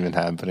shower isn't even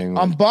happening.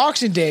 On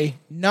Boxing Day,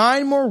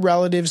 9 more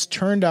relatives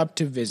turned up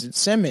to visit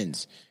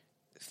Simmons.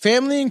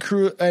 Family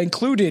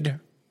included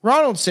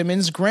Ronald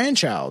Simmons'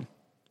 grandchild.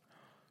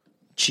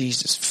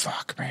 Jesus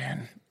fuck,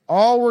 man.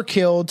 All were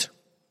killed.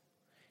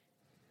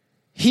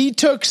 He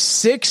took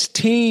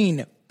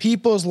 16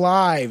 people's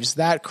lives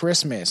that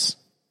Christmas.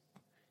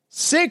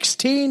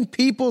 16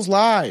 people's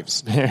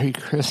lives. Merry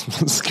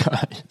Christmas,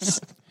 guys.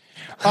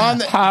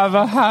 Have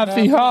a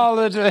happy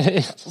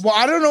holiday. Well,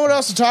 I don't know what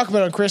else to talk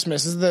about on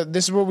Christmas.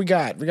 This is what we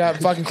got. We got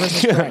fucking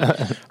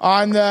Christmas.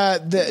 On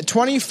the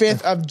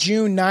 25th of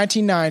June,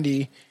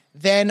 1990,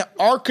 then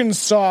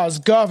Arkansas's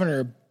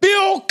governor,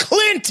 Bill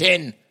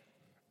Clinton.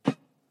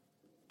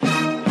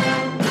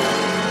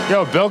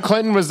 Yo, Bill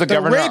Clinton was the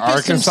governor of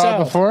Arkansas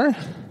himself. Before?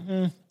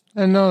 Mm-hmm. I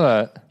didn't know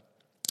that.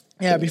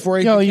 Yeah, before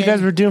he you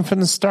guys were doomed from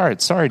the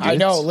start. Sorry, dude. I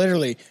know,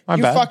 literally.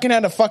 You fucking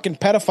had a fucking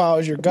pedophile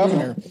as your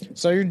governor,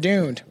 so you're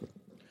doomed.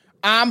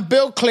 I'm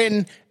Bill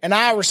Clinton, and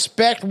I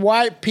respect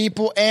white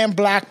people and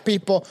black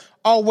people.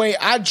 Oh, wait,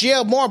 I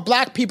jailed more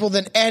black people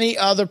than any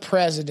other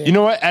president. You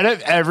know what? Out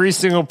of every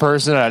single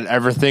person I'd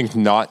ever think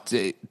not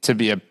to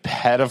be a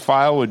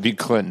pedophile would be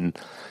Clinton.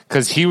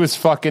 Because he was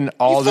fucking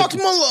all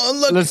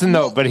listen,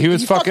 though, but he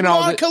was fucking all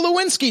Monica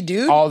Lewinsky,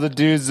 dude. All the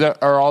dudes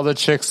all the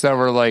chicks that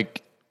were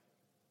like,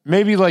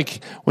 maybe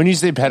like, when you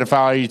say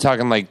pedophile, are you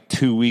talking like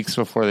 2 weeks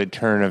before they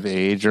turn of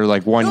age or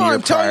like 1 year prior?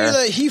 I'm telling you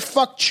that he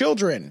fucked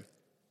children.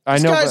 I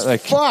This know, guy's but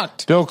like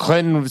fucked. Bill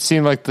Clinton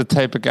seemed like the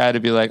type of guy to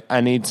be like,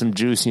 I need some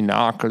juicy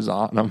knockers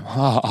on him.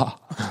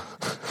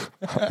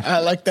 I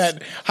like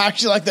that. I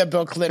actually like that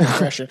Bill Clinton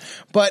impression.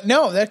 But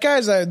no, that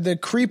guy's the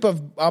creep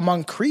of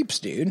among creeps,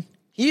 dude.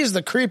 He is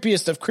the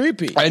creepiest of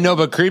creepy. I know,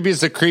 but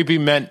creepiest of creepy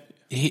meant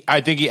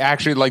I think he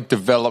actually like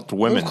developed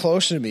women. Move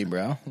closer to me,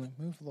 bro. Move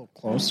a little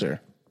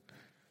closer.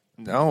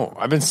 No,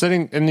 I've been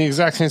sitting in the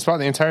exact same spot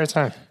the entire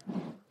time.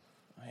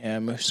 Yeah,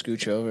 move,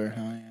 scooch over.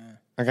 Oh, yeah.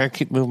 I gotta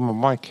keep moving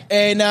my mic.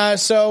 And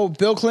so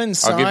Bill Clinton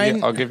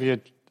signed. I'll give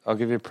you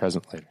a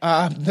present later.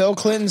 Bill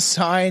Clinton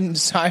signed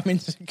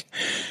Simon's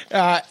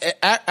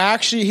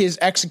actually his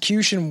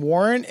execution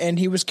warrant, and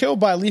he was killed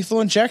by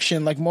lethal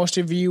injection, like most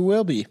of you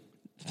will be.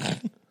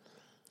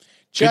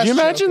 Could you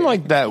imagine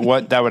like that?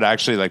 What that would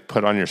actually like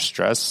put on your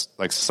stress,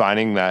 like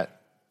signing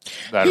that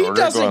he order.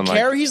 Doesn't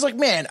care. Like, he's like,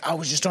 man, I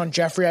was just on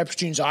Jeffrey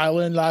Epstein's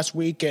island last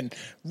week, and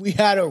we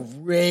had a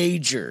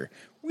rager.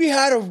 We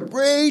had a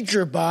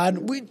rager, bud.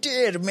 We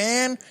did,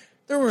 man.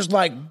 There was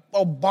like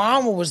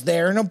Obama was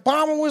there, and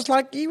Obama was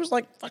like, he was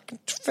like fucking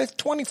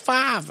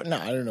 25. No,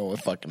 I don't know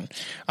what fucking.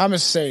 I'm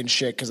just saying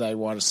shit because I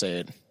want to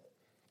say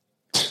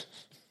it.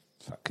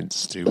 Fucking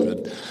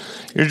stupid.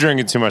 You're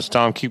drinking too much,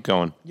 Tom. Keep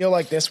going. You'll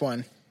like this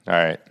one. All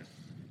right.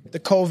 The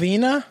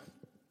Covina?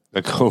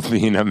 The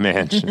Covina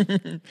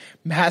Mansion.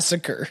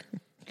 Massacre.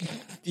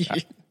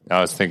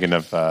 I was thinking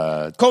of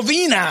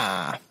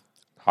Covina!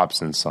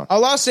 Hobson's son. A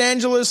Los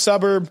Angeles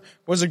suburb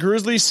was a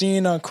grisly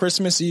scene on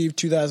Christmas Eve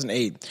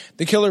 2008.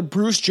 The killer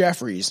Bruce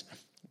Jeffries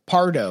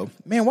Pardo.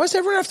 Man, why does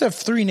everyone have to have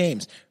three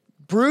names?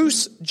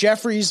 Bruce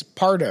Jeffries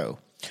Pardo.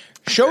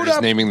 Showed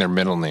up naming their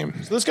middle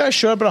name. So this guy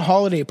showed up at a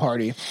holiday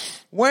party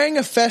wearing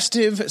a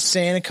festive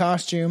Santa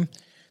costume.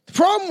 The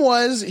problem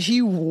was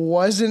he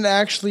wasn't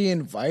actually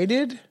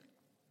invited,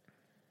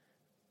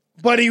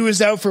 but he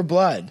was out for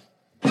blood.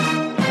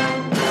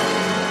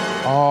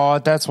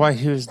 Oh, that's why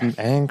he was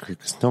angry,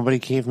 because nobody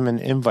gave him an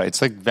invite.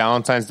 It's like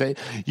Valentine's Day.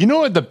 You know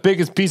what the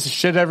biggest piece of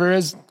shit ever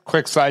is?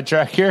 Quick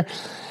sidetrack here.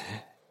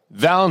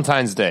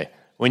 Valentine's Day.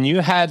 When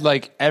you had,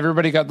 like,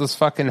 everybody got those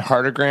fucking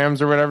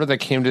heartograms or whatever that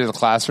came to the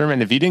classroom,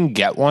 and if you didn't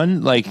get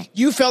one, like...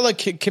 You felt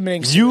like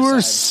committing suicide. You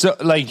were so...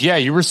 Like, yeah,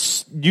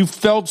 you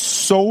felt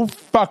so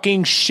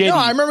fucking shitty. No,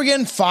 I remember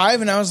getting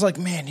 5, and I was like,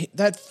 man,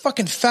 that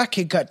fucking fat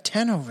kid got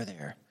 10 over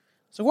there.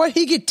 So why'd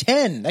he get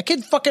 10? That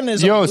kid fucking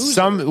is a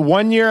loser.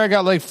 One year I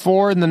got, like,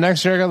 4, and the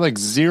next year I got, like,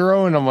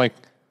 0, and I'm like...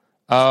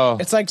 Oh,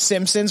 it's like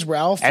Simpsons,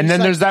 Ralph. And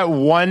then like, there's that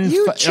one.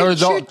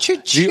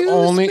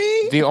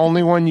 The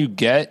only one you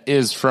get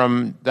is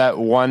from that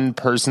one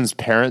person's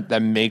parent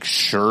that makes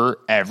sure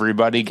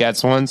everybody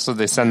gets one, so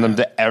they send them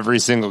to every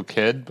single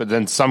kid. But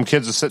then some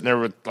kids are sitting there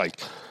with like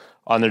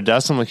on their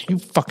desk. I'm like, you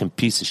fucking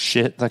piece of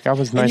shit. Like I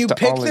was nice. And you to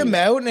pick all them of you.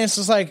 out, and it's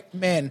just like,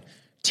 man,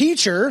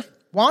 teacher,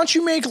 why don't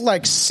you make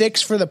like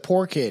 6 for the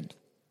poor kid,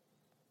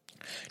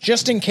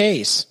 just in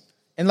case.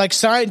 And like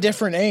sign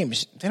different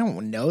names. They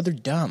don't know. They're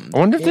dumb. I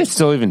wonder if they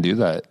still even do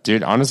that,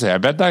 dude. Honestly, I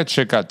bet that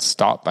shit got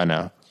stopped by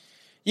now.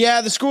 Yeah,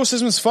 the school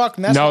system's fucked.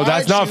 And that's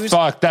not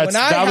fucked. That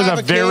was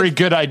a very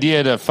good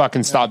idea to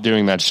fucking stop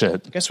doing that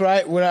shit. Guess what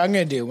I'm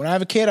gonna do? When I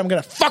have a kid, I'm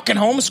gonna fucking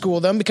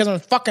homeschool them because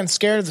I'm fucking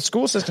scared of the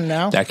school system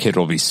now. That kid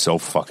will be so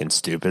fucking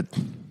stupid.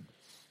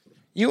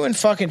 You and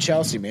fucking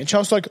Chelsea, man.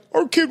 Chelsea's like,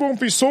 our kid won't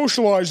be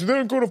socialized. They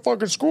don't go to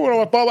fucking school. And I'm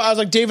like, blah, blah. I was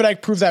like, David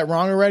Icke proved that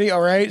wrong already. All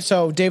right,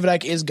 so David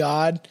Icke is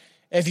God.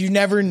 If you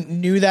never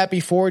knew that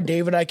before,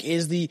 David Icke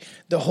is the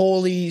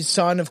Holy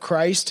Son of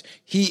Christ.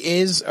 He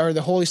is, or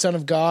the Holy Son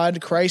of God.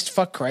 Christ,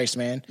 fuck Christ,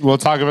 man. We'll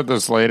talk about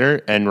this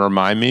later and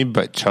remind me,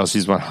 but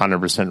Chelsea's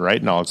 100% right,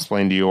 and I'll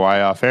explain to you why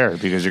off air,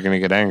 because you're going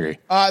to get angry.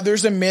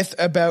 There's a myth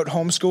about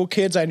homeschool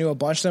kids. I knew a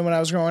bunch of them when I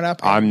was growing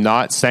up. I'm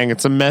not saying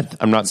it's a myth.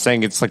 I'm not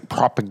saying it's like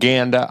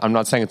propaganda. I'm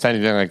not saying it's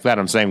anything like that.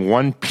 I'm saying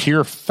one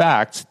pure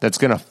fact that's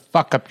going to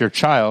fuck up your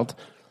child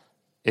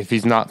if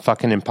he's not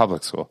fucking in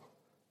public school.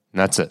 And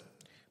that's it.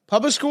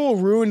 Public school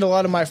ruined a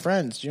lot of my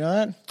friends. Do you know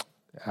that?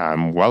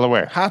 I'm well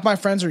aware. Half my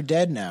friends are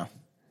dead now.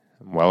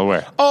 I'm well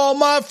aware. All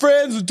my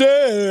friends are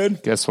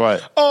dead. Guess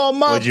what? All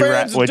my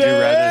friends are dead. Would you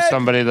rather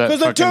somebody that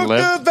fucking lived?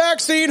 Because I took the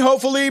vaccine.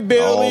 Hopefully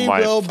Billy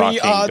will be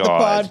on the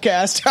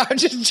podcast. I'm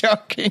just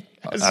joking.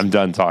 I'm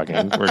done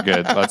talking. We're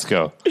good. Let's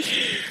go.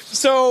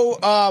 So,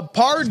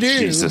 Pardo.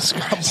 Jesus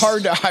Christ.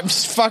 Pardo. I'm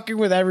just fucking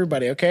with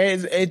everybody, okay?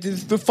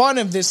 It's the fun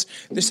of this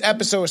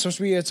episode is supposed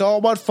to be, it's all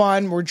about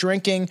fun. We're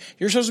drinking.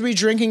 You're supposed to be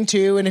drinking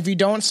too. And if you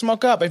don't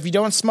smoke,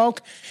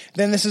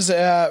 then this is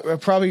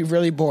probably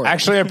really boring.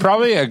 Actually,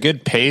 probably a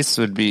good pace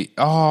would be,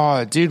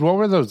 oh, dude, what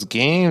were those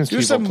games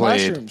people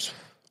played? Mushrooms.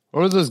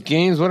 What were those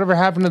games? Whatever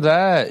happened to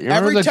that? You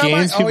remember the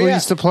games people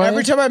used to play?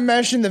 Every time I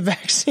mention the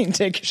vaccine,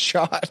 take a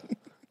shot.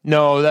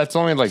 No, that's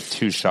only like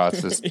 2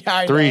 shots.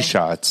 Yeah, 3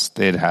 shots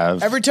they'd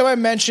have. Every time I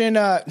mention...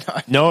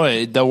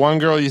 no, the one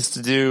girl used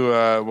to do...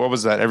 what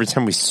was that? Every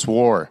time we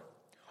swore.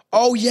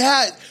 Oh,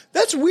 yeah.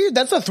 That's weird.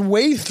 That's a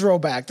way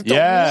throwback.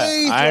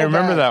 I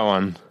remember that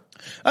one.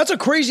 That's a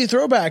crazy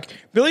throwback.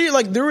 Billy,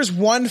 like, there was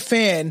one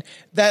fan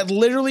that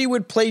literally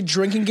would play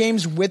drinking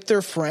games with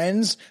their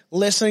friends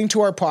listening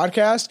to our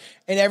podcast,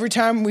 and every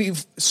time we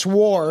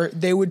swore,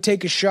 they would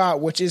take a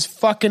shot, which is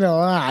fucking a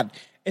lot.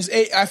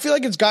 I feel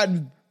like it's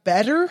gotten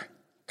better,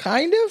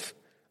 kind of.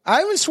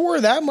 I haven't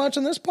swore that much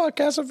on this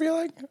podcast, I feel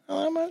like.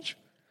 Not that much.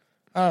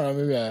 I don't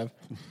know, maybe I have.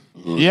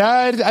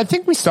 Yeah, I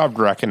think we stopped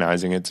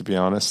recognizing it, to be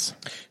honest.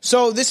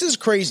 So this is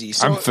crazy.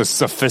 So, I'm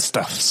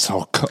sophisticated.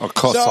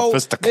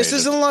 This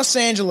is in Los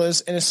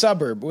Angeles in a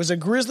suburb. It was a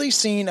grisly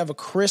scene of a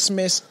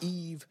Christmas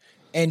Eve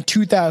in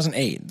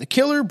 2008. The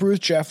killer, Bruce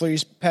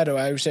Jeffrey's pedo,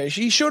 I would say,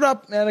 he showed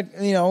up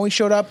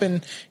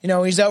and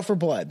he's out for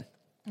blood.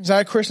 He's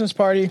at a Christmas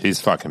party. He's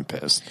fucking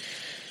pissed.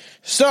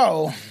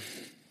 So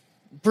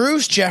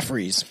Bruce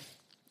Jeffries,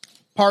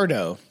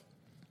 Pardo,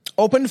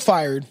 opened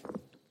fire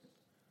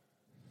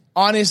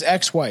on his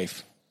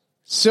ex-wife,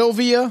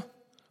 Sylvia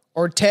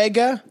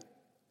Ortega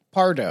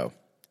Pardo,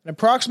 and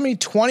approximately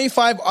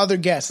 25 other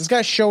guests. This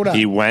guy showed up.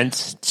 He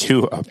went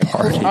to a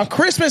party. A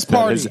Christmas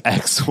party. His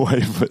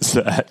ex-wife was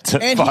at to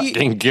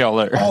fucking kill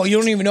her. Oh, you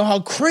don't even know how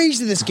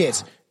crazy this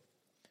gets.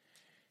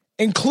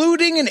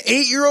 Including an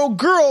 8-year-old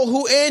girl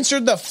who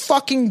answered the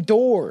fucking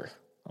door.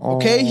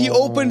 Okay? He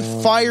opened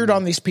fire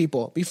on these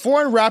people.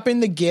 Before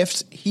unwrapping the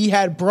gifts he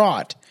had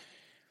brought.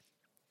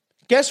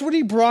 Guess what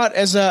he brought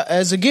as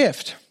a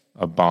gift?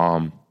 A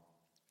bomb.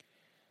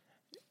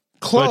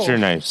 Clothes. Butcher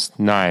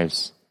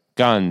knives,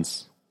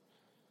 guns.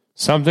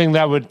 Something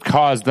that would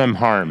cause them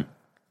harm.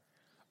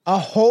 A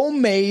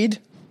homemade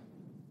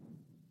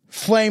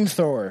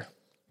flamethrower.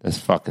 That's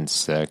fucking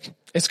sick.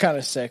 It's kind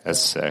of sick. That's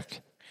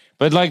sick.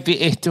 But like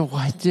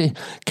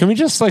can we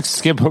just like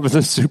skip over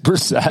the super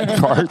sad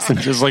parts and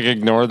just like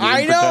ignore them?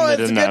 I know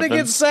it's gonna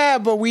get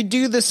sad, but we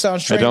do this on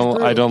Strange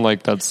Brew. I don't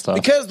like that stuff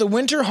because the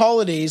winter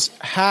holidays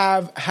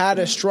have had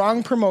a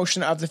strong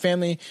promotion of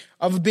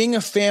being a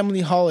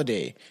family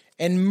holiday,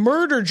 and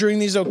murder during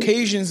these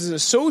occasions is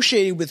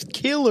associated with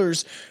killer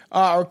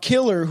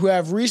who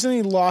have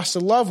recently lost a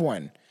loved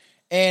one,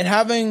 and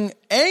having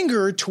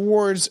anger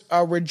towards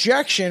a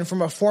rejection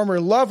from a former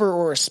lover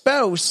or a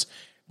spouse.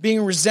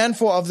 Being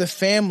resentful of the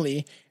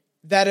family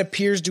that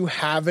appears to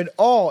have it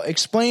all,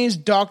 explains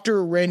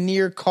Dr.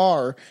 Rainier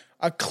Carr,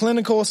 a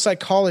clinical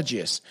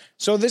psychologist.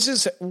 So this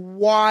is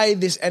why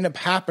this ended up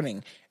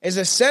happening, is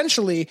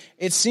essentially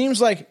it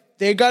seems like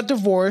they got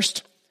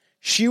divorced,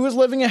 she was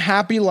living a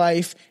happy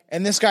life,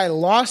 and this guy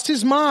lost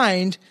his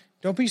mind,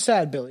 don't be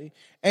sad, Billy,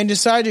 and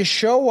decided to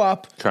show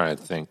up trying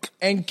to think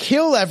and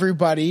kill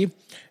everybody.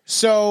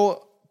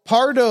 So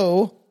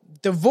Pardo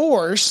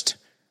divorced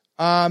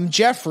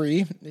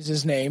Jeffrey is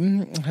his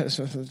name.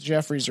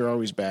 Jeffreys are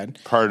always bad.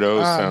 Pardo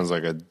sounds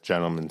like a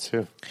gentleman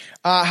too.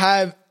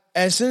 Their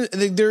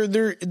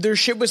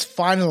shit was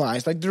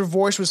finalized. Like their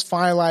divorce was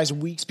finalized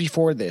weeks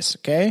before this.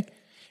 Okay,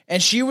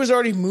 and she was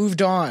already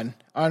moved on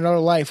another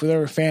life with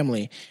her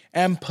family.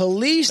 And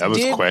police that was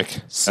did quick.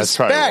 That's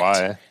probably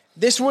why.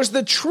 This was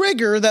the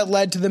trigger that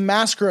led to the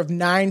massacre of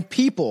 9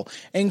 people,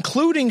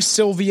 including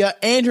Sylvia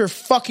and her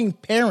fucking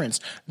parents.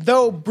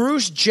 Though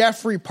Bruce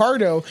Jeffrey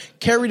Pardo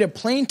carried a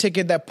plane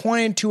ticket that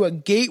pointed to a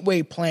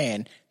gateway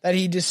plan that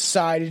he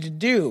decided to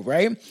do,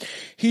 right?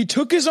 He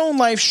took his own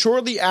life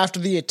shortly after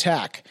the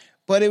attack,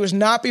 but it was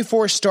not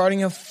before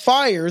starting a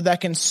fire that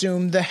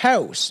consumed the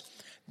house.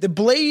 The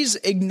blaze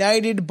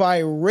ignited by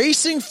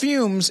racing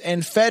fumes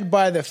and fed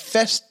by the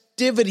festive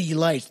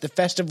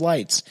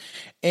lights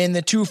in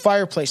the 2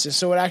 fireplaces.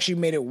 So it actually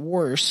made it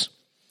worse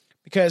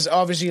because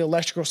obviously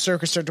electrical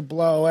circuits start to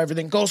blow.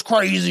 Everything goes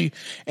crazy,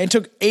 and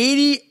took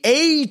 80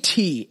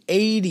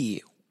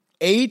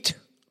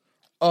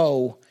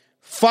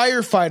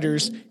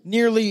 firefighters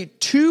nearly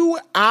 2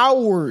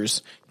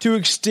 hours to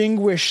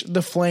extinguish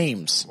the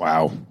flames.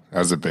 Wow. That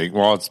was it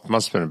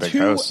must have been a big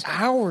house. 2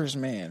 hours,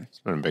 man. It's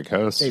been a big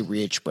house. They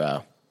rich,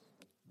 bro.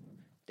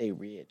 They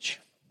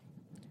rich.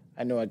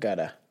 I know I got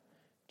a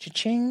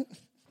cha-ching.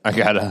 I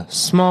got a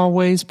small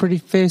waist, pretty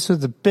face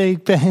with a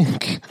big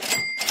bank.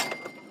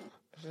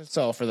 That's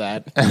all for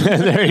that.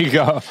 There you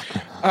go.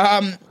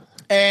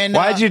 And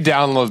why'd you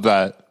download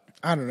that?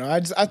 I don't know.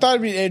 I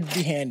thought it'd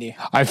be handy.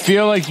 I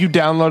feel like you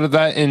downloaded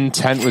that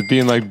intent with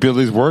being like,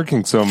 Billy's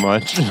working so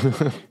much.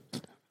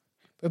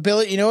 But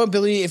Billy, you know what,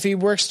 Billy? If he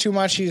works too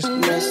much, he's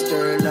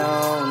Mr.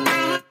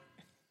 Lonely.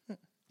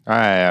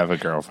 I have a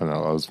girlfriend that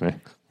loves me.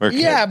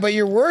 Yeah, but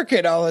you're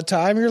working all the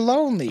time. You're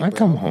lonely. I bro.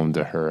 come home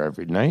to her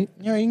every night.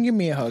 You can give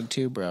me a hug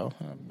too, bro.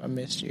 I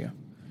missed you.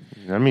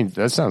 I mean,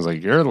 that sounds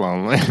like you're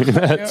lonely.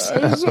 I'm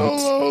so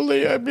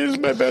lonely. I miss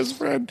my best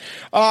friend.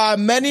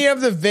 Many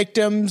of the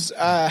victims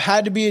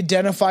had to be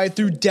identified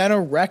through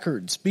dental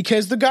records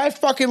because the guy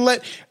fucking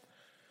let.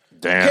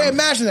 Damn. Okay,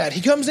 imagine that.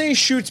 He comes in, he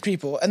shoots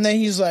people, and then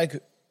he's like,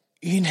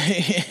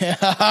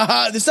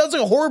 this sounds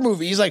like a horror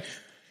movie. He's like,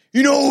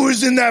 you know who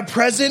was in that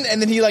present?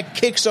 And then he like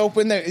kicks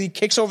over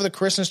the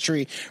Christmas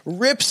tree,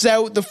 rips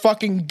out the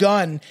fucking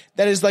gun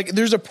that is like,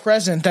 there's a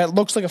present that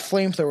looks like a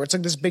flamethrower. It's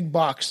like this big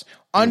box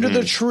under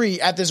the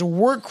tree at this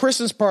work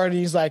Christmas party.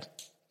 He's like,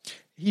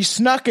 He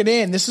snuck it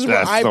in. This is where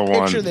That's I the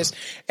picture one. this.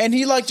 And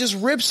he like just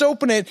rips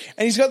open it,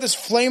 and he's got this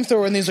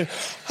flamethrower, and he's like, ha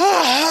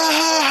ha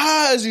ha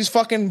ha, as he's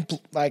fucking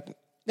like, you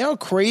know how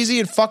crazy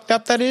and fucked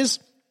up that is?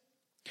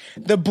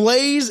 The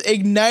blaze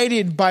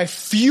ignited by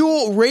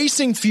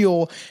racing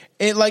fuel.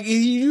 It like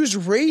he used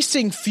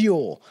racing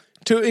fuel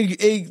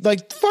to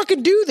like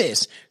fucking do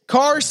this.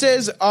 Carr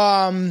says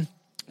often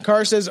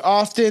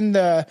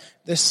the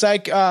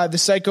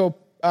psychopath.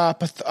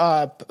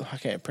 I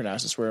can't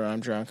pronounce this word when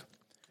I'm drunk.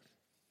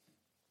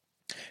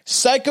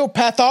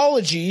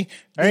 Psychopathology.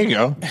 There you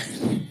go.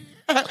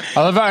 I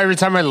love how every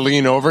time I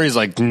lean over, he's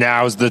like,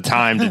 now's the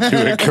time to do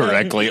it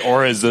correctly,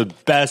 or as the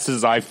best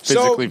as I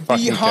physically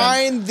fucking can.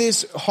 Behind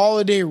this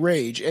holiday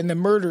rage and the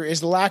murder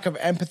is lack of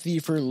empathy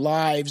for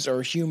lives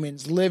or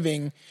humans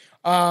living.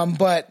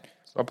 But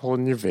Stop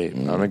holding your vape.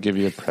 I'm going to give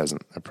you a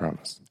present. I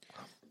promise.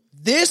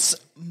 this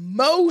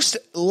most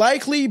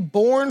likely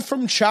born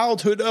from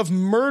childhood of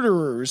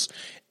murderers,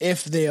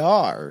 if they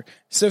are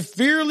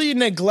severely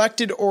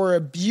neglected or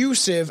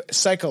abusive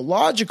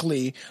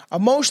psychologically,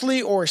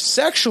 emotionally, or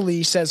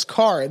sexually, says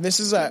Carr. And this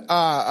is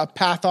a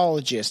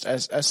pathologist,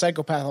 a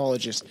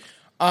psychopathologist.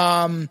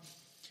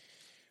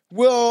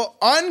 Will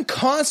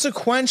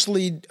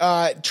unconsequently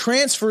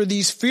transfer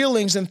these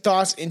feelings and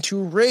thoughts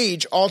into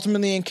rage,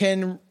 ultimately, and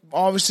can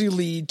obviously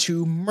lead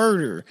to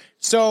murder.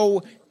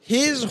 So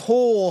his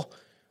whole,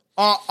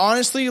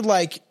 honestly,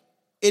 like,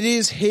 it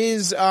is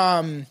his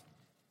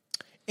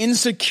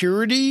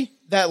insecurity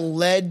that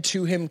led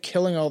to him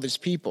killing all these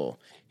people.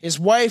 His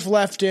wife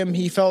left him.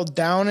 He fell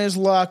down his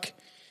luck.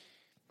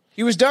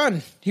 He was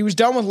done. He was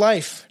done with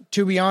life,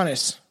 to be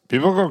honest.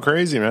 People go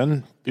crazy,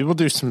 man. People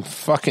do some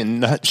fucking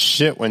nut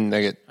shit when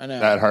they get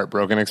that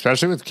heartbroken,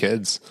 especially with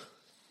kids.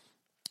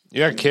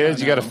 You got kids,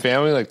 you got a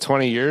family, like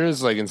 20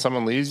 years, like, and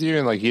someone leaves you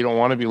and, like, you don't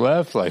want to be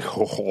left, like,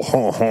 baguette.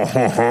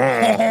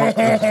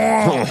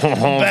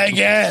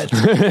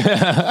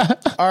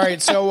 All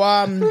right, so,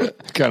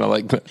 kind of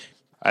like that.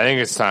 I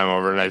think it's time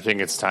over, and I think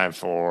it's time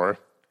for,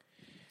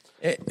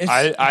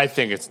 I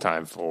think it's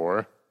time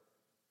for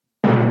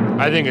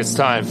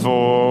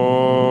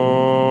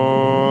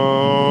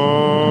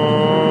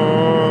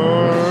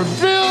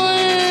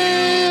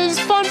Billy's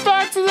Fun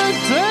Fact of the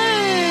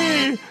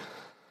Day.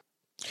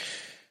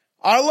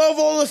 I love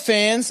all the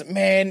fans.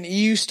 Man,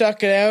 you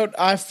stuck it out.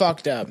 I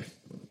fucked up.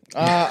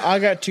 I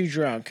got too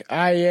drunk.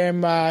 I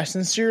am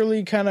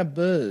sincerely kind of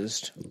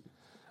buzzed.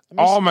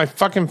 Oh, my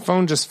fucking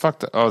phone just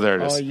fucked up. Oh, there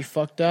it is. Oh, you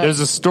fucked up?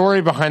 There's a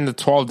story behind the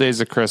 12 Days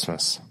of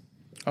Christmas.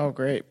 Oh,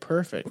 great.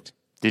 Perfect.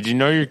 Did you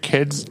know your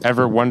kids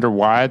ever wonder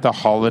why the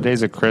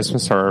holidays of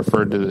Christmas are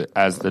referred to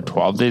as the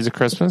 12 Days of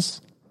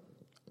Christmas?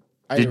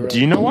 Do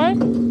you know why?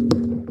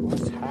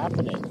 What's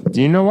happening?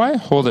 Do you know why?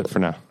 Hold it for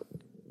now.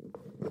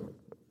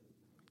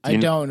 I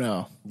don't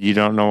know. You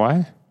don't know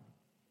why?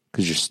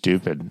 Because you're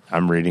stupid.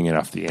 I'm reading it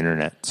off the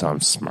internet, so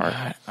I'm smart.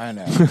 I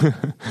know.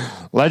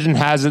 Legend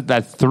has it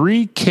that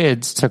 3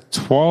 kids took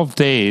 12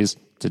 days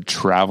to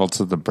travel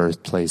to the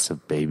birthplace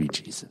of baby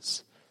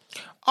Jesus.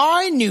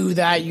 I knew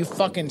that, you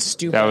fucking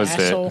stupid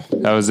asshole.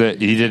 That was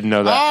it. You didn't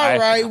know that. All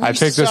right, I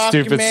picked a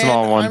stupid man.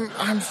 small one.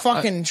 I'm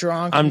fucking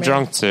drunk. I'm man.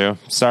 drunk too.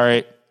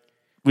 Sorry.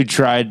 We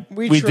tried.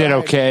 We did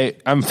okay.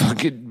 I'm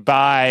fucking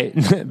bye.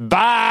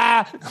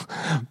 Bye.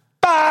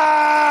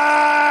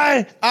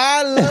 Bye.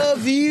 I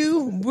love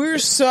you. We're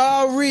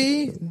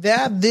sorry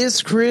that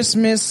this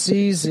Christmas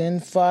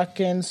season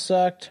fucking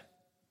sucked.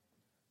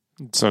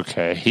 It's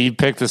okay. He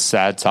picked a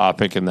sad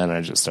topic and then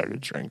I just started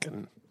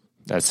drinking.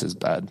 That's his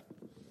bad.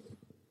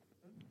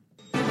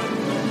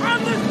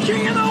 I'm the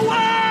king of the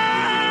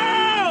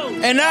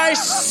world! And I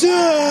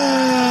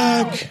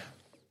suck.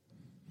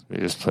 We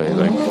just played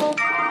like...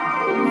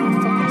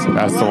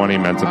 That's the one he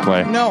meant to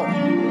play. No.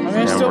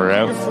 I'm gonna And we're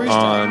out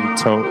on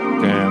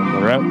and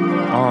we're out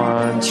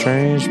on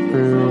Strange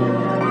Brew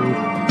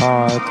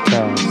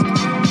Podcast.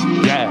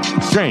 Yeah,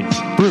 Strange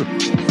Brew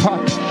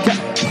Podcast.